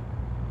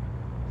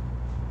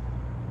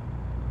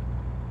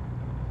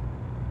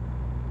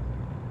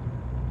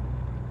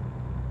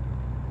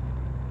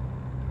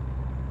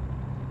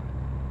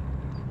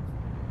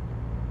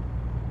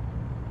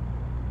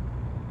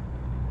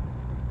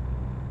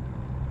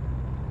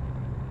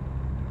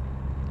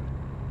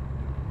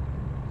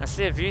 Now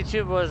see, if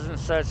YouTube wasn't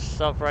such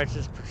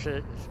self-righteous,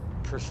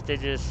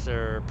 prestigious,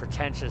 or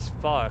pretentious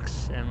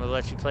fucks and would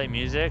let you play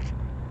music,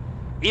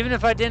 even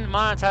if I didn't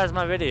monetize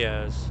my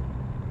videos,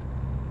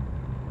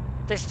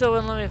 they still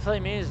wouldn't let me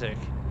play music.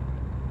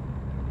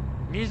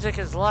 Music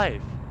is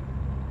life.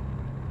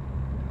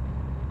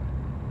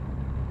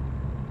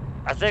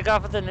 I think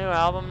off of the new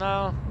album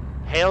though,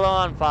 Halo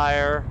on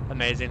Fire,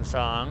 amazing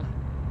song.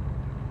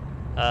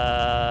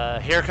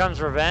 Here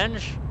Comes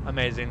Revenge,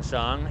 amazing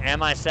song.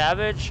 Am I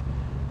Savage?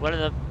 When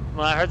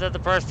I heard that the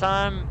first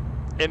time,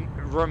 it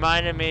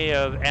reminded me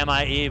of Am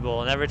I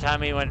Evil, and every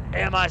time he went,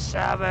 Am I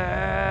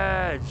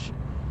Savage?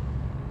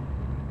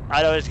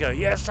 I'd always go,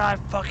 yes I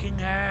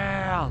fucking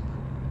am.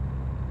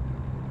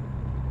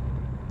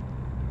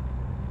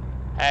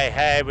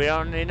 Hey, we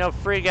don't need no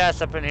free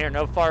gas up in here,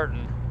 no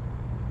farting.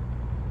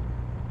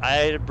 I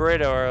ate a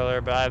burrito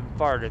earlier, but I haven't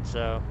farted,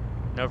 so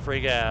no free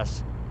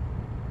gas.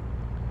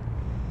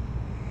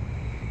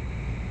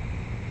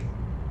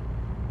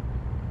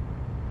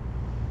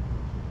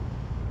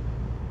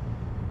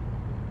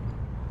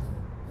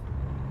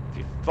 If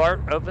you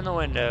fart, open the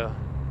window.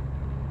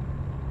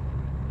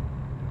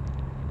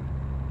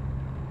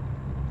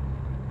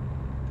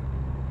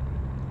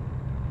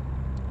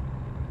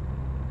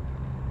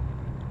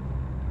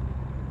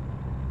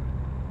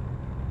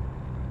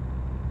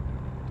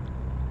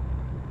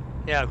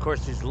 Yeah, of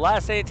course, these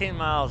last 18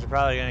 miles are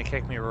probably going to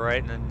kick me right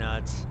in the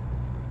nuts.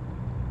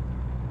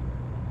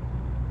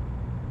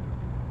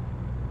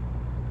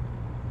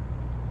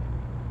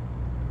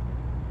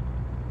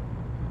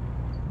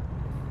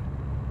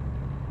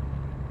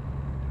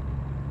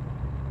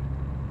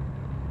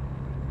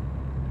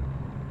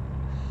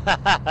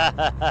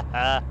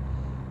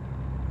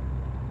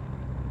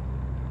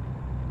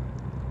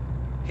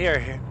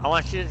 Here, I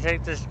want you to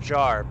take this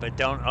jar, but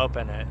don't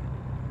open it.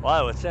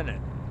 Why? What's in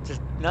it?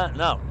 Just,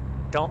 no.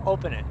 Don't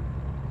open it.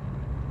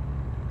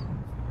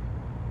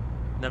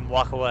 Then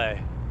walk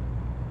away.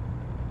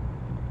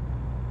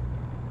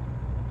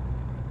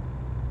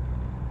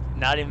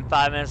 Not even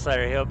 5 minutes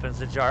later, he opens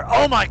the jar.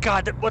 Oh my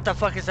god, what the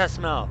fuck is that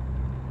smell?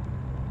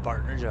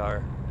 Fart in a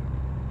jar.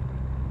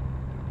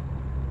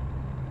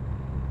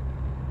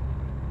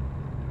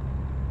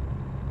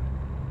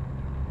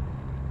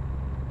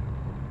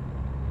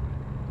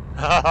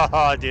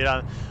 Oh, dude,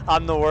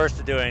 I'm the worst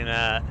at doing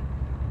that.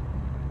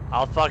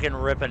 I'll fucking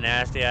rip a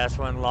nasty ass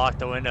one, lock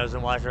the windows,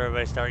 and watch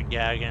everybody start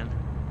gagging.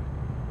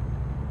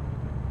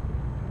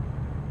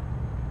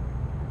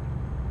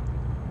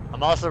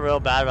 I'm also real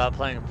bad about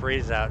playing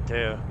freeze out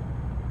too.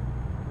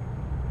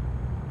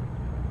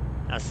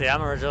 Now see,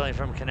 I'm originally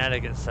from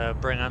Connecticut, so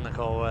bring on the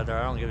cold weather.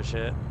 I don't give a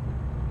shit.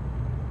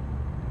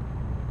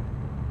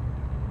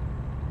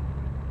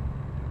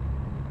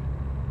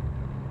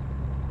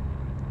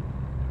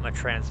 I'm a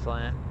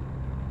transplant.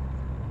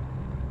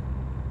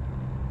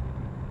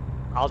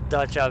 I'll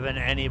Dutch oven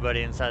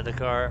anybody inside the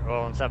car,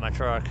 well, inside my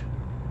truck.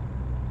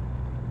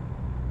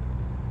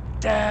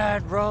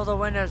 Dad, roll the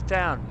windows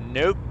down.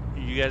 Nope,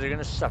 you guys are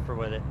gonna suffer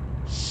with it.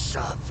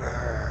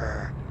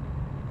 Suffer.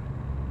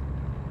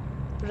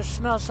 But it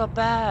smells so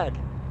bad.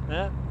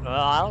 Yeah, well,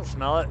 I don't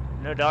smell it.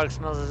 No dog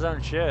smells his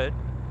own shit.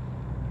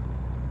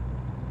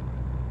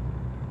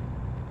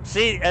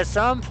 See, at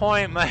some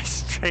point, my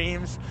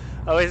streams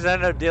always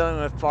end up dealing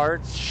with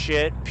farts,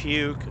 shit,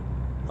 puke,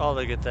 all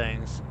the good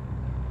things.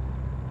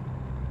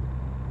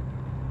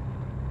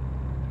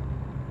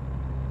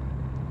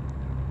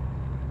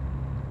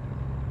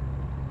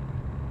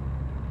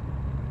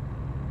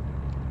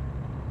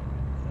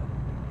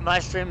 My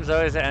streams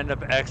always end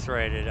up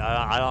X-rated.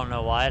 I don't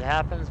know why it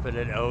happens, but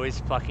it always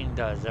fucking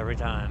does every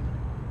time.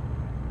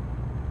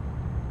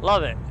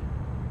 Love it.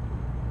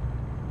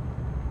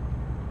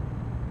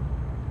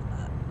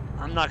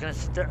 I'm not gonna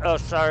oh,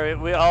 sorry.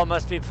 We all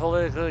must be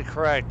politically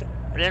correct.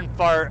 I didn't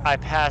fart. I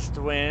passed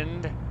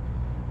wind.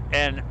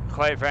 And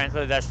quite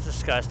frankly, that's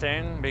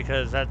disgusting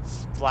because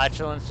that's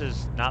flatulence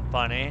is not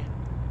funny.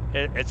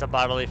 It's a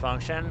bodily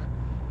function.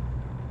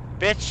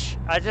 Bitch,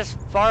 I just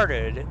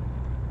farted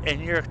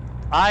and your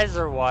eyes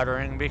are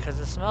watering because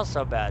it smells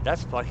so bad.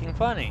 That's fucking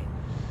funny.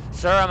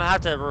 Sir, I'm gonna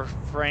have to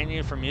refrain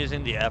you from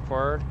using the F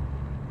word.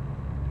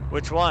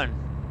 Which one?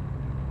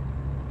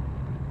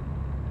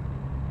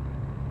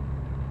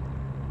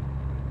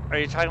 Are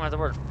you talking about the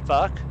word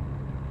fuck?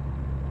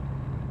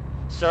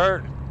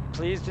 Sir,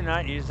 please do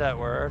not use that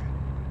word.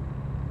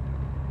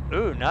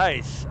 Ooh,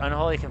 nice.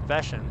 Unholy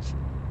confessions.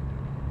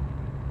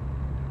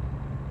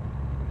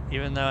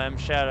 Even though M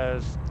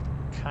Shadows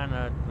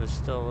kinda was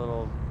still a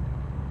little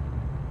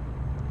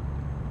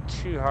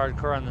too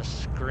hardcore on the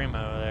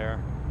screamo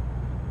there.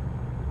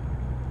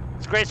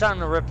 It's a great time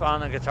to rip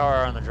on the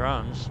guitar or on the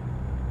drums.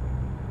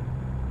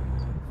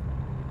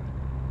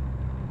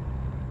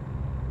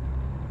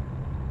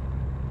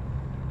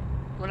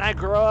 When I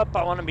grow up,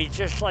 I want to be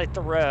just like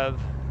the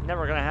Rev.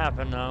 Never gonna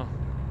happen though.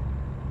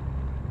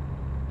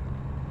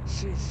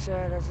 She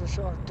said as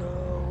I walked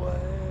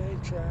away,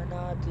 try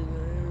not to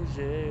lose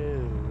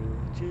you.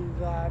 Too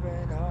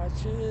vibrant, heart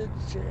should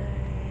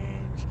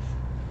change.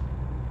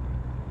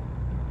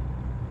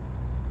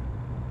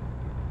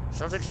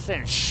 Sounds like she's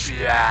saying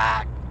shit.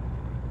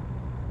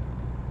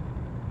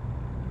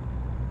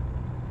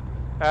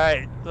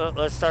 Alright,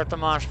 let's start the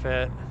mosh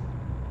pit.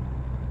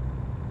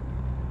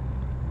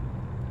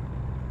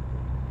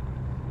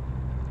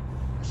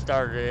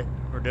 Started it.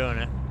 We're doing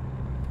it.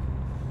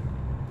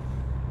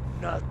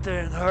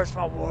 Nothing hurts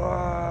my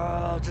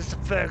world, just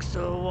affects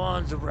the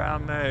ones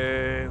around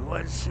me.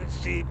 When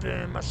shit's deep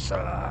in my soul,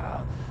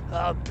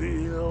 I'll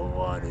be the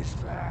one who's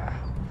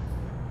found.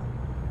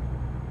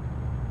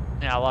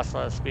 Yeah, I lost a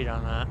lot of speed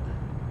on that.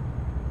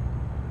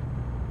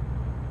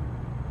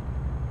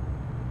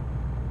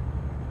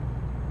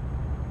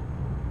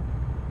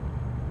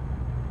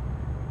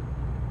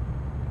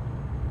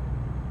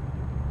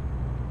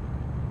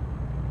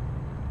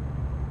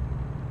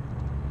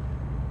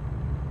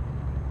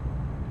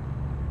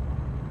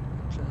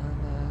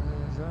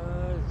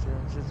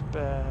 It's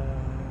back.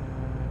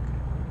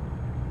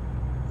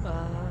 I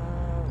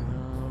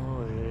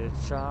know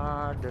it's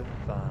hard to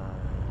find.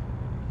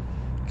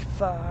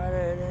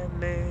 Confided in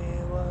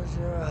me was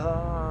your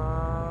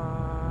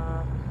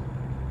heart.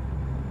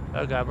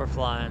 Oh god, we're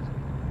flying.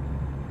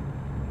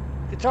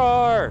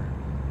 Guitar!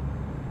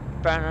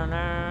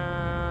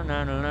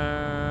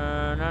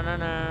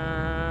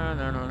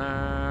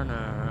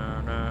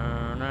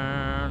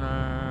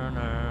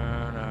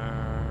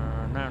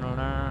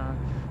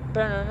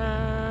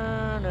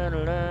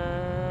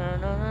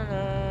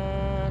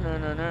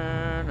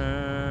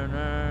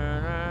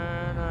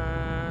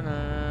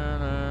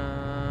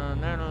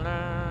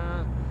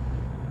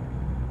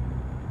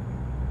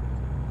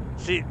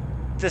 See,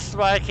 this is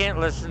why I can't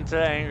listen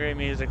to angry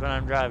music when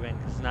I'm driving,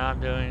 because now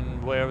I'm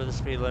doing way over the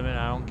speed limit and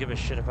I don't give a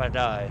shit if I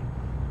die.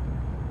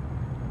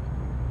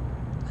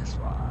 That's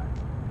why.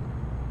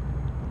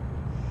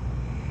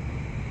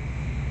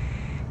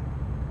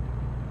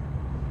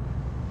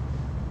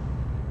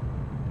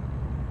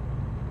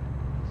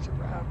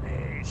 Surround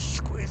me,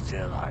 squeeze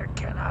till I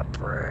cannot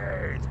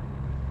breathe.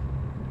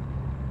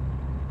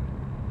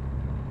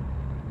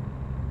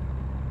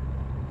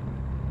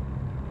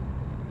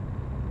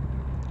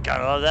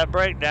 Gotta love that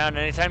breakdown.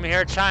 Anytime you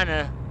hear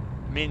China,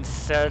 it means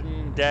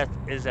sudden death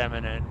is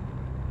imminent.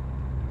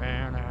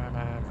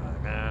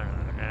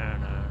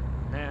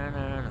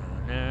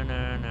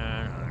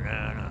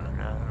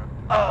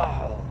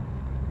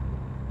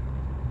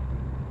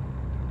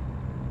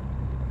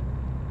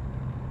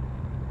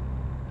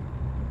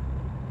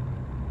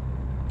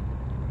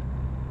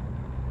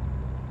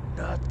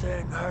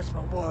 Nothing hurts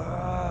my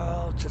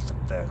world, just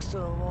affects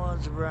the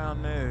ones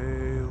around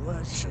me.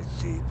 When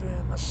shit's deep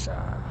in my soul,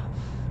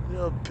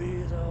 you'll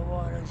be the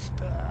one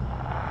expelled.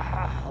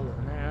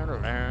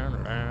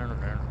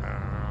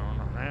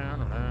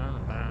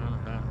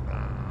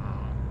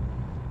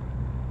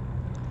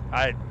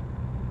 Alright,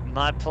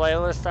 my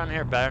playlist on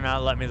here better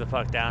not let me the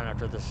fuck down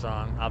after this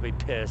song. I'll be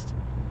pissed.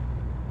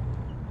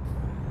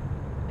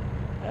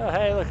 Oh,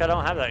 hey, look, I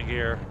don't have that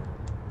gear.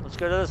 Let's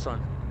go to this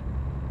one.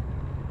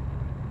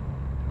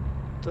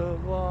 The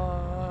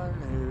one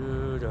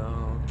who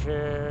don't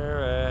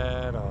care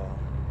at all,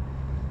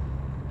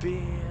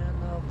 being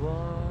the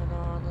one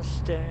on the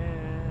stand.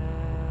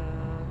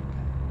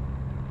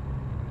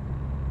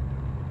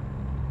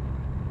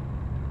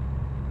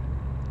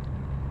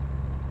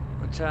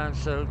 When time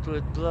soaked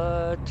with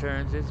blood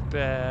turns its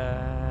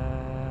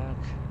back,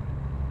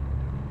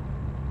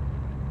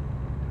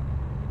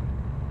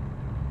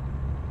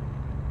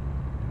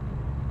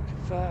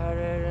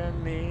 confided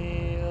in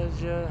me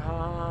as your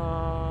heart.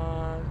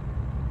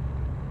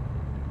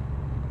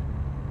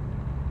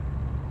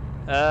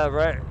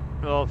 Right.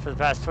 Well, for the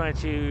past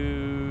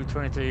 22,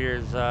 23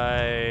 years,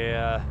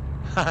 ironically,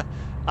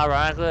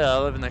 I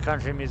live in the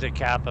country music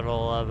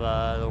capital of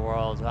the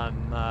world.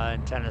 I'm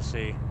in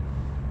Tennessee.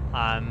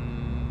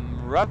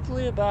 I'm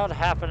roughly about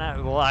half an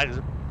hour.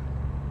 Well,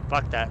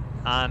 fuck that.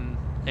 I'm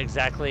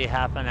exactly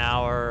half an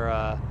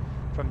hour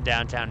from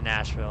downtown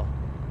Nashville.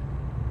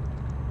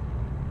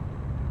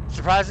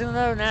 Surprisingly,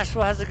 though,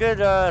 Nashville has a good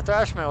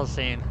thrash metal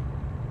scene.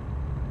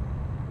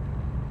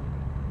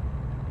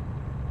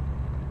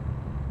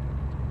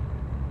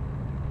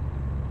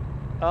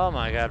 Oh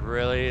my god,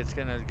 really? It's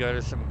gonna go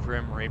to some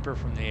Grim Reaper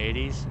from the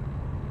 80s?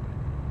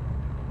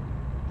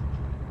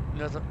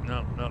 No,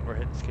 we're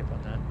hitting skip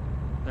on that.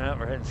 No,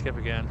 we're hitting skip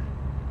again.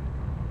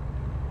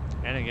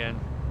 And again.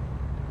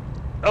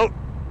 Oh!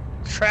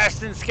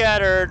 Trashed and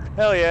scattered!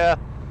 Hell yeah!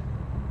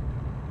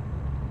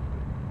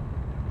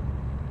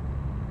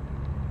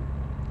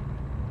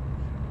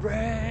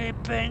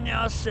 Raping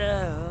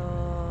yourself.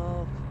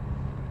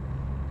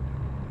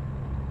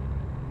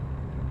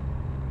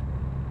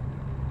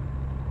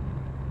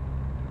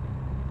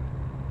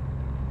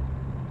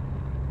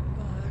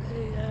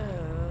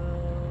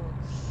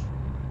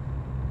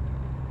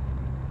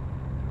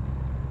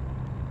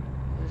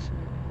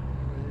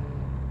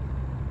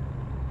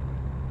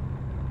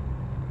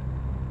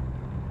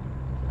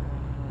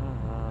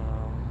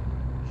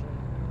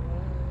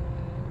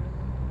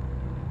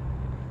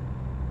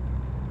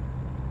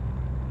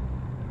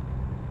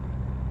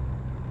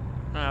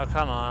 Oh,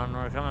 come on,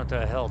 we're coming up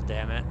to a hill,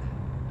 damn it.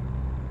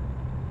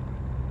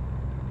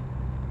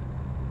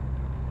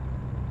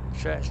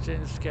 Trashed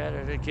and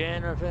scattered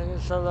again, our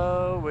fingers so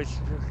low, which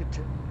will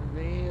continue to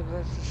me if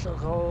it's so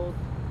cold.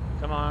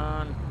 Come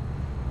on.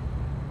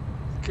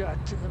 God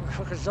damn, the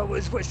motherfucker's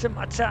always wasting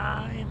my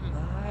time.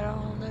 I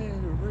don't need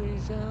a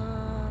reason.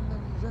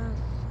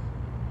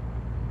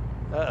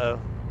 Uh-oh,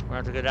 we're gonna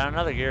have to go down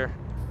another gear.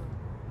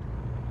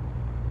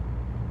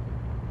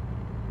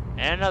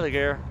 And another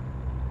gear.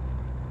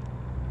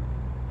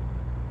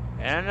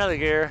 And another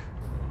gear.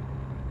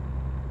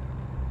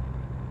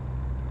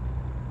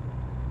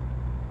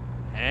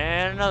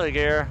 And another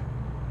gear.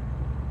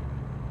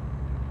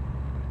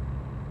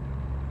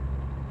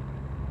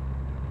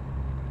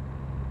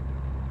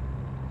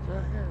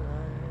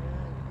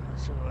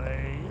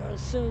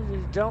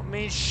 You don't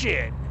mean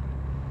shit.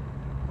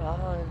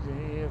 Oh,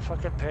 you're a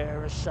fucking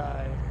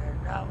parasite,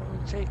 and I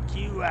will take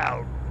you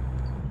out.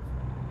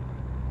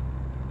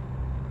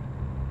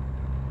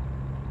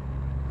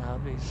 I'll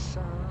be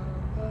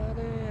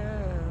somebody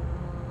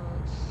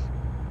else.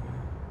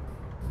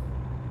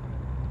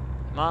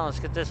 Come on, let's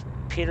get this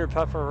Peter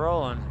Puffer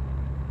rolling.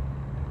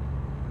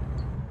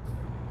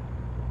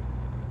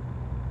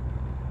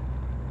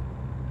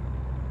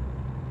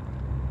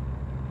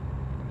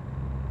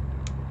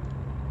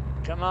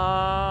 Come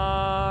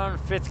on,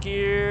 fifth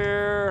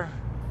gear.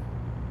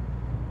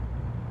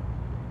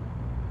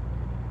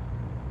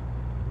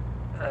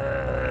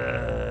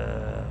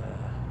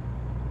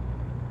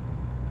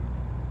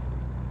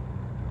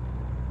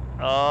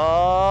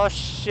 Oh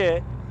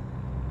shit.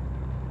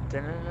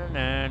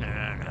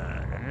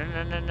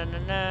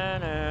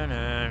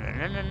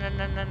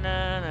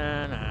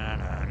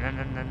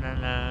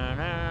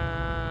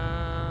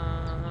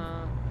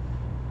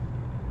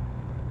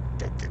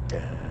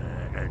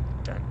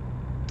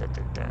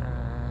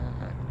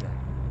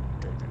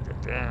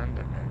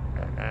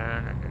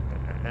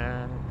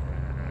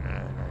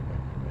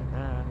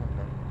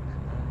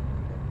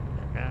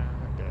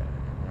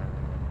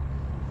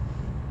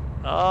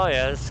 Oh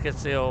yeah, this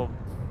gets the old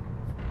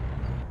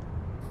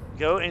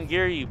go in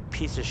gear, you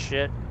piece of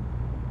shit.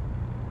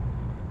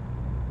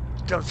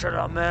 Don't tread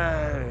on me.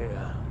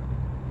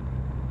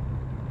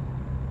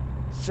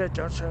 Said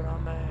don't tread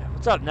on me.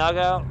 What's up,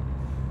 Nago?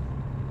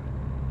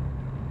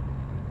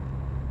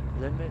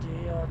 Limit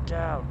your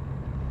doubt.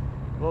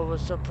 What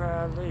was so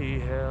proudly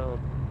held?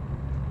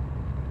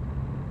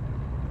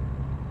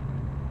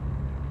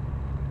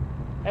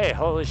 Hey,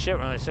 holy shit,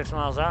 we're only 6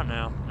 miles out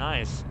now.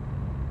 Nice.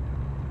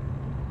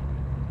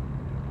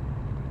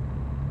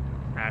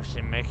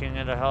 Actually making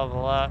it a hell of a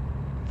lot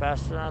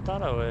faster than I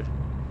thought I would.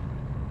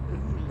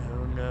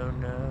 Ooh, no.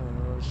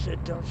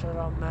 Sit, don't shut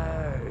on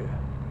me.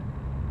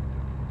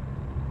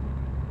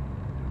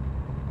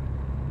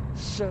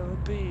 So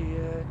be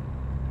it.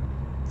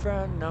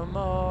 Friend no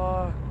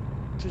more.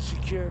 To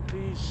secure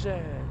peace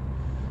and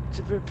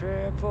to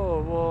prepare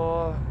for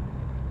war.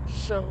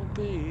 So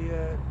be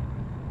it.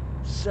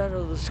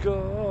 Settle the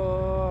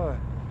score.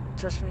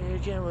 Touch me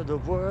again with the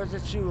words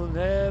that you will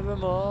never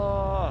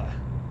more.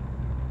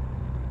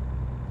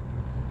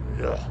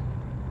 Ugh.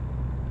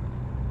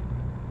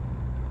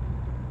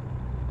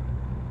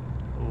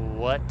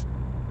 What?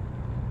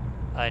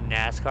 A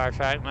NASCAR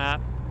track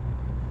map?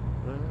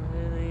 Wouldn't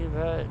believe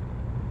it.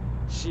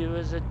 She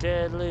was a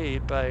deadly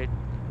bite.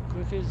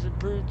 Quick as a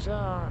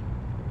Bruton.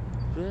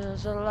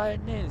 Feels a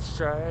lightning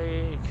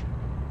strike.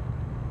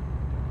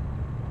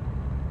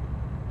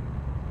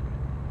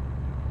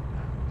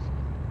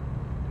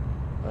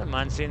 I wouldn't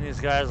mind seeing these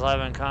guys live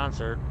in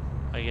concert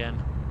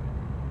again.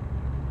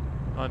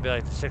 It might be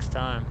like the 6th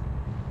time.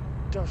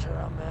 Don't shut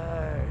on me.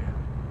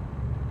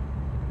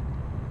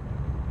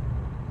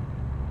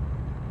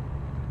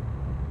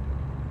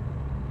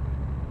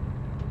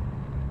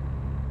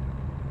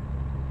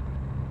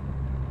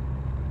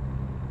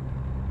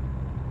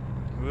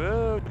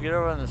 Whoa, get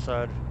over on this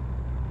side.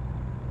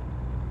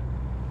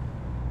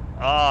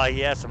 Oh,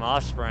 yeah, some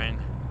Offspring.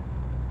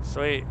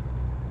 Sweet.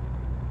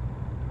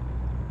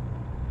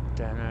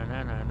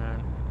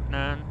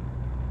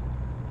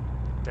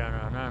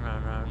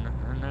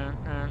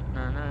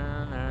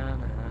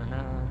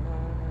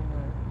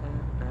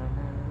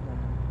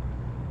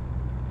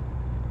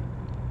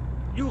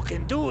 You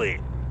can do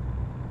it.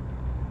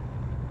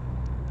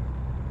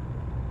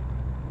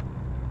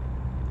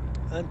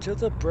 Until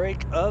the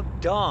break of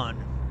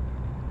dawn.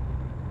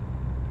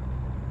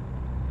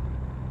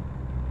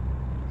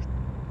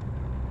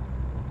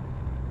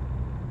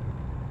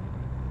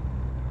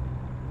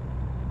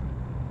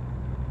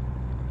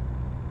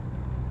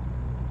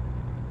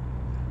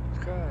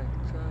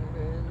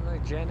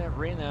 Like Janet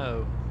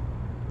Reno.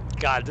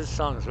 God, this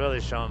song's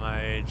really showing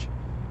my age.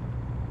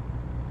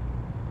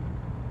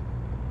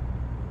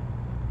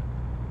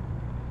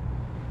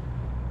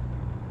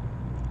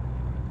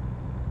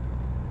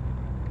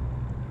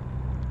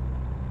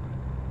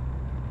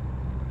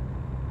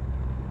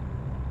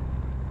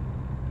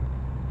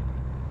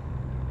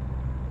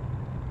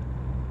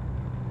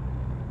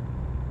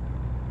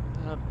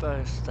 The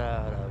best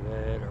out of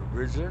it,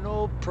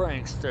 original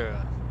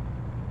prankster.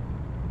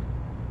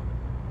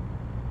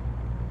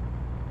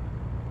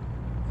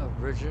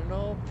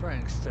 Original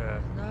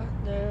prankster, not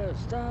new,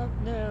 stop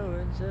new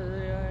until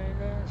the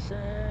end I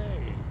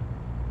say.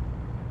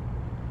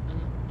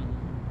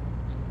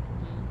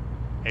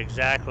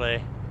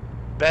 Exactly.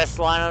 Best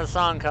line of the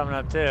song coming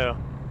up too.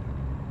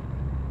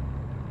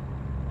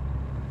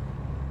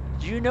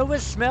 You know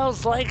it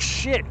smells like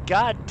shit,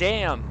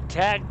 goddamn.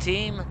 Tag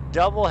team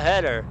double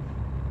header.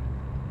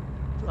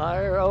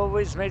 Fire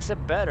always makes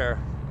it better.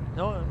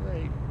 No,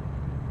 wait.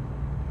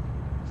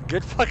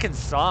 Good fucking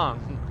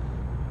song.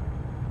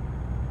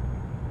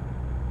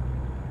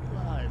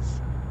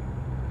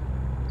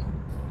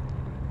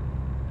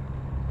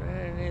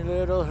 Any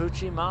little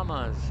hoochie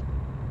mamas.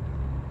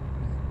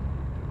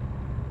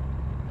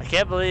 I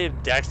can't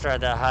believe Dexter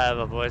had that high of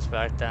a voice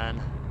back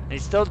then. He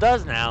still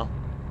does now.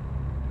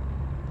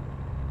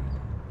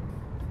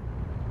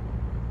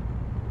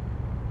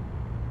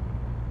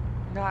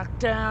 Knock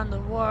down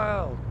the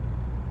world.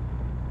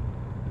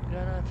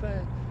 Gonna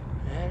fit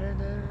headed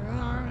to the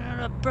wrong,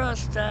 gonna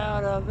burst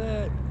out of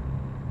it.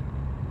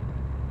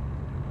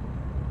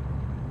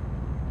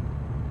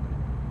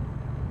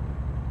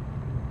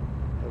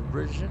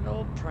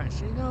 Original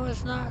Prince. You know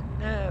it's not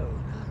new. Not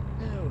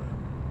new.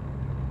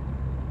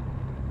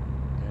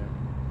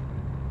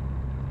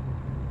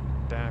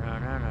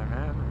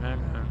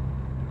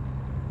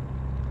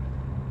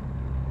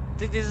 I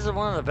think these are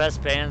one of the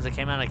best bands that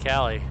came out of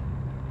Cali.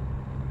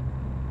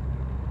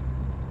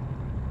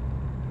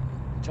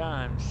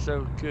 Time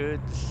so good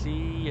to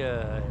see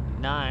ya.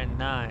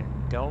 9-9.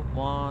 Don't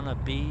wanna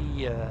be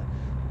ya.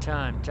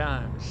 Time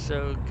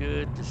so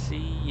good to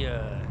see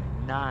ya.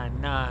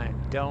 9-9,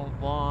 don't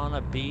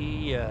wanna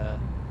be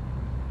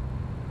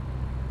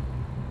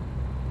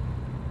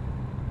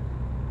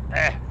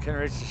couldn't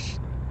reach the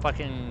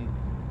fucking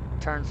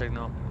turn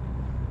signal.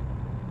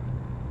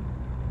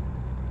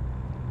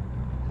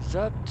 It's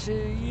up to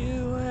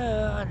you,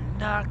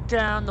 knock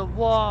down the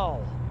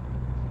wall.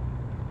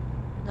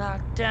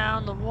 Knock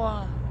down the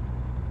wall.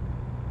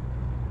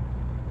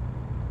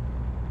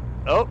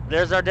 Oh,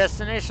 there's our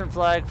destination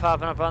flag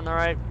popping up on the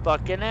right.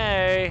 Fucking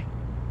A.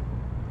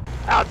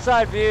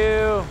 Outside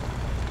view!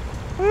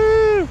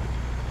 Woo!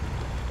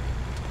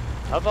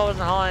 Hope I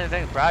wasn't hauling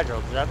anything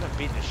fragile, because I've been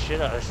beating the shit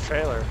out of this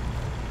trailer.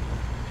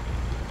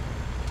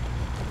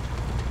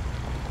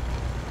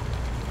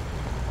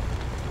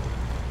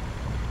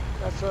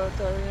 That's what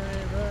the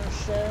universe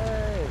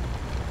said.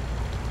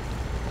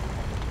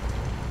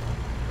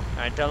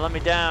 Alright, don't let me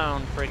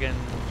down, friggin'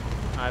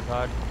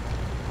 iPod.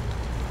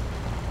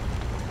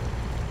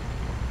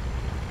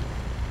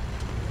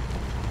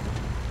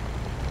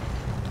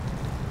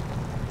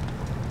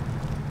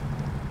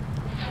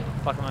 How the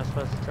fuck am I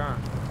supposed to turn?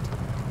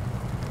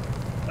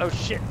 Oh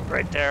shit,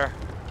 right there.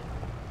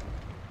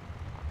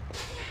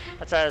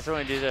 That's right, that's when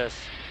we do this.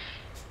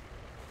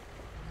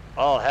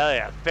 Oh hell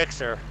yeah,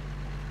 fixer.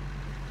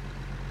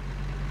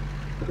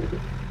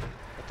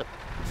 What the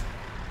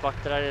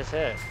fuck did I just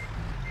hit?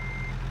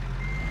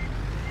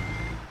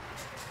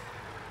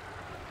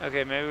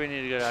 Okay, maybe we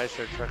need to go to Ice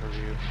Road Truck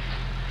Review.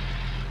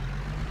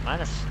 Am I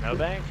in a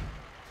snowbank?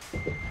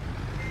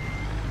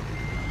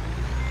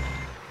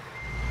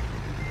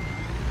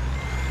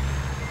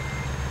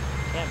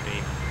 Can't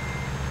be.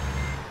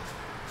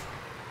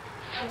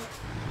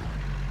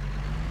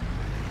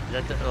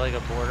 Is that like a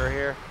border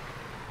here?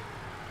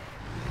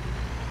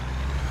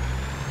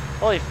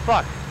 Holy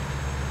fuck!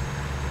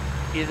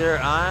 Either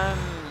I'm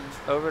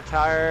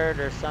overtired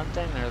or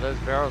something, or those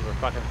barrels are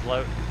fucking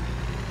floating.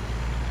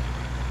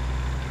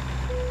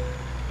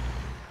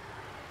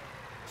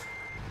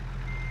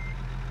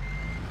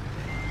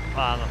 Oh,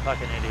 I'm a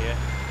fucking idiot.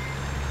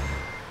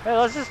 Hey,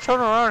 let's just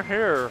turn around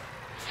here.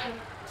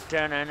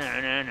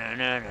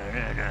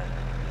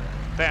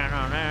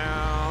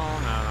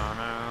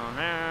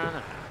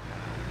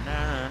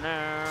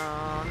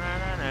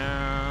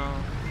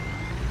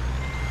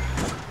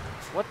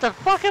 What the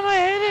fuck am I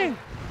hitting?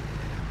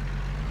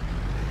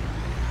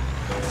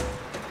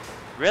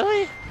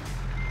 Really?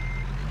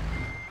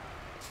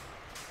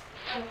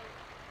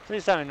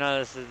 Please tell me none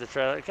of this is the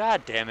trailer.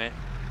 God damn it.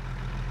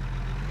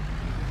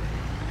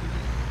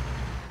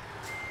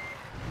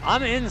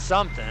 I'm in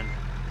something.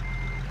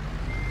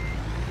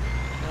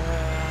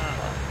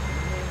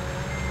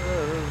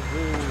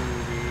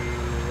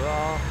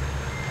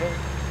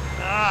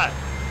 Ah.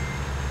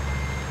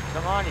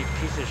 Come on, you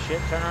piece of shit,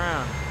 turn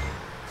around.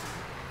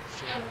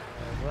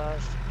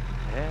 Us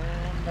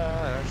and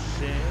our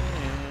sins,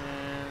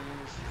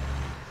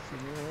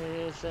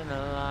 serious and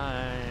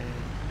alive.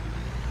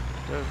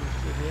 Purpose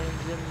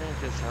to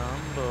make us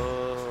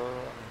humble.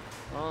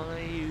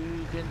 Only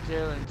you can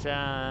tell in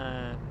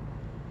time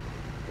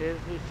if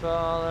we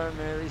fall or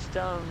merely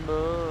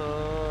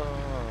stumble.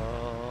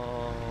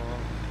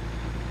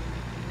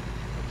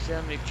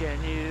 Tell me,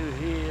 can you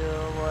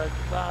heal what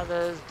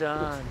Father's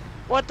done?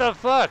 What the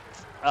fuck?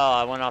 Oh,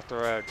 I went off the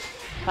road.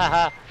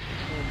 Haha.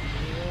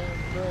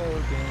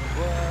 Broken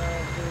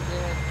world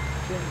again,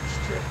 can you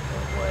strip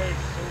away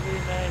so we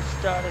may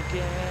start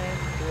again?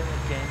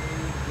 Can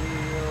you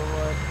heal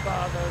what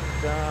Father's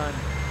done?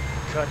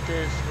 Cut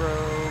this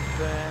rope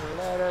and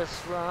let us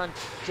run.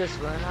 Just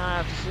when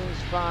life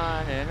seems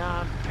fine and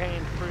I'm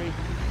pain-free,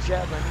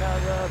 jab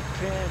another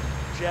pin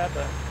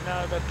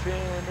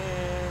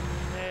in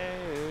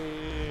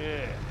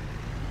there.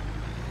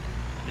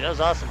 That was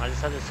awesome. I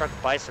just had this truck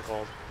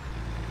bicycled.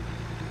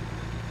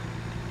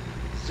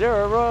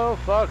 0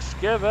 fucks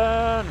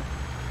given.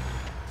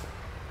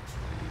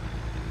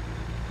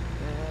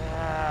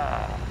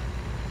 Yeah.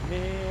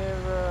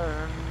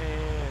 Mirror,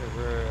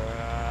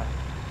 mirror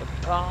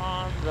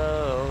upon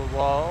the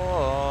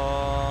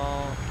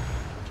wall,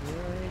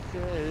 make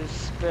a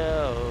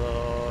spell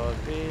or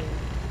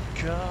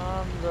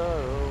become the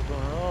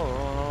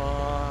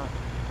law.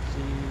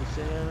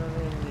 See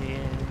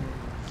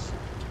aliens,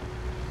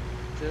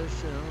 the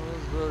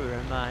symbols will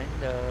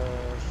remind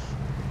us.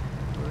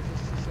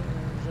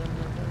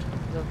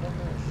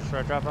 Should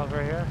I drop off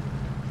right here?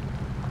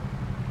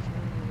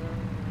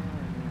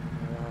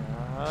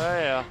 Oh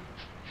yeah.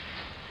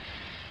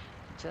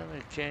 Tell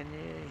me, can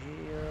you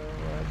hear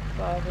what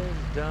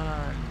Father's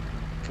done?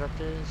 Cut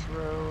this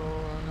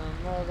road on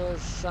another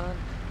sun.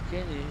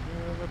 Can you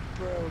hear the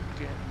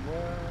broken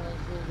world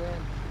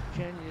within?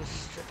 Can you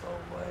strip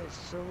away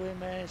so we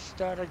may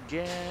start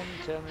again?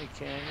 Tell me,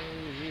 can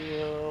you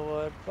hear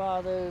what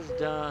Father's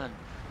done?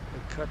 We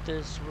cut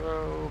this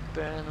rope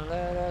and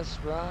let us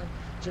run.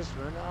 Just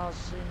when all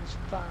seems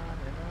fine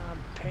and I'm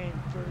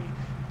pain-free,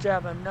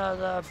 jab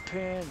another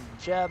pin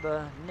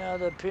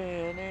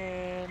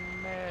in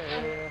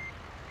there.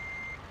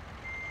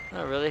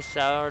 Not really,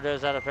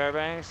 sourdoughs out of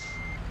Fairbanks.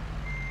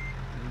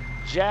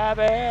 Jab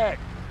it!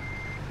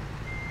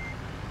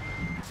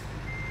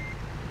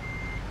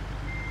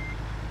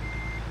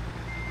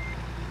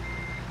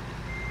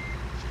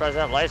 Surprised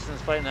that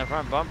license plate in the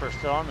front bumper is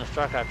still on this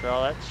truck after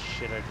all that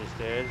shit I just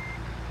did.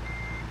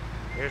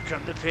 Here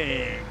come the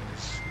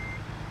pins.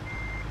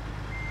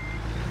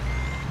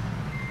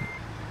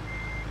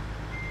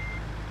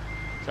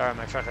 Sorry,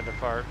 my truck had to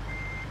fart.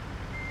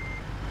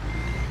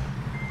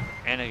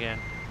 And again.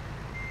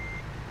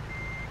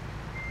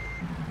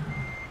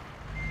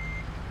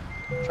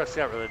 Truck's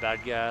got really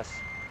bad gas.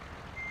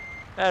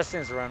 This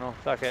thing's a rental.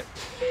 Fuck it.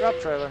 Drop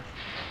trailer.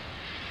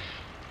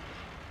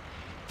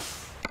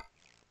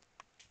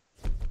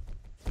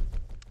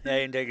 Yeah,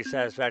 you can take your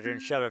satisfactory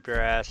and shove up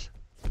your ass.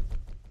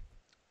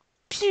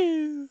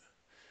 Pew!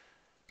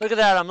 Look at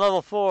that, I'm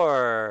level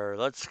 4.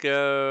 Let's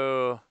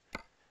go.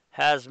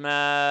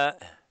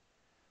 Hazmat.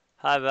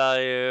 High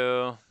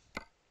value.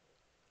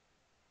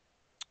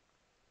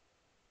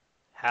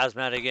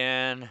 Hazmat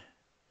again.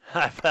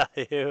 High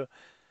value.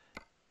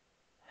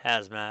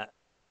 Hazmat.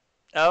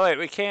 Oh, wait,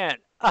 we can't.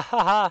 Ah,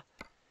 ha,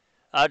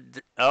 ha.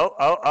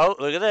 Oh,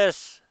 look at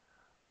this.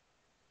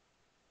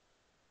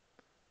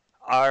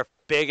 Our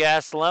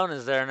big-ass loan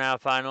is there now,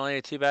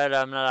 finally. Too bad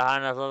I'm not a high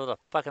enough level to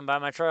fucking buy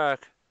my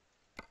truck.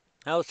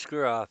 Oh,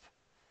 screw off.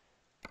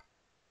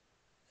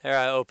 There,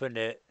 I opened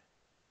it.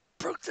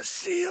 Broke the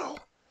seal.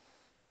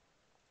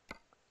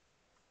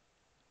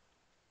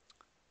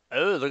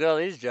 Oh, look at all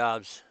these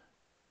jobs.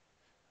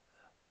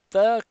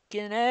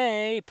 Fucking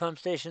A. Pump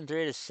station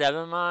 3 to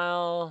 7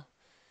 mile.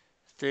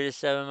 3 to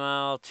 7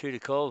 mile. 2 to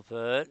cold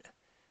put.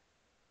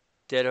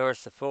 Dead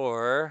horse to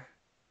 4.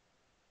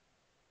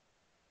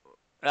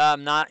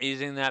 I'm not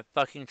using that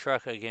fucking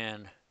truck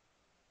again.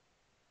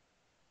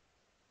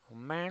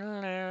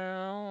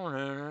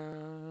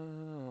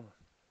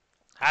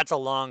 That's a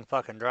long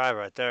fucking drive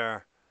right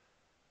there.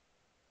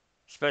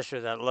 Especially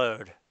with that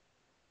load.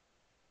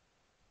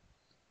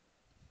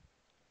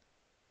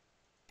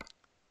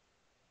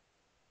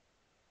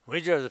 We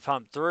drove the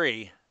pump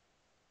 3.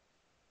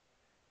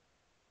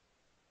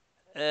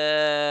 Huh.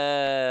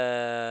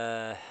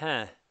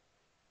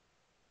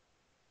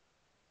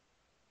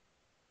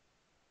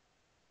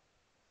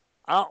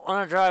 I don't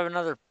want to drive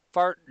another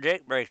fart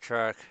Jake brake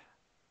truck.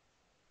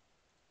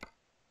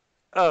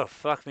 Oh,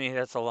 fuck me,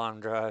 that's a long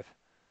drive.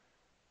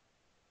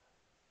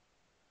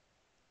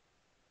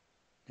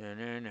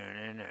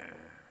 No.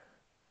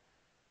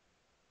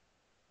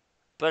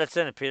 But it's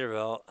in a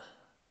Peterbilt.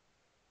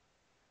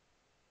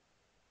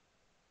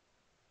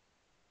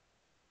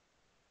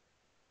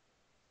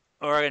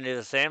 Or we're going to do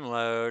the same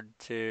load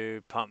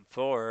to pump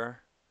 4.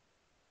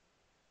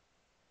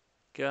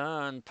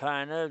 Gun,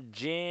 pint of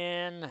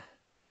gin.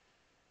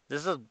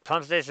 This is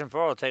pump station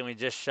 4 will take me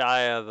just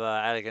shy of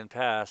Adigan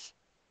Pass.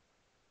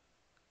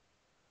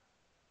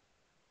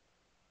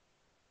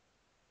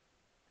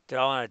 Do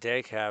I want a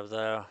day cab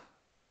though?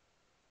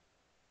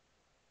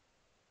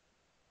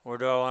 Or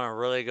do I want to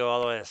really go all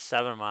the way to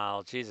 7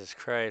 mile? Jesus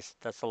Christ,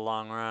 that's a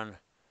long run.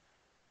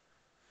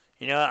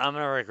 You know what? I'm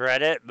going to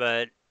regret it,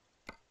 but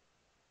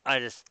I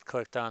just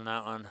clicked on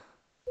that one.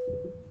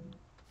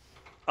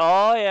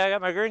 Oh yeah, I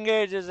got my green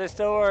gauges. They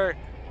still work.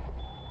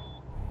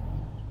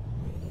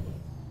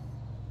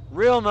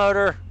 Real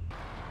motor.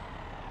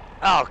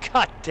 Oh,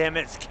 god damn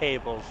it, it's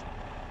cables.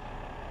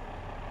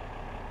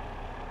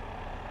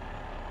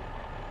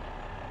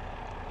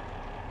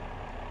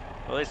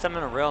 Well, at least I'm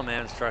in a real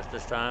man's truck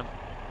this time.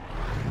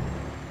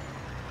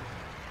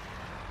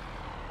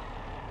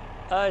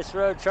 Ice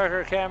road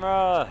trucker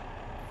camera.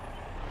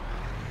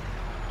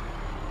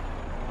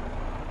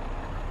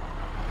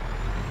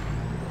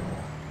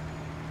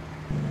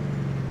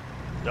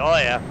 Oh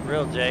yeah,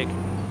 real Jake.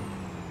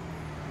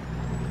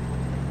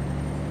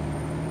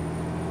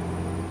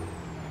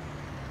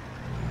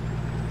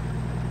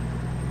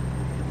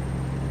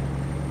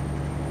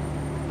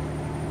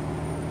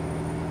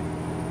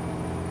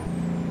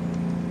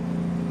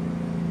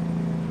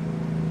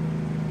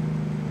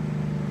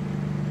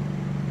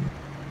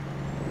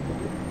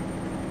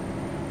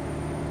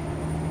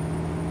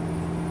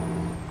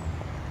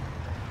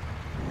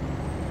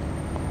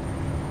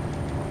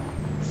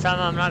 This time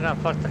I'm not gonna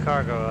fuck the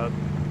cargo up.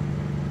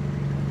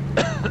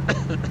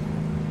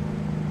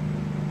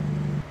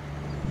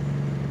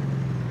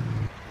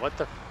 What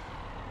the?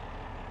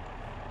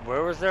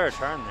 Where was there a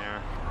turn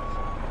there?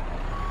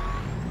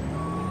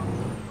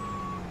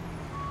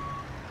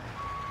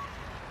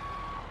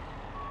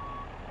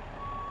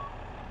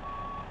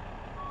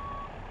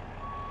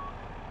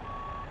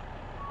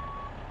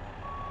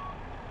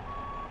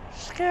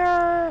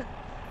 Scared.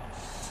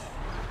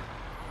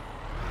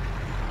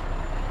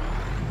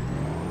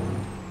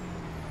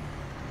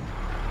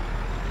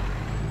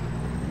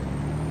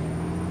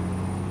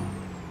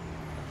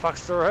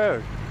 Fuck's the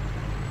road.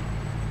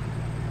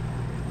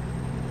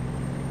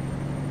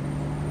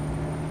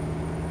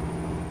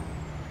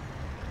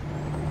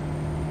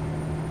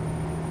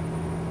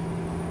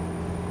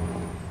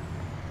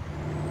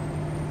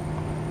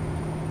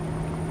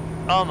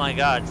 Oh my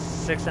god,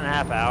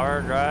 6.5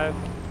 hour drive.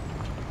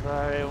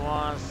 Everybody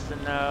wants to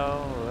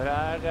know what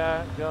I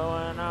got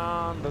going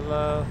on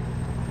below.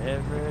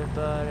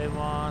 Everybody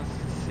wants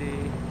to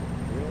see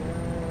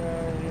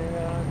you're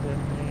under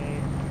me.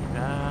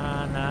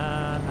 Na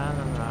na na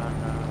na na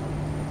na.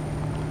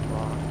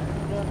 Well,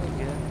 I'm gonna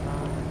get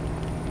mine.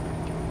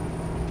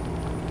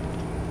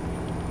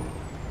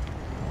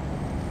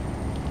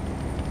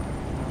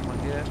 I'm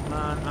gonna get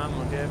mine. I'm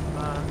gonna get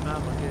mine.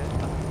 I'm gonna get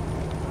mine.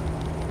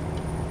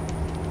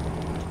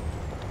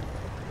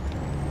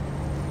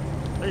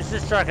 At least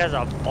this truck has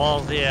a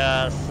ballsy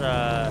ass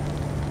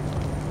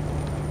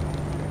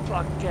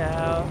fuck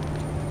out.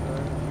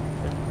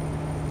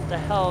 What the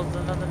hell is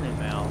another new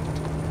mail?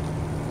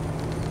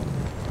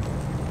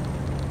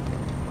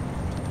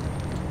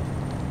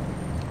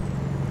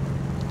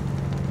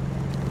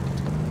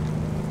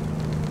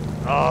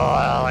 Oh,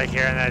 I like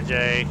hearing that,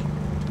 Jake.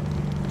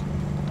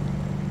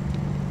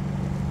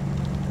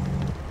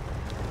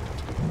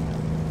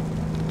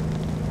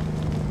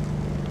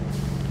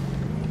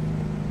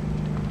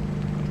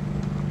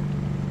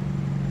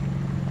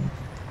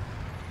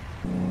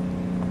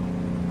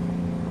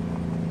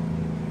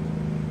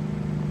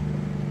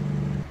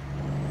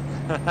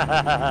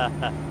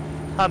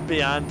 I'm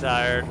beyond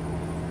tired.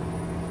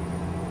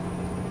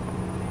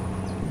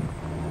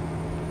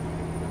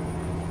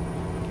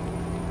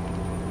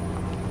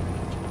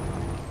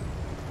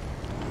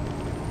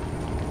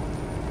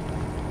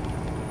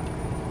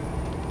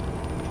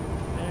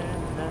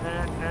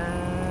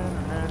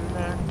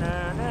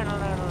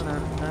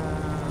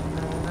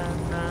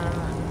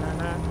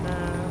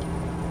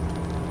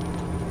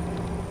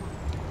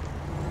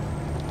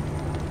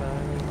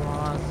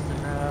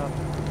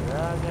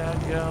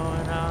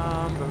 Going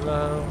on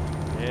below.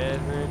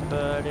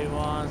 Everybody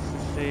wants to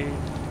see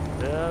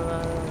the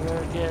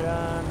river get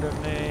under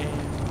me.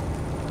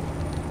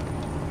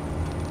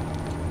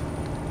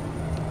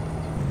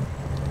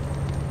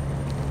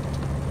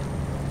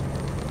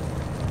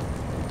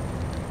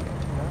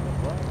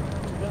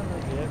 I'm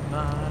gonna get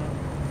mine.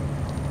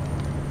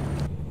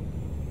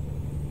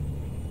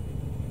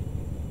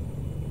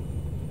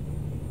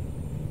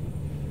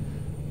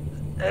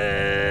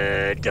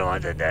 Don't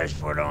want the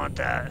dashboard, I want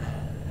that.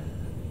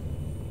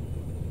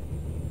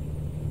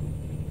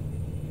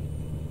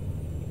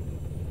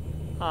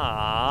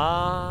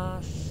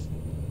 Aww.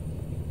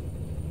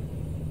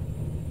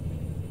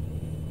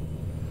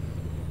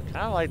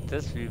 Kinda like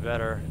this view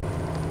better.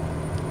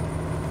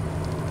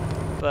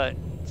 But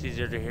it's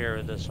easier to hear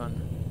with this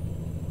one.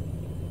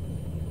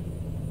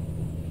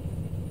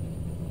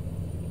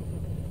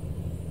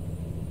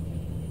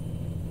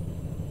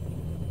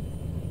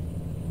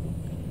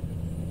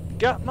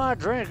 Got my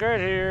drink right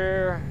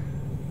here.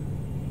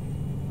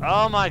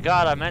 Oh my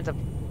god, I meant to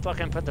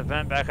fucking put the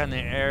vent back on the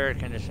air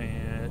conditioning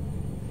unit.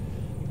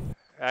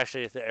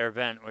 Actually, it's the air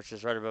vent, which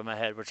is right above my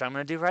head, which I'm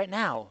gonna do right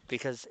now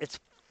because it's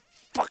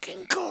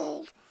fucking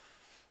cold.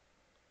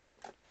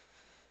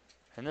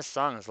 And this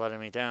song is letting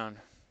me down.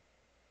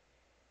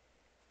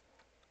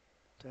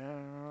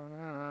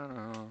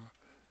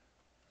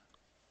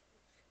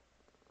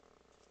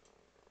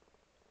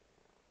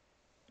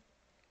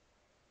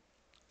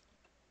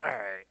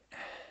 Alright.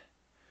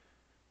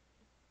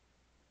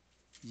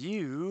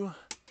 You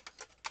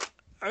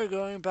are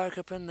going back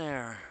up in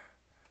there.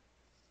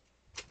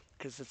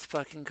 Because it's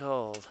fucking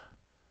cold.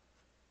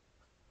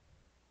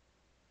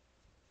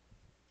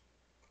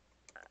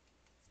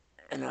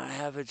 And I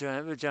have a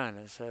giant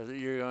vagina, so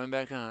you're going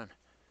back on.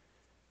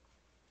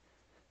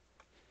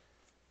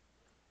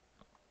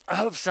 I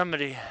hope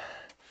somebody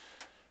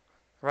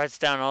writes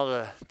down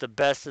all the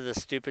best of the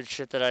stupid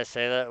shit that I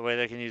say, that way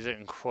they can use it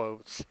in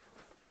quotes.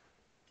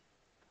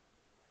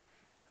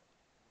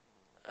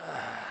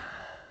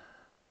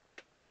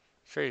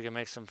 Sure, you can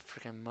make some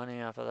freaking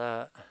money off of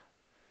that.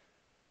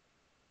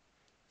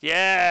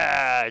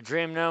 Yeah!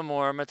 Dream No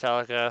More,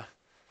 Metallica.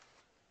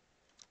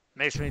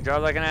 Makes me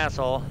drive like an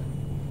asshole.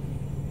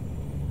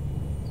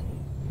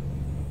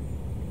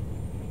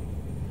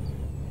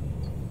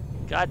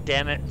 God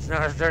damn it, it's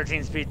not a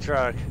 13-speed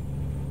truck.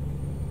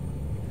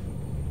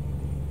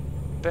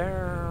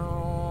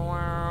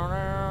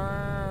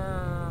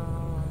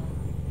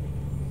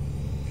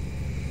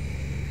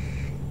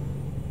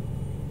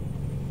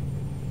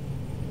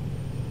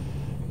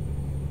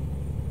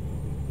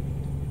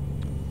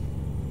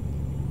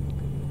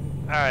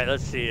 Alright,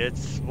 let's see.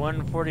 It's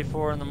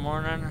 1:44 in the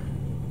morning.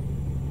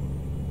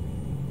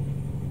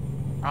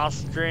 I'll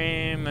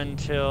stream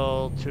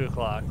until 2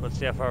 o'clock. Let's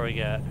see how far we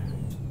get.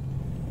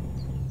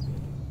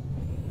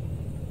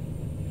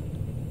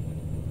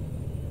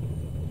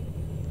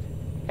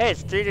 Hey,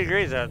 it's 3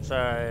 degrees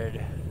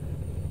outside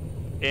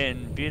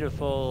in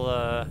beautiful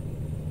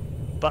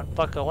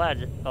buttfuck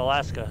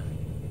Alaska.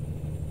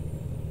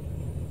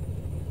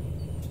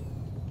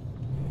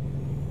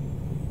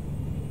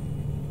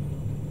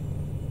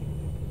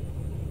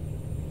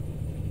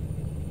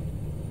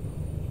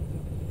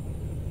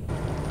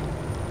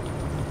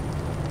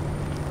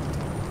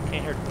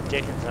 Can't hear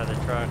dick inside the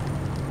truck.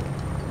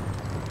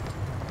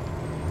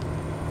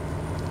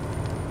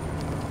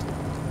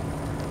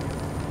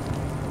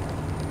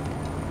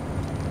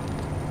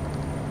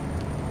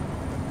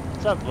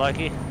 What's up,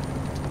 Lucky?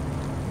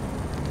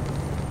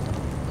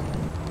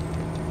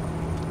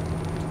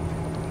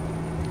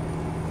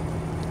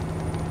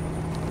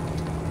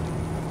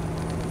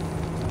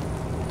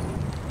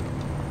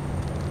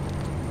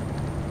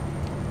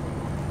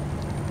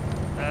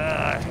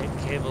 I hate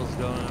cables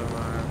going over.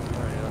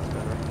 Alright, that's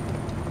better.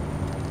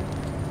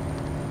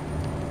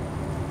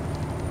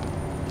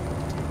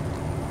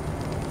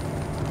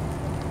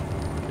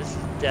 This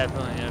is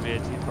definitely going to be a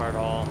 2-part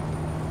haul.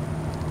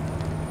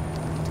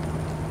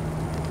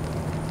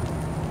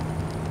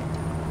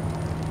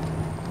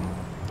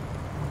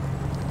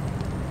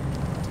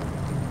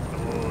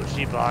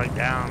 She bogged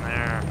down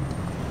there.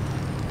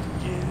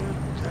 You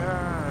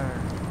turn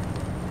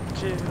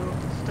to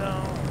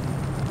stone.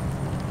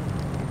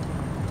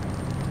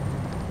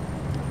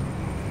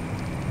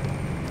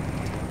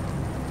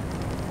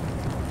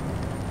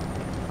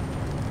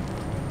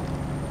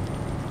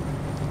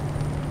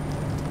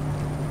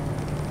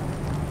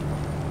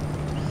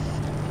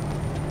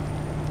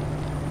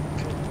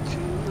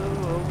 To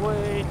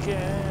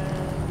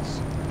awakens.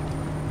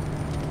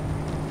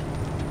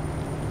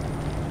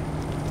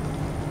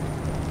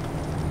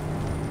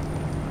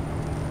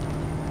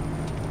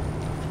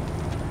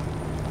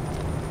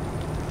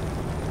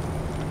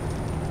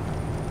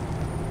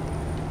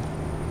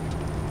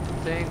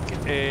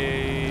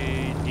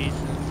 a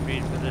decent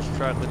speed for this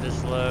truck with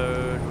this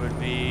load would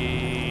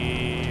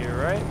be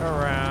right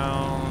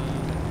around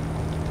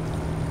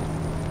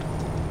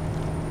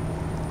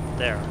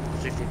there,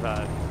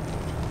 65.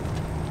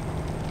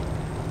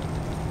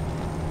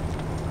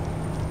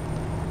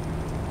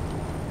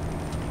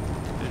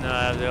 Even though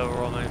I have the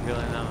overwhelming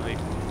feeling that I'm gonna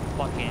be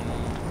fucking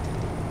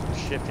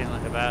shifting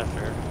like a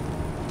bastard.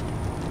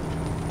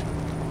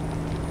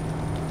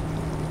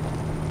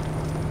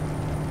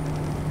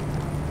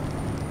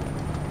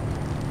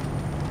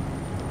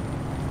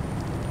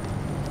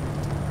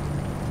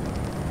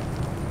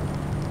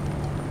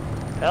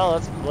 Hell,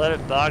 let's let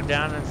it bog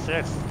down in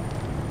 6th.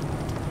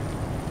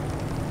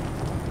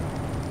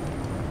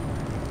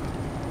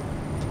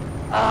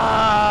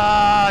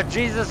 Ah,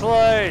 Jesus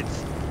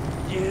lights!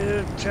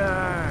 You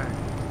turn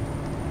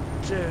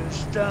to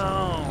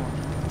stone.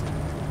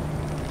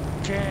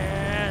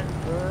 Can't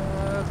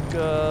look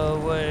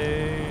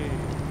away.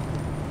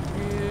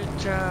 You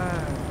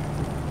turn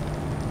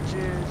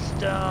to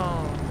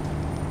stone.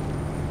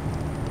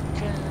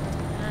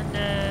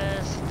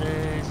 Kindness,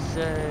 they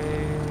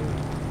say.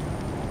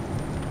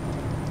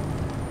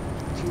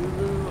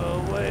 Tulu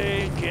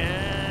awakens.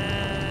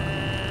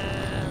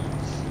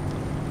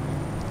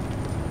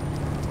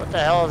 What the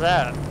hell is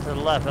that? To the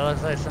left, that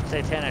looks like some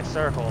satanic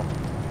circle.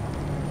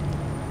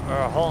 Or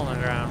a hole in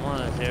the ground,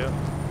 one of the two.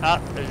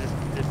 Ah,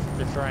 it's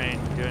the train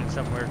doing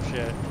some weird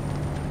shit.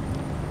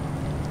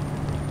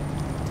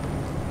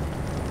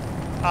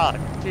 Oh,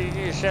 dude, you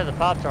need to share the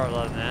Pop-Tart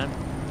love, man.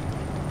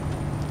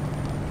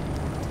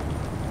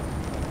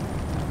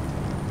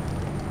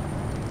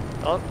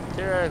 Oh,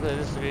 theoretically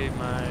this would be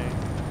my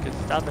good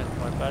stopping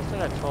point, but I still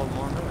got 12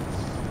 more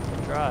minutes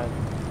to drive.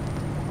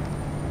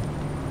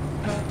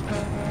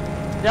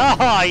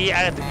 Oh, yeah,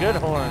 I got the good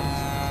horns.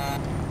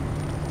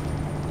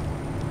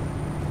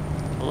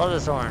 I love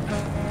this horn.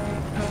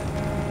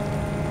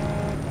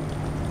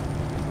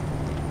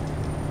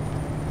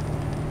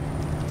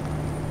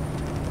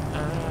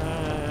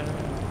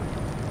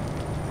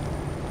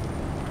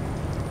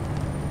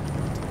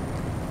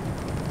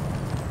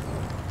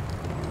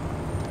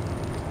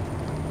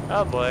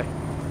 Oh boy.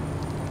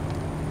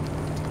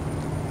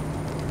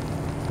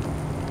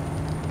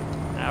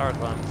 Now we're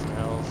climbing some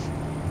hills.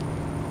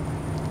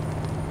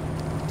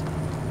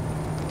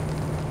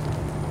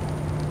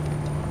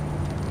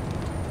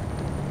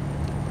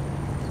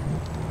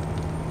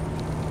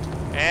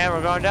 And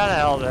we're going down a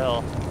hell of a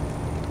hill.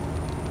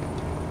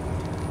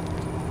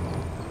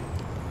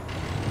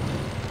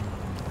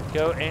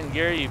 Go in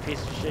gear, you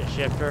piece of shit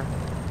shifter.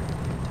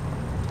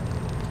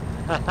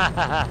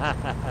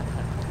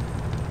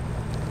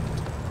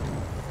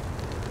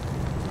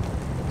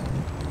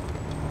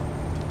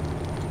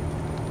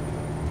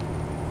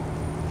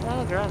 I'll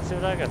look around and see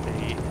what I got to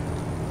eat.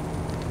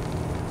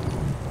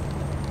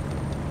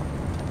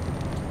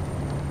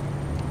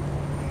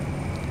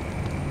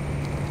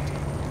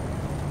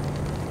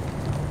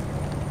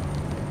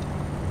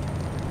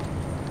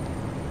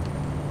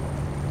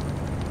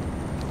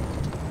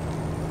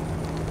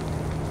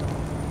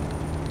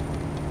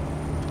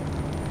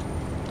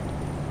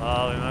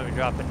 Oh, we might be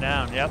dropping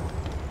down, yep.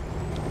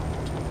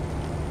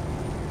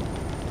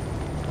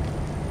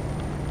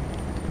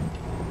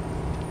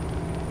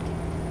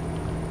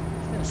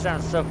 It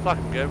sounds so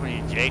fucking good when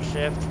you Jake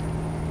shift.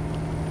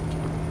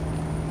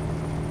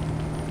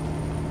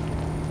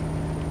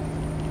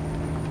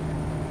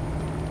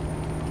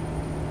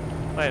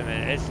 Wait a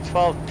minute, it's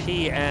 12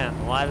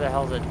 p.m. Why the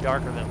hell is it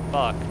darker than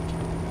fuck?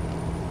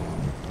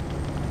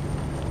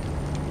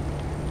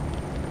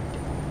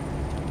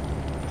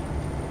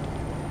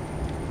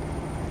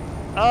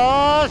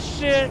 Oh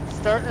shit, it's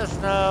starting to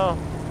snow.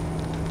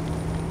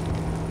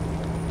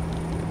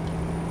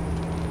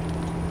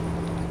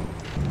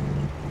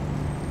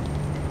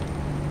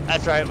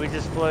 That's right, we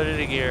just floated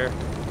a gear.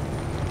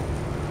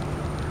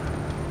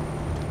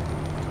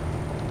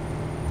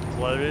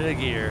 Floated a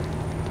gear.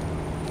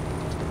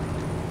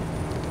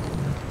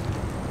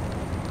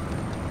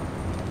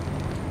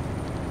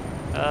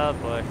 Oh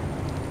boy.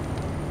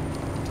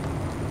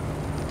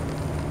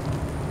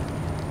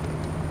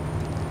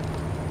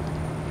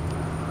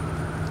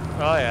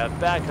 Oh yeah,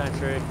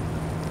 backcountry.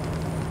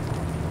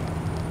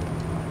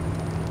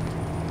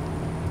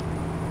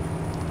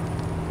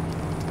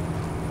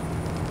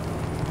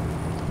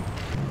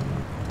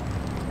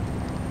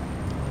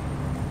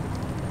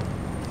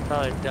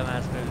 Probably a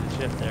dumbass move to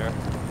shift there.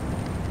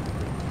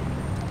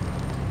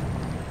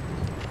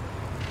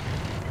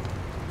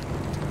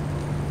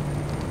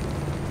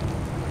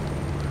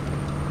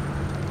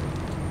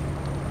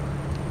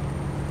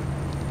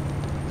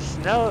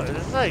 Snow, is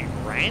this like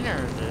rain or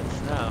is it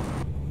snow?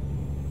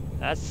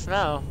 That's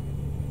snow.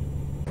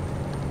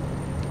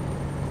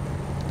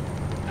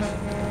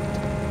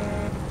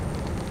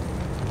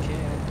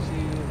 Can't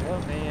you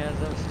help me as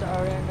I'm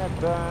starting to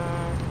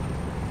burn?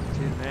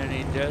 Too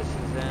many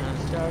doses and I'm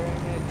starting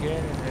to get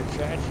into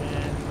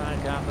traction. My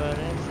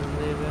confidence is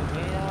leaving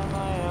me on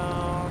my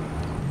own.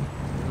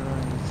 You're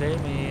going to save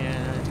me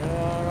and I know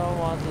I don't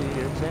want the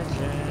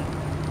attention.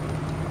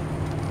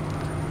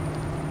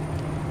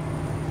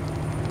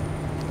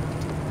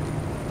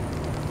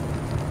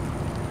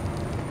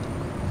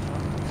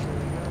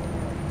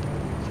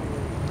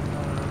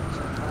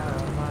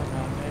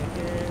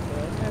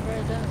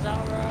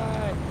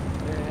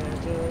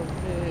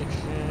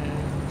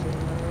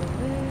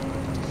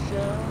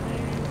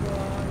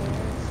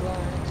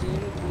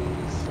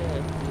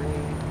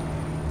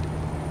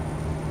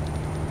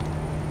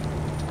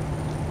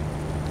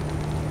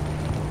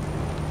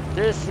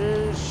 This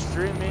is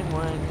streaming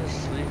when you're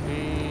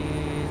sleepy.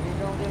 You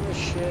don't give a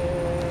shit.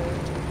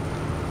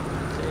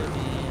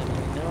 Baby,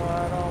 no,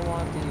 I don't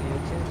want the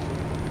attention.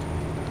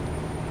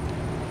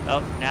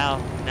 Oh, now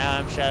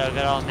I'm Shadow.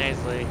 Got all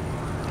nasally.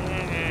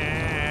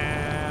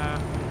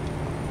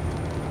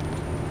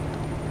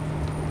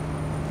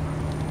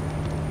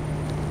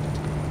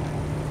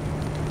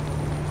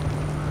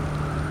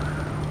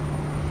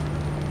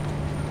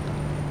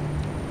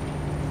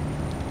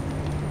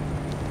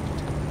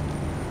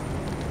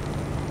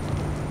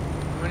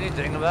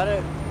 Thing about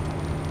it,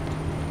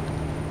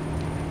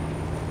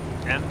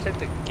 M took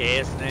the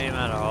gayest name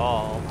out of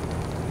all.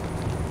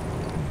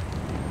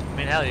 I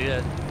mean, hell, you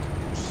had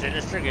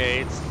Sinister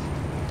Gates,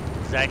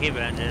 Zacky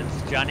Vengeance,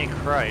 Johnny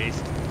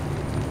Christ,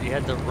 you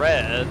had the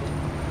Red,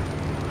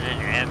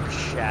 and M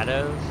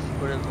Shadows.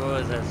 What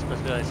was that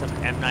supposed to be, like some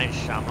M Night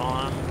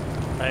Shyamalan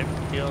type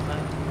deal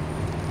thing?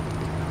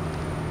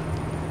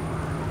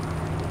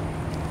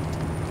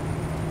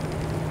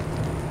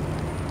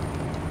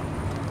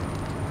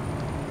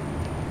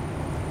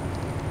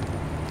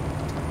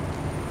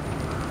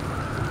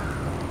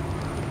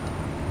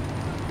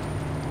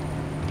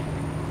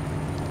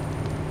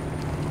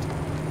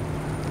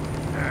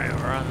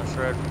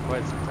 For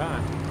quite some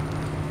time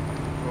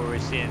before we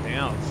see anything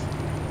else.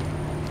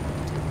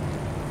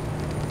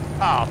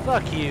 Oh,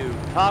 fuck you.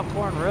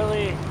 Popcorn,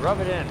 really? Rub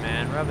it in,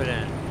 man. Rub it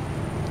in.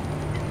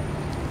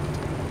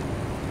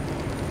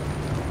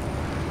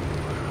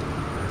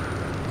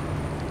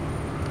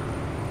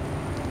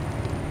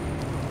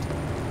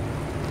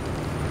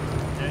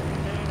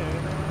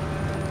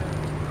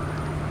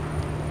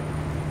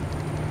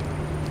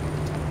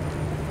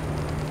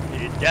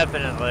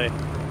 Definitely.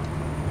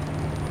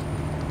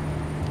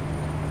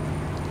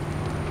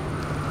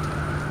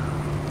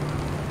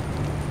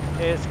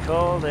 It's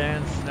cold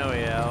and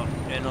snowy out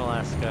in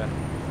Alaska.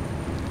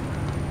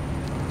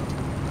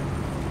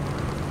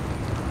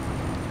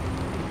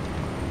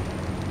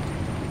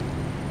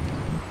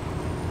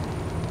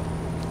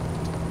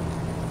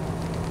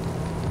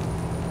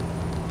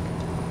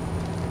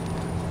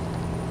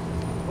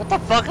 What the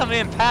fuck? I'm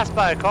being passed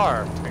by a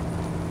car.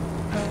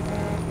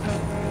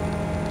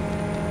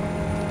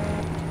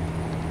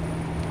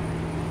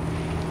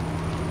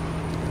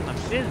 I'm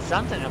seeing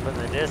something up in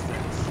the distance.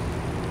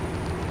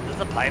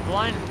 The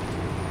pipeline?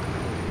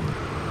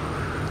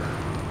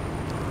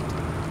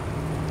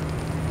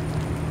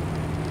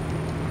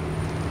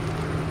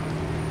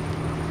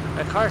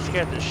 That car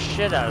scared the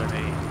shit out of me.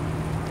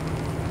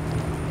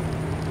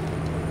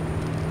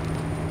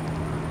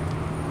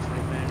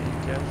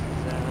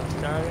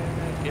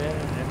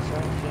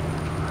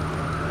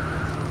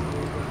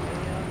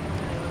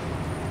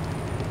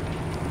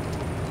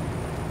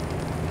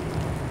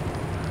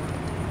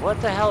 What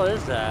the hell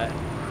is that?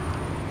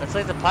 It's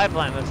like the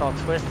pipeline that's all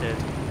twisted.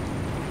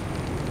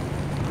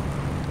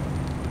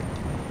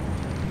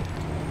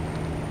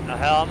 Oh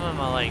hell, I'm in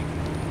my like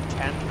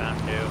 10th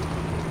Mountain Dew.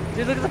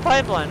 Dude, look at the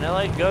pipeline. It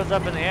like goes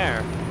up in the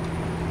air.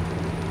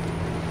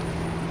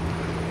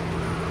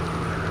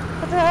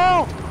 What the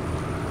hell?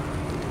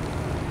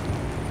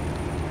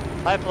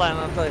 Pipeline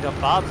looks like a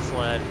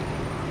bobsled.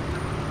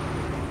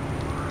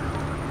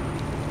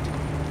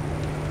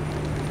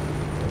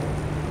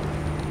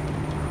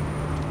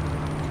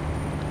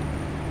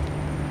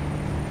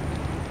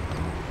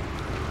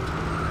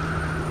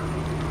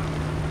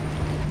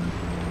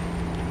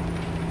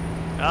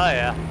 Oh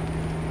yeah.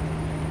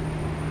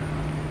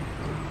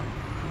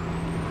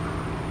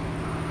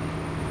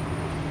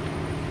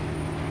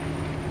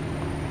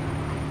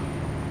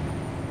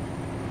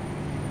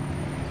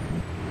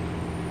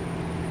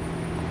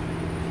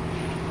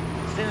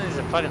 This thing needs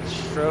a fucking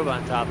strobe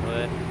on top of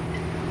it.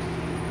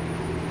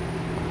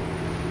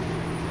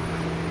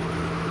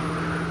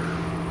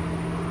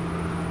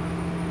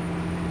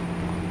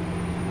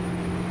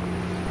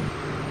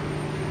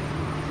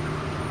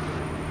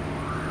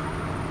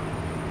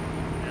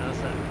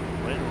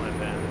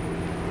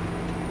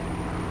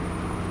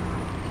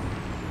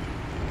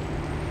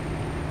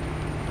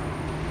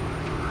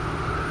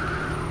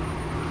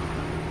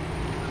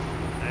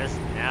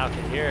 Now I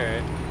can hear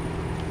it.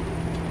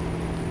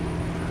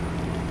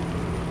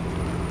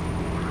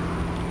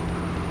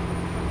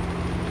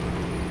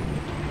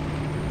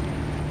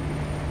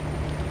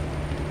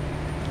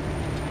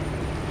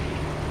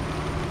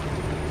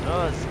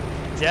 Oh,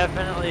 it's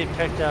definitely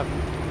picked up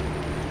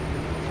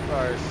as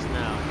far as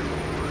snow.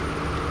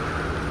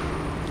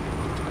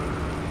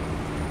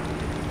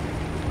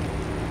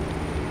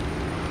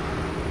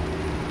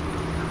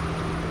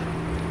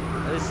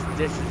 At least the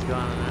ditch is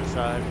going on that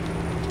side.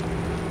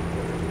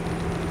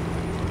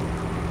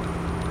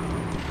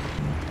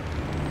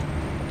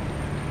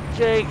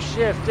 Jake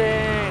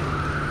shifting.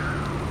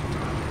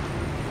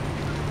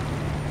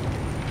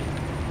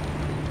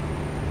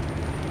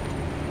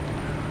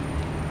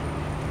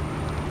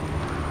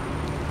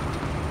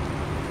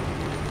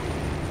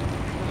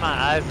 My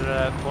eyes are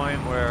at that point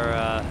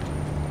where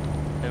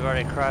they've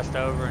already crossed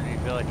over and you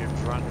feel like you're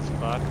drunk as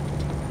fuck.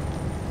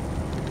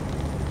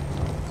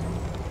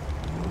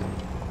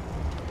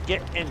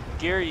 Get in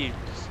gear, you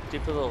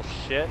stupid little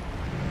shit.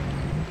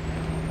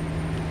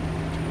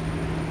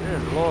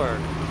 Good lord.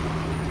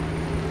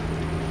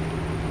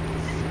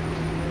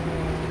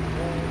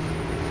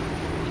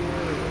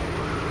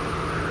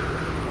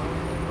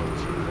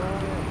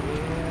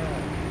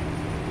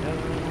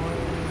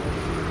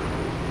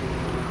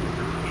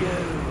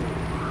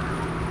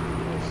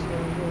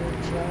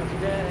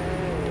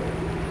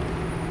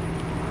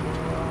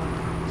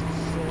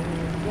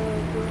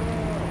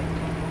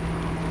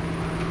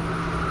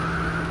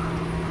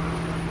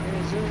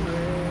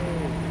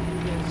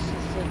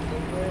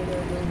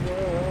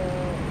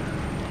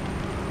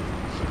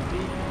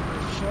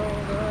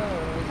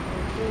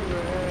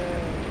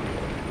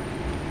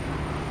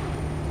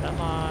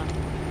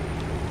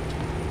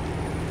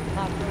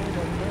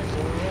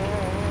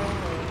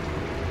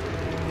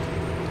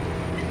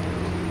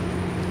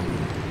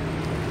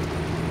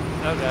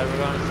 Oh god, we're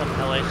going to some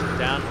hellacious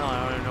downhill.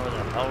 I don't even know where the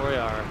hell we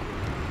are.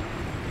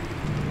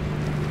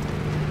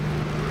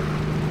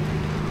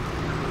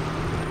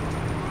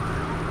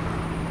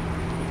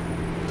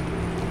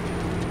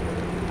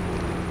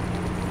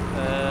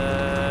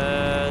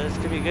 This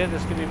could be good,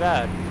 this could be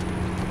bad.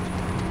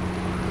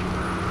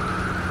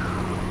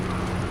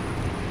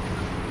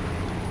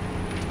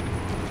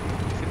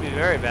 This could be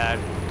very bad.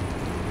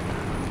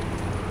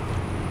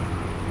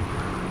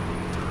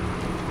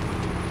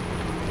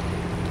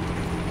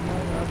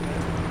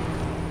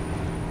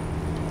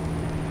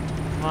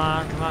 Come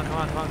on, come on, come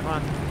on, come on, come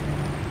on.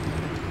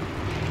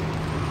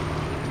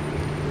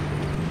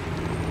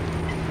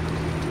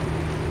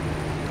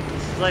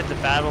 This is like the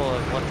battle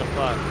of what the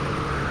fuck.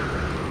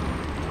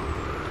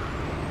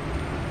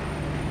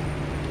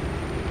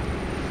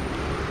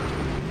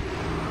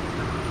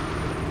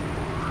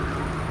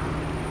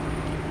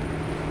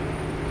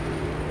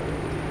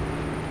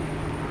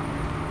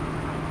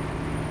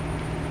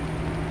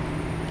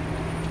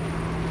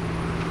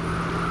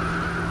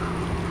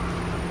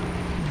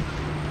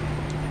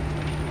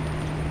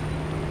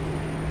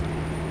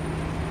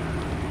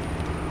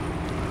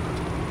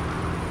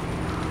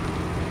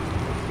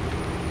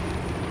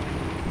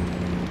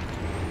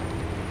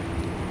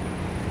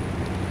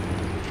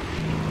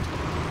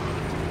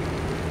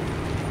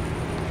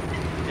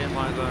 Didn't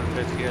want to go in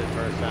fifth gear the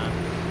first time.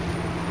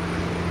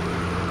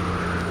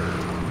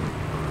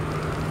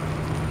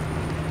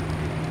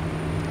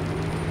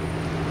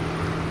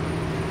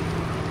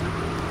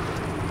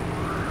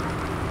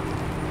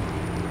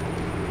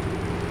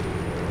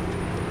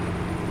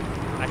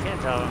 I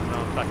can't tell if I'm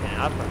going fucking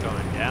up or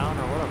going down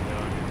or what I'm doing.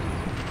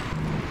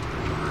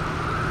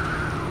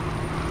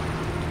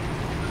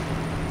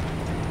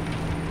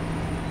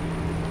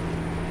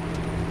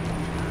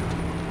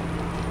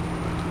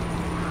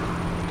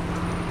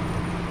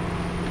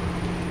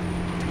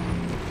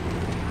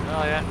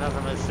 Oh yeah,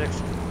 nothing but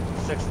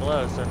six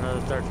low, so another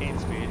 13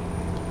 speed.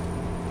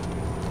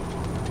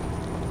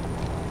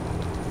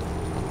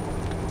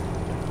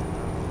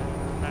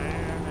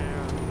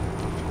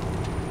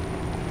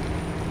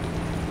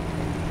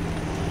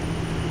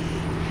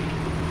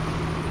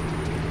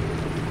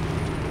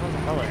 What the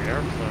hell are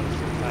airflows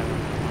for 500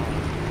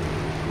 miles?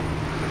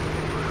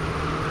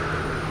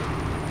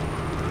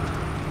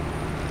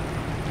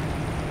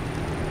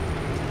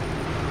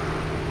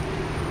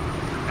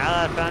 Now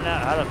that I found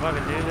out how to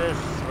fucking do this,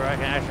 where I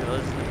can actually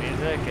listen to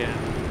music and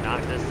not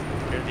just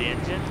hear the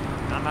engine,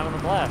 I'm having a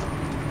blast.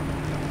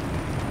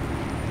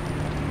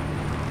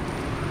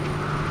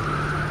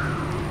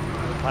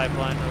 The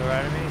pipeline to the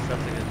right of me, so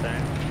that's a good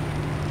thing.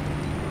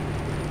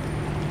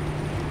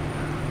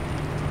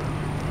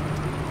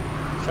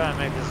 Try to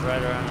make this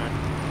right around a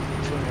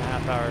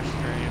 2.5 hour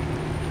stream,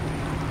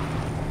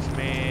 which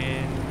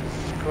means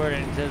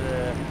according to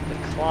the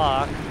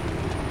clock,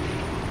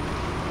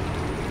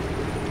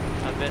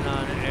 I've been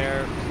on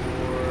air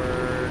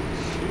for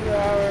 2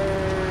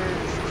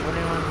 hours,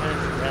 21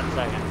 minutes and 10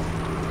 seconds.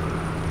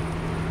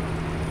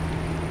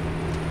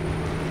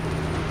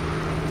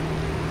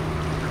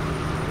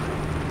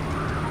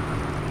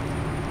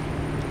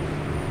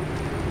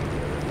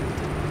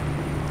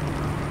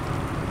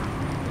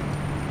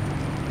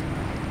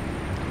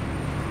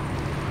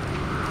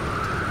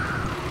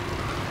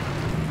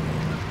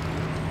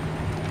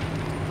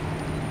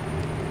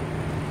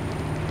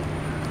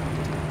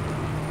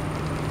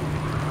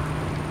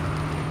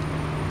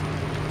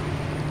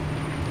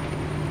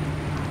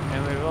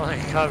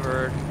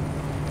 Covered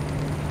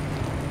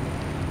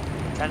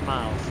 10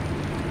 miles.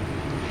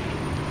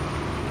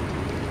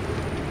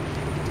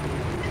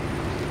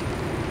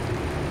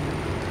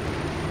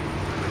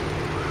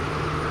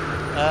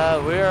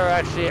 We are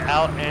actually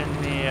out in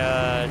the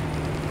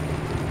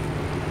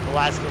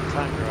Alaskan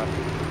tundra.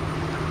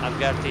 I've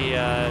got the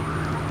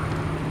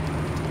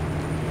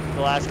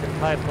Alaskan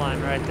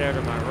pipeline right there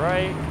to my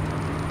right.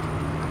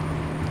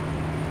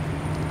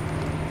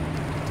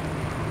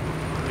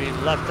 We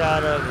left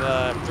out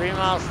of 3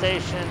 Mile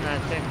Station, and I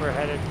think we're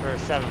headed for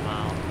 7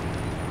 Mile.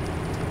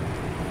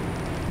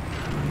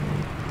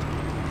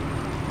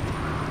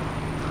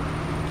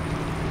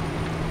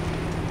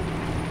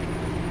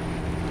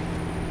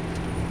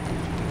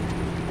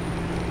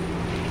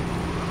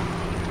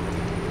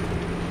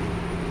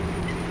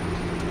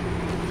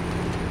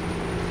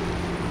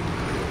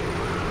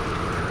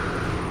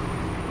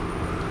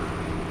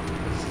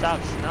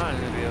 stops snowing,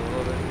 it'll be a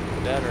little bit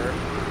better.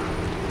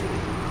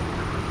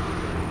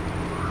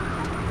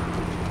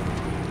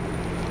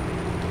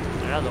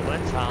 I know the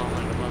wind's howling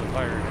like a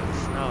motherfucker in the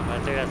snow, but I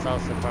think that's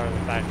also part of the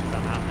fact that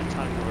I'm out in the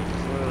tundra where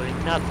there's literally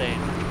nothing.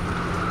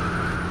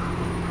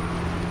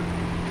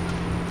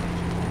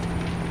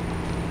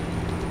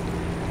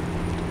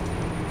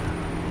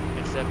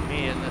 Except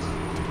me and this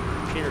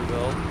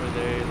Peterbilt with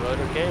a load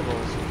of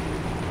cables.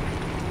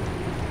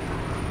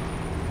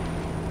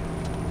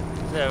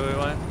 So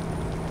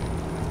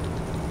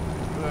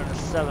we're in a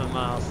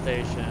 7-mile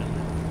station.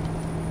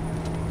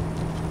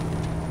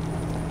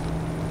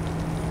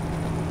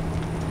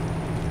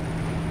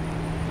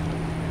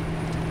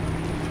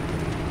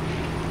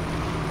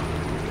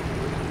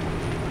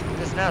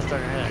 It's now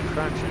starting to hit that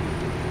crunching.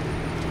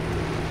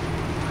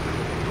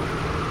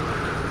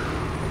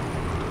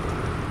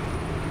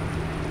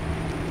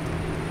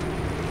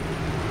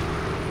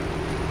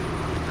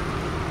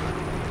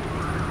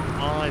 I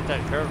don't like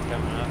that curve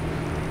coming up.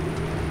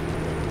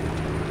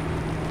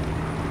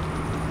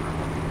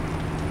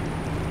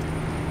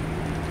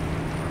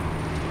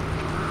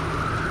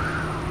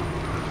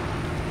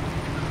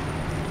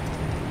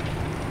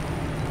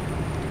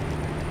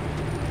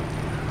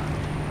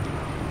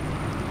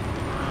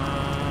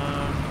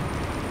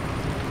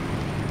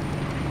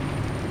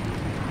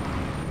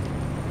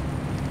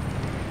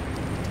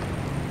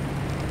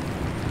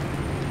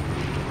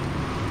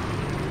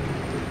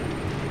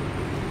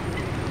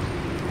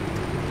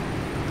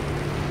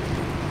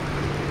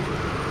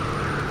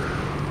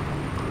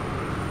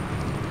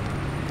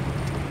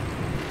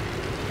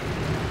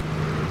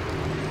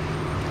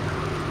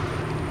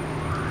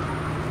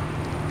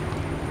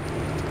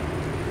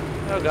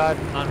 Oh god,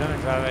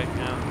 oncoming traffic,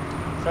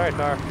 no. Sorry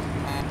car.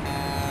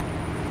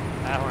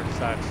 That horn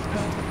sucks.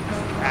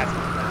 That's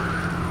not bad.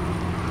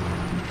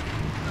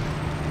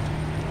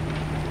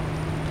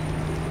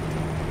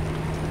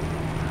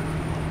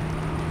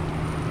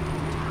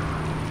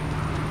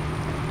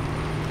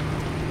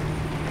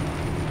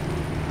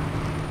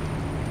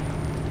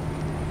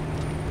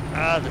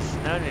 Ah, the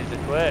snow needs to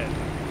quit.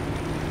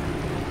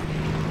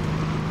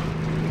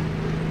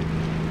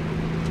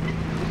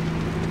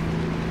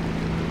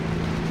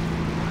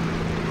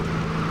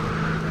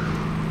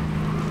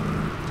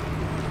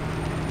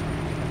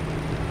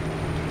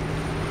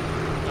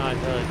 I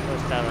totally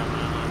pushed out on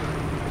that one.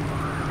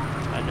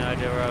 I had no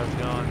idea where I was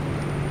going.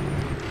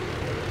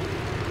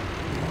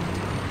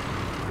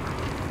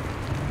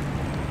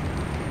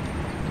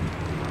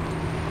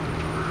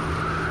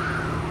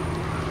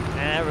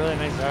 And it really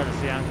makes it hard to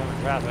see oncoming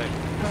traffic.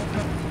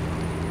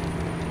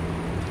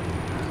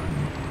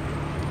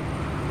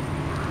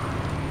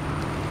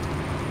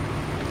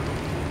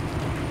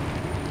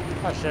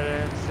 Oh shit, I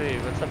didn't see.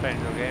 What's up,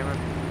 Angel Gamer?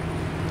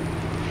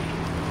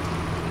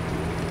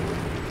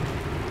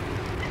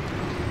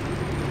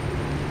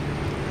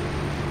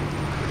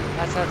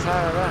 That's how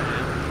tired I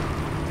am.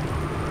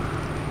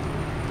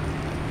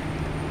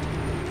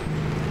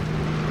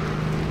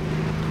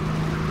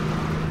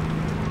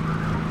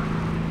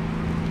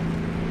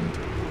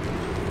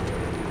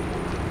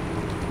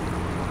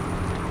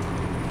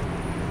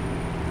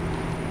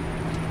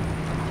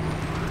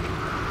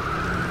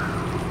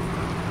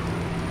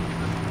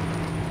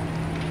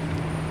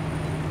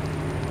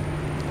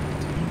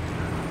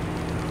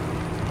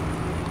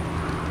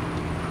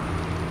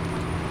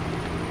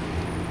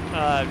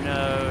 I have no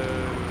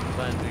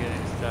plans of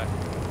getting stuck.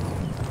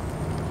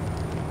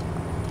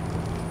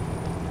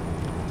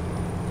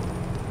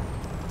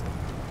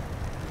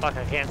 Fuck,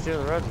 I can't see where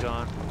the road's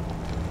going.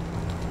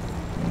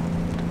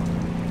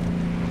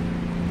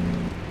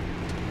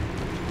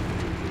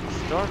 The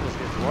storm just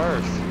gets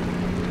worse.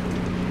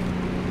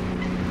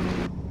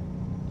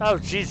 Oh,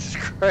 Jesus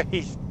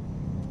Christ.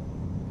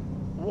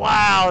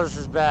 Wow, this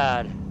is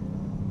bad.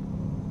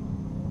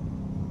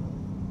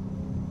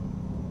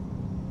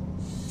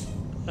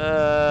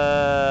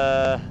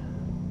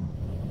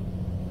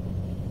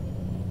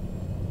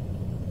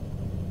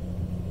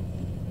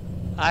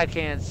 I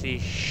can't see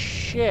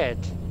shit.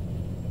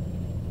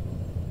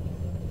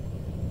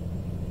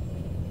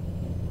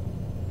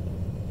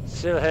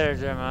 See you later,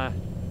 Jeremiah.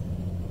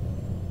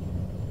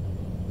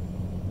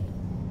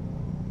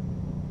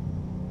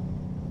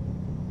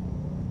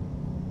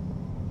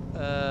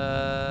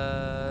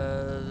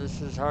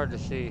 This is hard to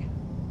see.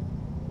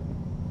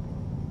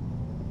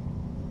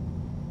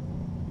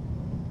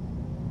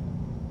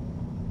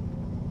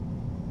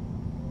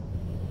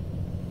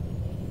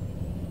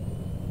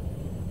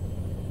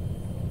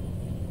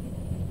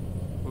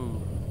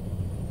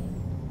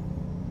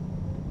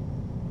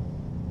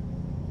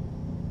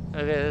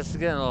 Okay, this is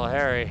getting a little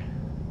hairy.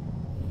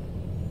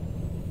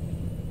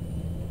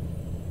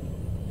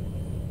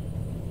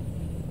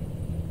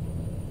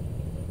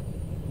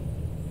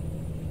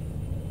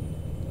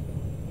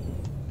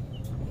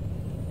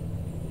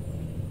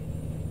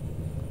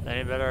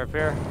 Any better up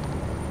here?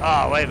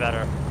 Oh, way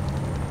better.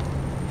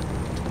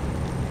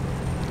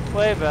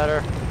 Way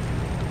better.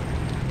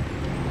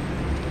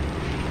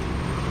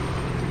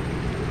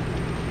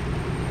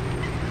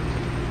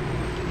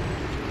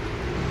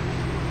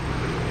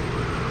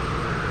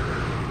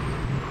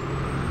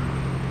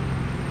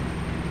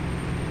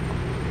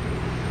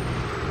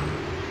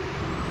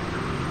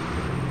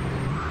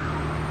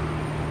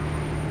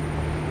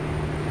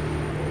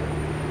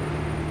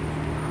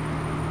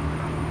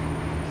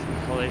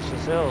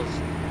 Salacious Hills.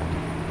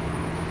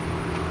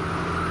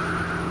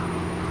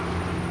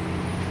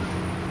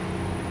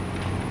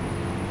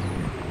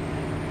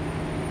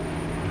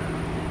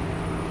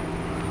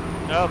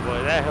 Oh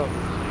boy, that hill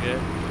isn't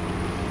good.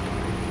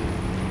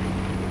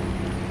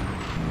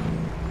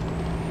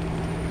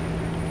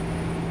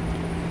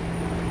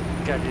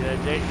 Gotta do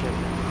that J shift.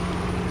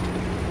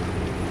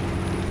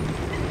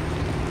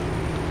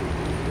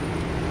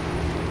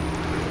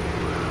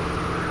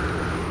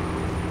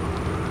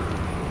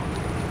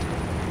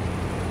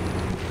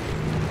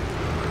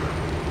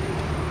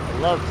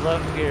 I love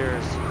floating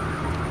gears.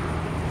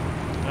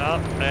 Oh,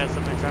 there's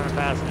somebody trying to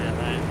pass me, I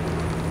think.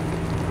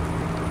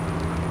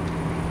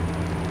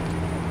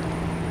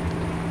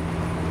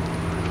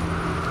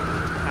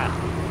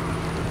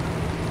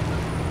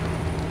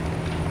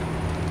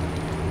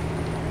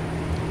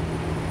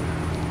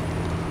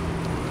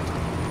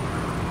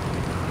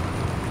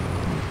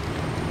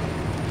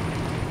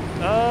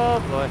 Oh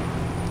boy.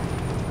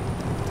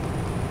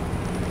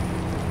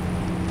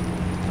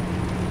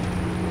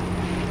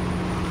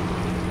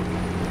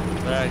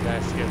 That guy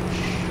scared the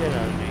shit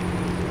out of me.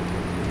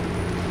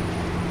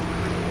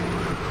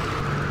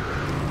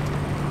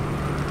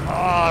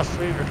 Oh,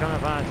 sweet, we're coming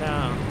up out of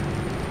town.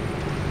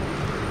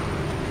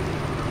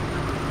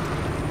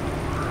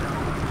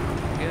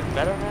 Getting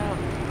better now?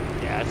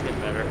 Yeah, it's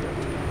getting better.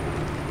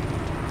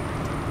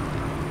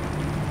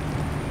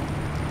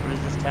 What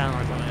is this town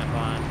we're coming up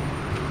on?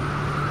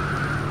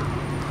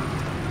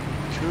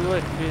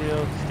 Tulip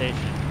Field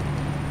Station.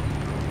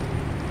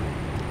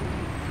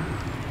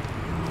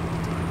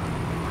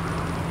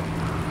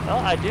 Well,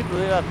 I do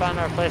believe I found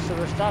our place that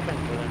we're stopping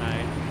for the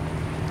night.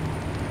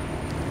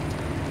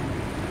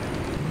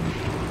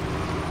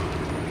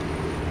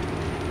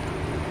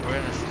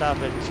 We're gonna stop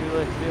at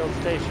Tulip Field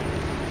Station.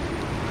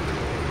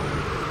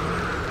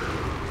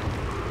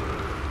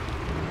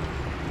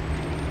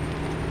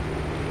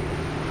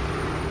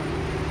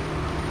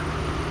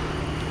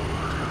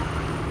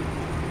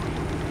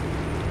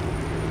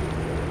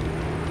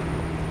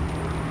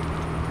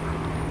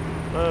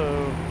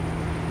 Whoa.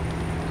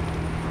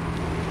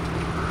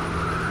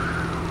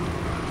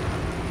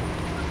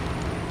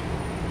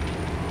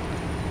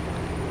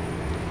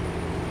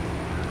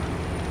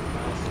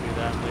 I'll do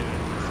that and leave it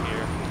in this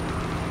gear.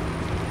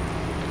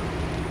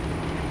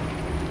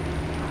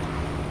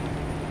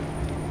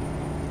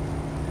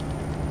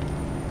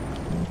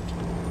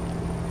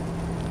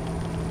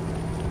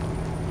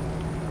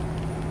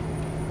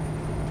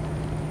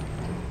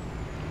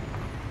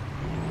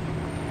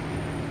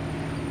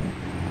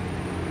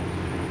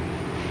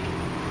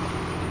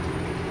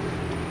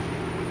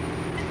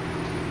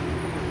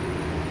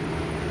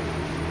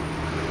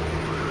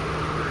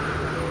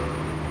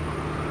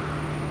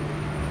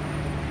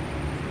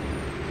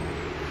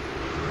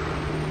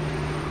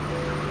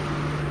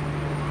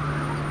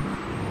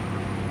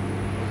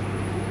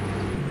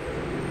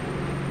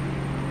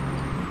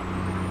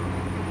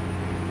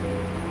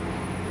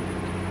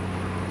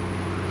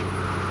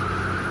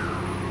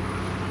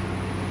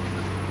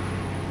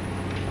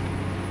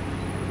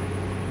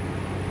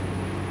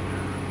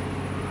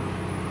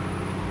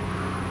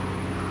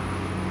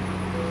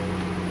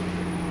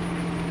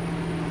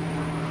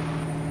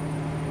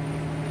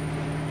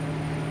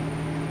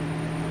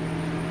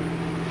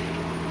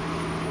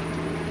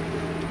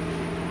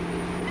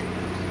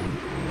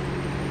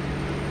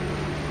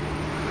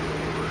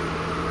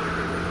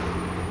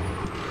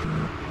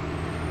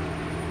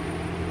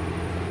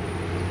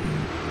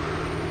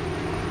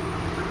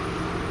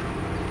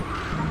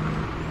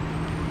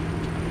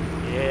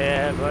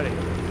 Yeah, buddy.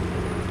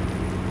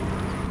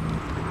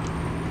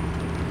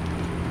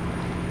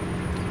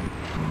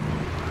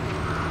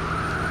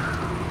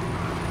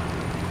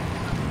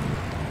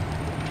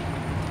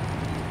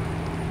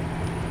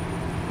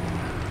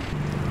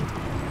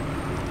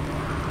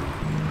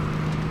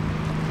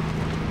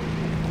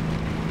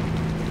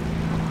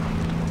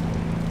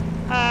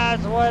 Ah,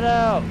 it's white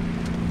out.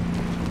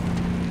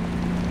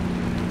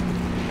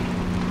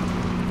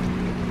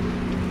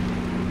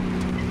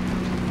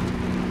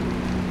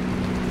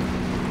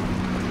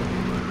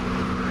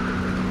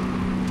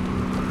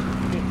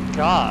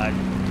 God.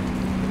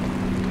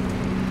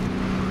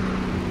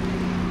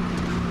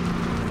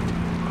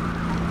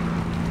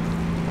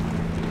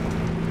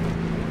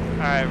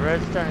 Alright,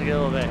 road's starting to get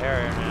a little bit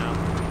hairier now.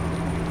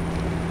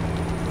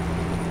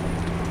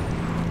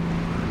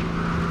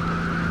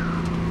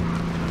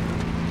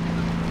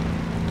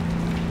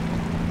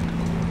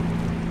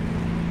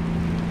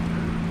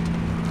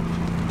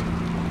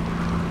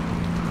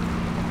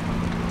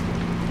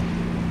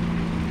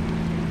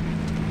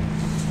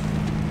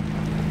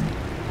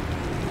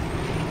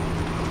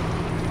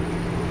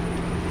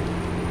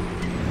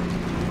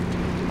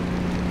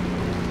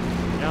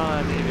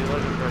 I need to be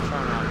looking for a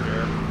turnout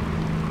here.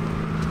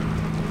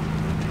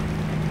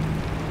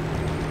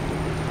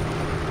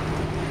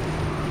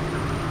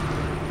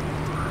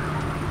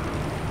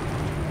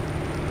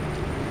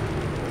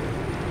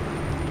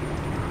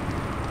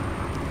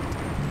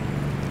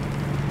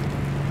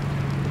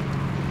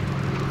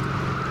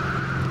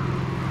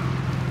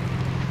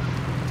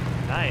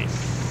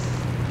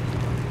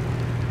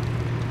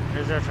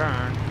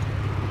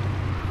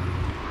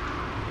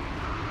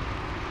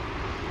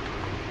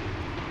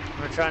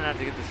 gonna try not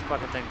to get this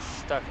fucking thing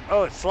stuck.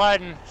 Oh, it's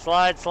sliding.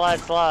 Slide, slide,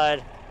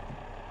 slide.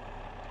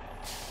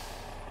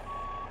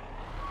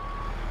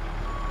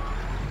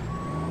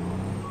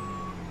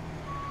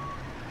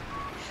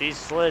 She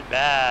slid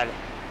bad.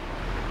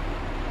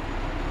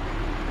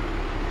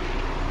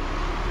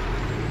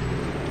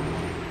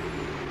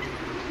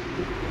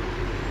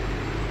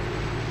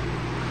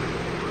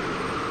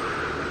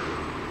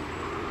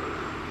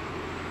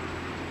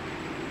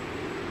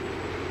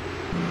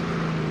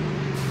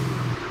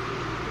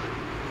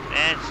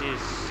 Man,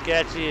 she's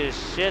sketchy as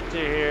shit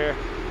through here.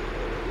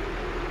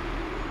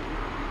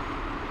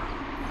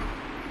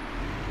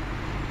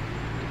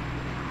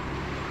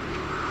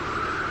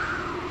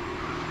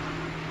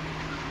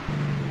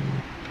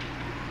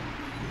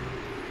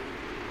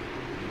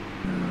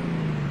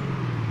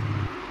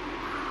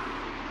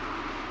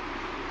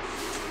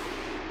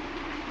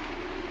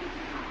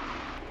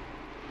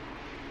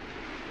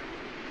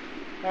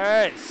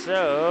 Alright,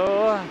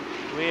 so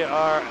we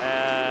are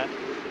at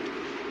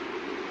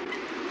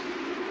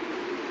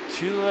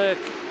Tulik.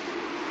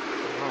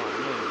 Oh, I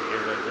knew the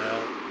earbuds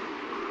out.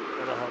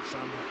 That'll help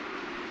some.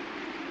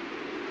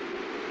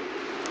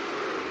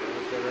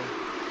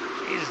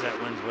 Jesus, that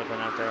wind's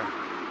whipping out there.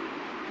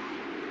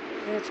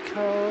 It's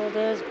cold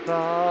as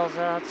balls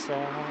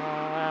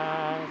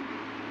outside.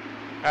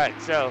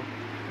 Alright, so,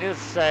 needless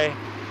to say,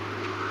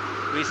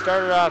 we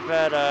started off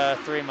at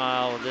 3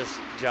 Mile with this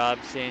job,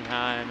 seeing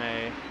how I'm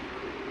a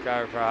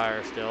driver for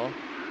hire still.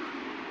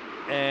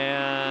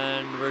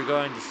 And we're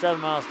going to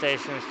 7 Mile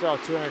Station. We still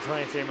have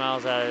 223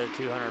 miles out of the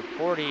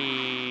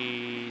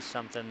 240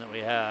 something that we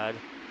had.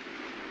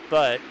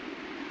 But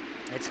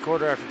it's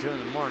 2:15 in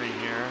the morning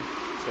here,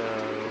 so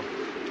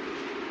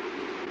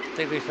I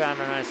think we found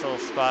a nice little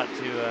spot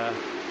to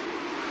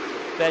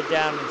bed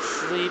down and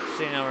sleep.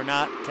 So, you know, we're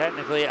not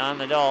technically on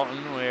the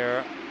Dalton.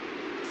 We're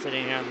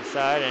sitting here on the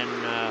side, and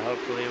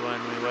hopefully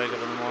when we wake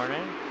up in the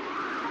morning,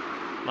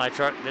 my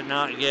truck did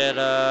not get,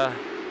 you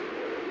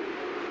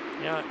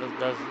know what,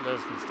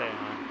 those can stay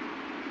on.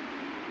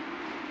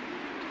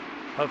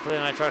 Hopefully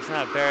my truck's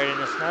not buried in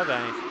a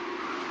snowbank.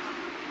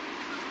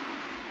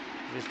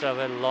 We still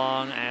have a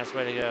long ass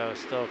way to go.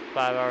 Still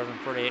 5 hours and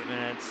 48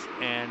 minutes,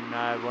 and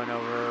I went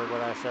over what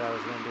I said I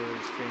was going to do in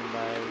the stream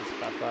by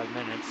about 5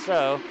 minutes.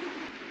 So,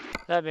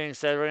 that being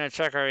said, we're going to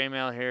check our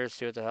email here,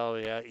 see what the hell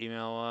we got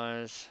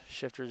email-wise.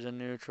 Shifters in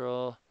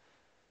neutral.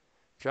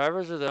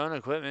 Drivers with their own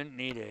equipment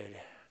needed.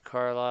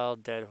 Carlile,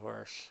 Dead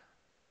Horse.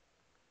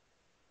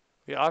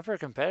 We offer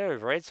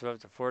competitive rates of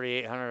up to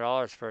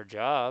 $4,800 for a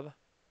job.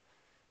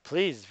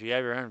 Please, if you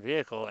have your own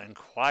vehicle,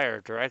 inquire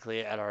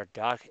directly at our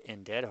dock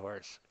in Dead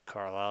Horse.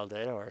 Carlile,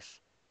 Dead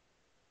Horse.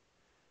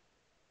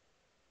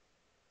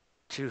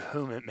 To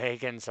whom it may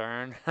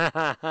concern.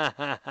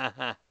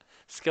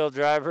 Skilled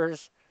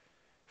drivers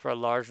for a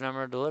large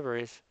number of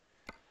deliveries.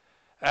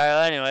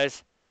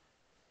 Anyways,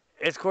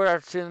 it's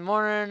 2:15 in the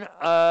morning.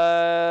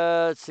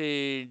 Let's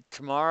see.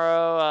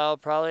 Tomorrow I'll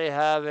probably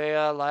have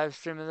a live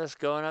stream of this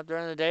going up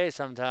during the day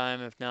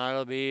sometime. If not,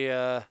 it'll be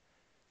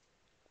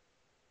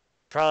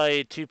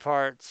probably 2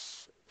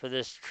 parts for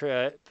this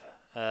trip.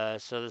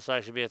 So this will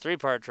actually be a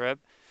 3-part trip.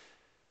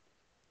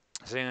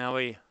 Seeing how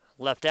we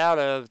left out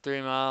of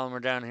 3 Mile and we're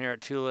down here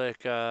at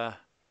Tulik,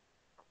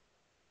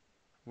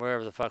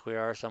 wherever the fuck we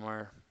are,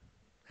 somewhere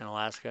in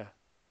Alaska,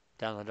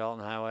 down the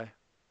Dalton Highway,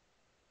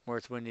 where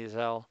it's windy as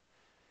hell.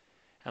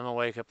 I'm gonna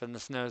wake up and the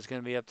snow's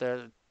gonna be up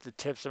there, the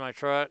tips of my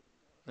truck,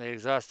 the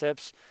exhaust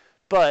tips.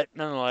 But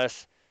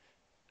nonetheless,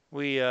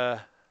 we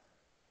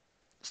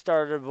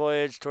started a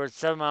voyage towards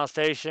 7 Mile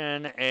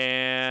Station,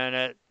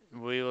 and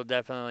we will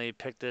definitely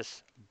pick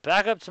this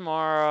back up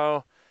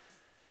tomorrow,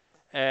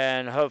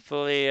 and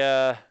hopefully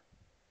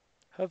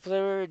we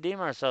redeem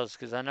ourselves,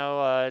 because I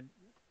know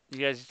you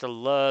guys used to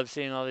love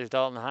seeing all these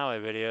Dalton Highway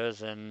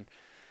videos, and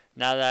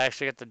now that I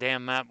actually got the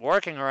damn map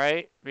working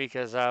right,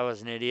 because I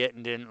was an idiot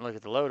and didn't look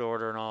at the load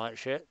order and all that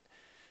shit.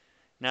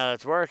 Now that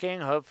it's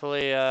working,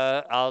 hopefully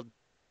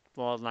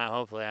well, not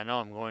hopefully, I know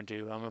I'm going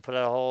to. I'm going to put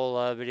out a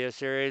whole video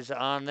series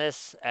on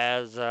this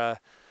as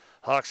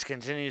Hawks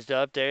continues to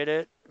update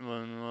it,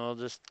 and we'll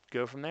just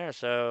go from there.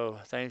 So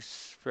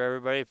thanks for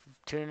everybody for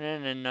tuning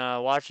in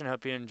and watching.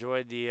 Hope you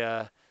enjoyed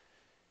the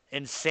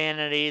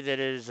insanity that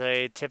is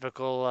a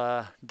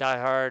typical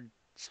DieHard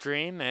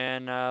stream,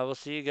 and we'll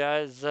see you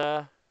guys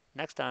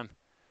next time.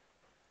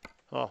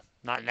 Well,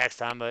 not next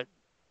time, but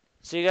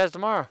see you guys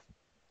tomorrow.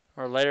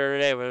 Or later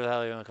today, whatever the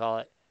hell you want to call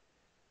it.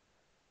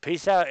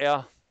 Peace out,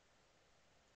 y'all.